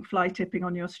rubbish being fly tipping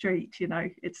on your street. You know,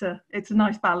 it's a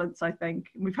nice balance, I think.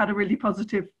 And we've had a really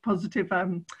positive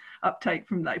uptake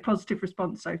from that, positive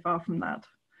response so far from that. So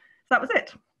that was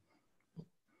it.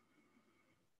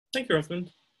 Thank you,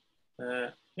 Rosamond. Yeah,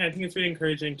 I think it's really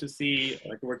encouraging to see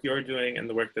like the work you're doing and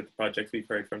the work that the projects we've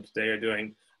heard from today are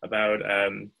doing about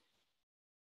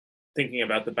thinking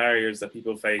about the barriers that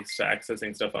people face to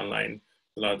accessing stuff online.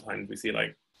 A lot of times we see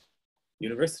like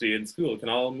university and school can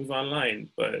all move online,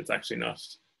 but it's actually not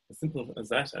as simple as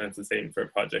that. And it's the same for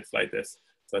projects like this.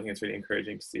 So I think it's really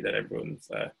encouraging to see that everyone's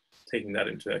taking that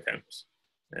into account.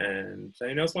 And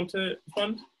anyone else want to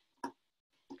respond?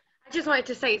 I just wanted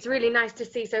to say it's really nice to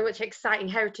see so much exciting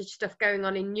heritage stuff going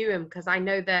on in Newham, because I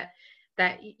know that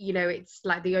you know, it's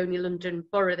like the only London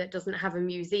borough that doesn't have a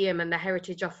museum, and the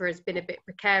heritage offer has been a bit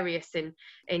precarious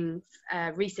in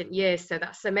recent years. So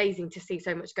that's amazing to see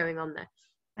so much going on there.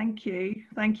 Thank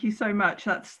you so much.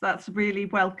 That's really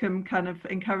welcome kind of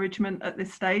encouragement at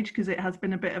this stage, because it has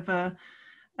been a bit of a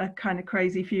kind of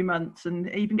crazy few months,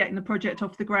 and even getting the project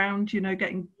off the ground, you know,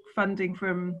 getting funding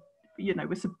from, you know,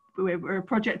 we're a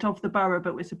project of the borough,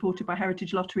 but we're supported by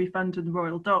Heritage Lottery Fund and the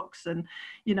Royal Docks, and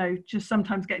you know, just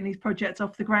sometimes getting these projects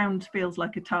off the ground feels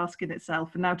like a task in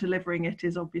itself, and now delivering it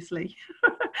is obviously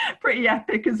pretty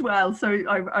epic as well. So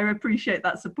I appreciate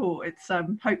that support. It's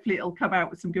hopefully it'll come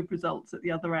out with some good results at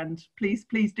the other end. Please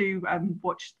do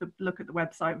look at the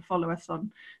website and follow us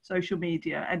on social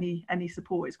media. Any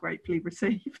support is gratefully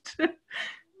received.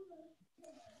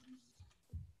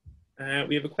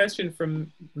 We have a question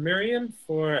from Miriam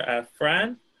for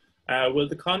Fran. Will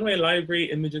the Conway Library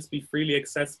images be freely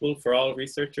accessible for all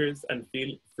researchers and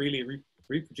freely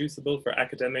reproducible for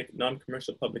academic,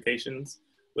 non-commercial publications?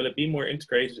 Will it be more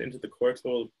integrated into the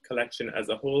Courtauld collection as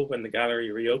a whole when the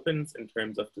gallery reopens in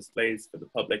terms of displays for the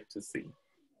public to see?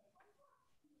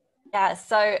 Yeah,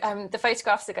 so the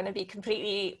photographs are going to be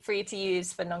completely free to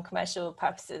use for non-commercial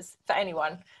purposes for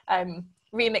anyone.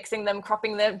 Remixing them,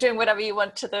 cropping them, doing whatever you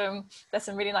want to them. There's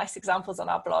some really nice examples on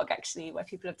our blog actually where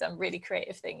people have done really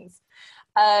creative things.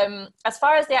 As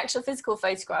far as the actual physical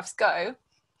photographs go,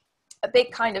 a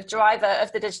big kind of driver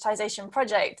of the digitization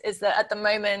project is that at the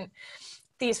moment,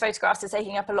 these photographs are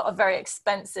taking up a lot of very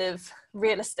expensive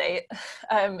real estate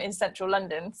in central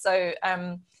London. So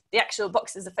the actual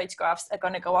boxes of photographs are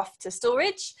going to go off to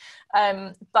storage.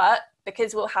 But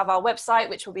because we'll have our website,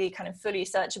 which will be kind of fully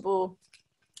searchable,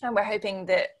 and we're hoping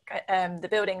that the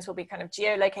buildings will be kind of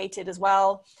geolocated as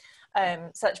well,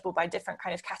 searchable by different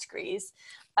kind of categories.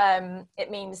 It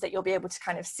means that you'll be able to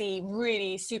kind of see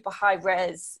really super high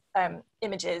res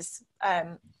images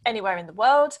anywhere in the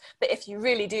world. But if you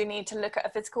really do need to look at a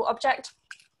physical object,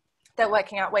 they're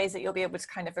working out ways that you'll be able to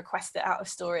kind of request it out of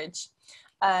storage.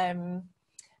 What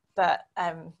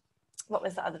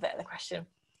was the other bit of the question?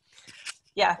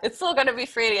 Yeah, it's all going to be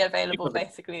freely available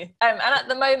basically. And at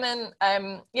the moment,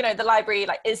 you know, the library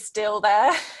is still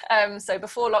there. So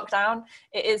before lockdown,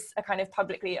 it is a kind of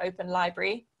publicly open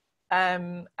library.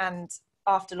 And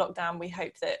after lockdown, we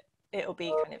hope that it will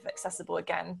be kind of accessible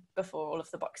again before all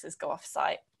of the boxes go off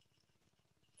site.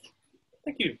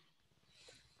 Thank you.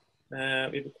 We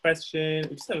have a question.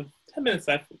 We just have 10 minutes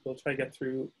left. We'll try to get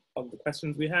through all the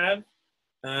questions we have.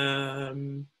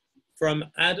 From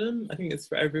Adam, I think it's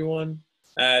for everyone.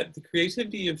 The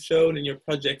creativity you've shown in your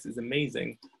projects is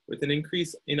amazing. With an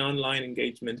increase in online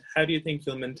engagement, how do you think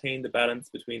you'll maintain the balance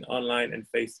between online and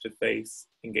face-to-face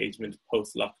engagement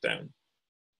post-lockdown?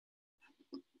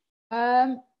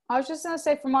 I was just going to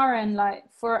say from our end, I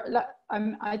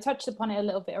touched upon it a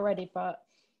little bit already, but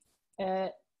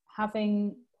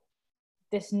having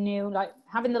this new,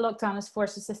 having the lockdown has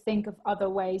forced us to think of other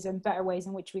ways and better ways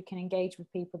in which we can engage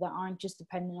with people that aren't just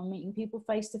dependent on meeting people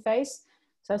face-to-face.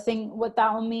 So I think what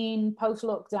that will mean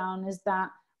post-lockdown is that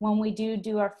when we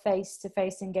do our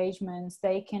face-to-face engagements,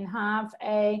 they can have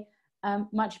a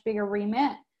much bigger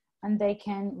remit, and they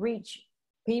can reach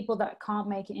people that can't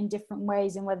make it in different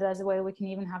ways, and whether there's a way we can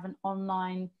even have an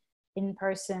online,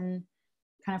 in-person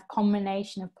kind of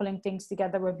combination of pulling things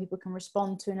together where people can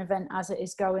respond to an event as it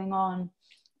is going on.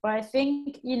 But I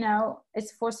think, you know,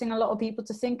 it's forcing a lot of people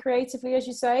to think creatively, as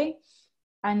you say.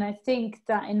 And I think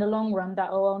that in the long run,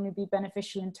 that will only be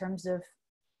beneficial in terms of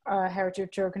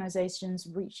heritage organizations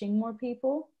reaching more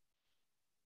people.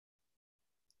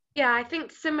 Yeah, I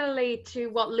think similarly to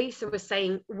what Lisa was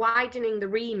saying, widening the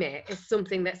remit is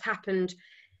something that's happened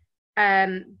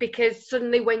because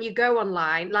suddenly when you go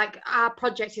online, like our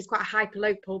project is quite a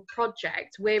hyper-local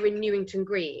project. We're in Newington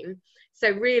Green.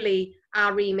 So really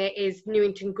our remit is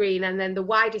Newington Green, and then the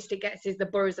widest it gets is the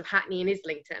boroughs of Hackney and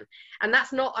Islington. And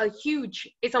that's not a huge,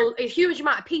 it's a huge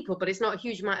amount of people, but it's not a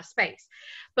huge amount of space.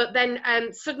 But then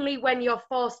suddenly when you're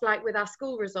forced, like with our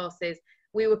school resources,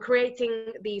 we were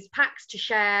creating these packs to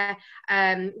share.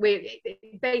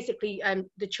 Basically,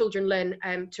 the children learn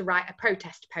to write a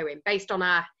protest poem based on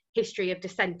our history of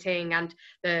dissenting and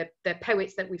the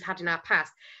poets that we've had in our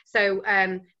past. So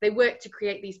they worked to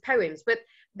create these poems. But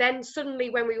then suddenly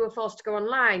when we were forced to go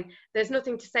online, there's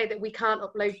nothing to say that we can't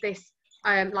upload this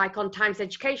like on Times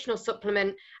Educational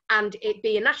Supplement and it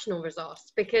be a national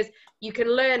resource, because you can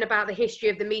learn about the history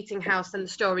of the Meeting House and the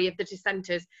story of the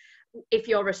dissenters if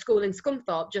you're a school in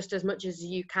Scunthorpe just as much as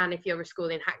you can if you're a school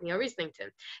in Hackney or Islington.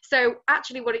 So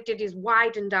actually what it did is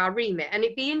widened our remit. And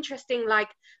it'd be interesting, like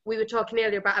we were talking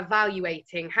earlier about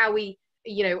evaluating how we,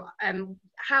 you know,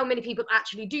 how many people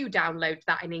actually do download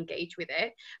that and engage with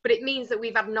it. But it means that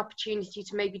we've had an opportunity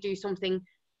to maybe do something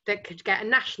that could get a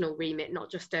national remit,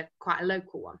 not just quite a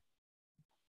local one.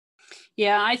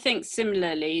 Yeah, I think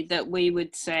similarly that we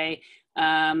would say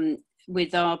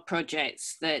with our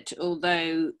projects that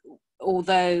although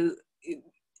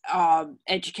our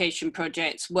education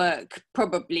projects work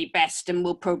probably best and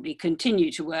will probably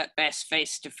continue to work best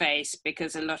face to face,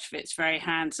 because a lot of it's very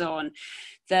hands-on,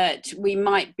 that we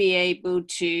might be able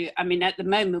to, I mean, at the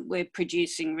moment we're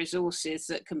producing resources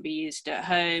that can be used at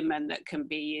home and that can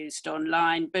be used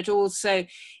online, but also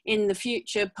in the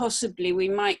future possibly we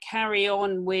might carry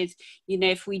on with, you know,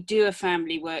 if we do a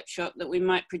family workshop, that we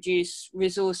might produce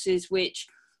resources which,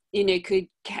 you know,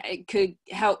 could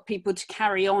help people to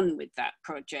carry on with that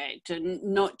project and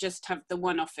not just have the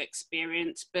one-off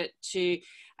experience, but to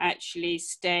actually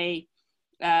stay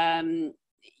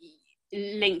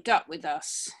linked up with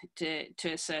us to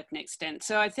a certain extent.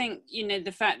 So I think, you know,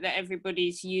 the fact that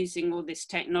everybody's using all this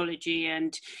technology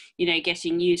and, you know,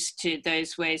 getting used to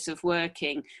those ways of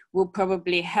working will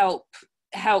probably help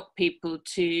people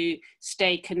to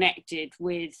stay connected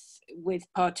with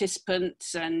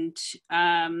participants and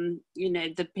you know,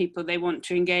 the people they want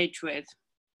to engage with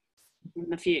in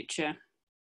the future.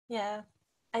 Yeah,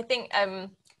 I think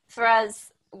for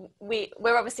us,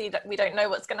 we're obviously, we don't know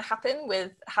what's going to happen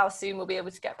with how soon we'll be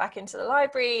able to get back into the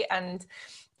library, and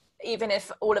even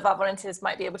if all of our volunteers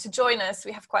might be able to join us,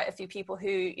 we have quite a few people who,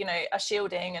 you know, are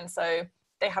shielding, and so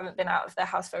they haven't been out of their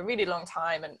house for a really long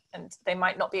time, and they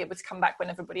might not be able to come back when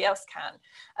everybody else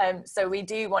can. So we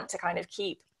do want to kind of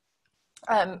keep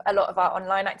a lot of our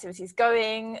online activities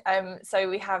going. So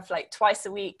we have like twice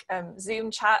a week Zoom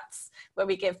chats where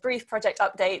we give brief project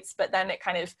updates, but then it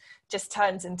kind of just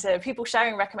turns into people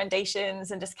sharing recommendations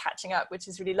and just catching up, which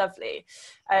is really lovely.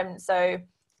 So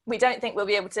we don't think we'll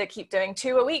be able to keep doing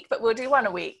 2 a week, but we'll do 1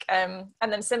 a week. And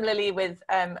then similarly with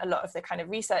a lot of the kind of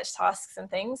research tasks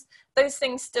and things, those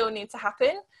things still need to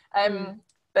happen.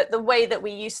 But the way that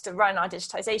we used to run our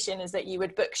digitization is that you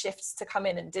would book shifts to come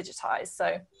in and digitize.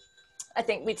 So I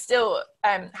think we'd still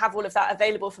have all of that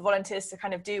available for volunteers to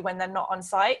kind of do when they're not on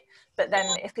site. But then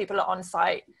if people are on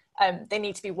site, they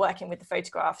need to be working with the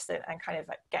photographs and kind of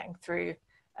like getting through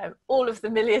all of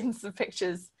the millions of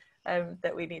pictures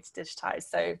that we need to digitize.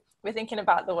 So we're thinking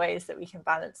about the ways that we can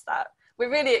balance that.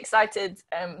 We're really excited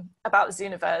about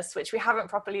Zooniverse, which we haven't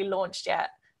properly launched yet,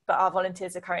 but our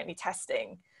volunteers are currently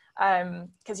testing.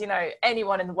 Because, you know,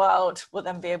 anyone in the world will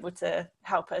then be able to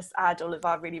help us add all of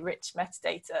our really rich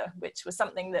metadata, which was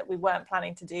something that we weren't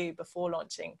planning to do before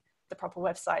launching the proper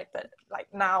website, but like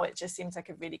now it just seems like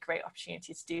a really great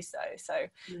opportunity to do so. So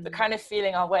we're kind of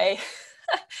feeling our way.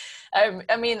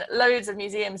 I mean, loads of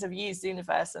museums have used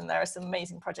Zooniverse and there are some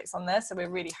amazing projects on there, so we're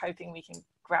really hoping we can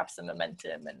grab some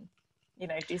momentum and, you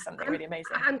know, do something really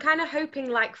amazing. I'm kind of hoping,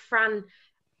 like Fran,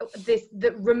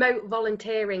 the remote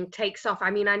volunteering takes off.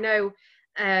 I mean, I know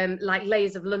like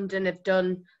Layers of London have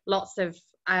done lots of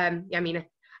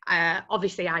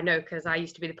obviously I know because I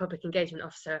used to be the public engagement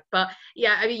officer, but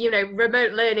yeah, I mean, you know,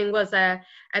 remote learning was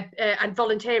and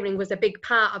volunteering was a big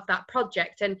part of that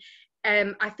project. And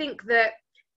I think that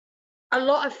a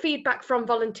lot of feedback from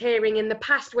volunteering in the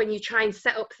past, when you try and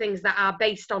set up things that are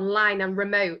based online and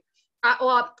remote,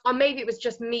 or maybe it was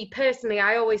just me personally,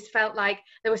 I always felt like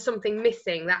there was something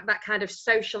missing, that kind of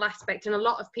social aspect. And a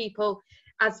lot of people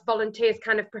as volunteers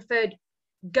kind of preferred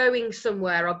going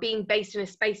somewhere or being based in a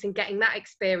space and getting that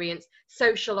experience.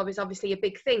 Social is obviously a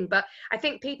big thing, but I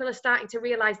think people are starting to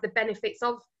realize the benefits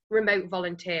of remote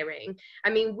volunteering. I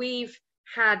mean, we've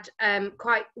had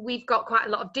we've got quite a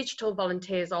lot of digital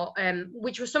volunteers, or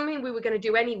which was something we were going to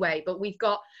do anyway, but we've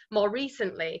got more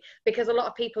recently because a lot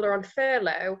of people are on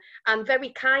furlough and very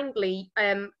kindly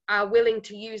are willing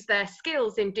to use their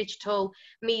skills in digital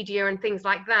media and things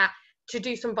like that to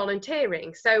do some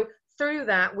volunteering. So through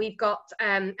that, we've got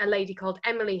a lady called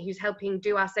Emily who's helping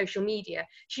do our social media.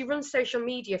 She runs social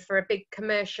media for a big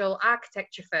commercial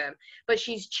architecture firm, but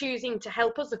she's choosing to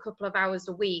help us a couple of hours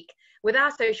a week with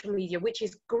our social media, which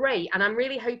is great. And I'm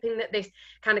really hoping that this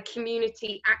kind of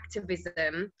community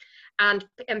activism and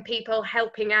people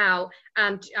helping out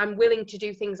and willing to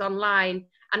do things online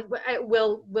and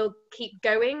will keep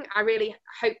going. I really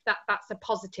hope that that's a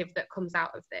positive that comes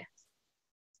out of this.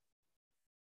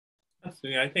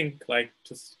 Absolutely. I think I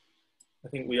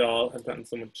think we all have gotten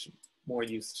so much more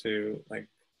used to like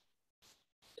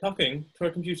talking to our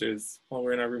computers while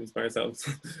we're in our rooms by ourselves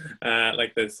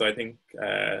like this. So I think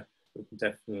we can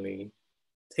definitely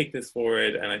take this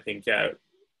forward. And I think, yeah,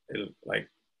 it'll, like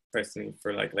personally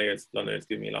for like Layers of London, it's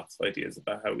given me lots of ideas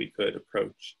about how we could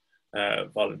approach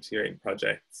volunteering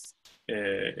projects in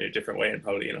a different way, and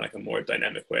probably in like a more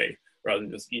dynamic way, rather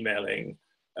than just emailing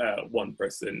one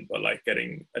person, but like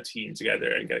getting a team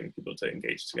together and getting people to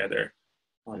engage together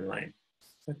online.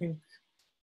 So I think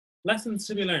lessons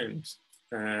to be learned,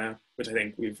 which I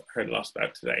think we've heard a lot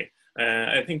about today.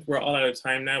 I think we're all out of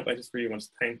time now, but I just really want to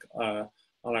thank all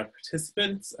our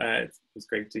participants. It was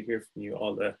great to hear from you,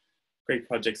 all the great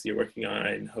projects you're working on,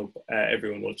 and hope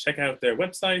everyone will check out their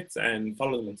websites and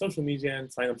follow them on social media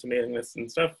and sign up to mailing lists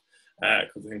and stuff,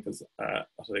 because I think there's a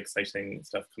lot of exciting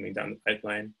stuff coming down the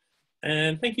pipeline.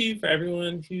 And thank you for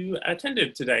everyone who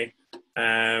attended today.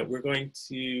 We're going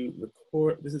to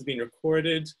record, this has been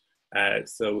recorded,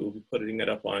 so we'll be putting it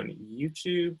up on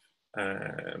YouTube,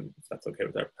 if that's okay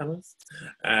with our panelists.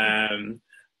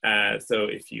 So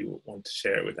if you want to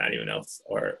share it with anyone else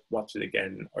or watch it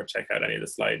again or check out any of the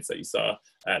slides that you saw,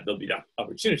 there'll be that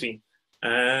opportunity.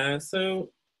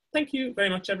 So thank you very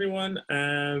much, everyone,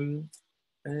 and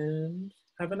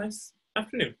have a nice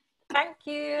afternoon. Thank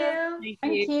you.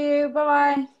 Thank you.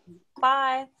 Bye-bye.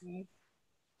 Bye.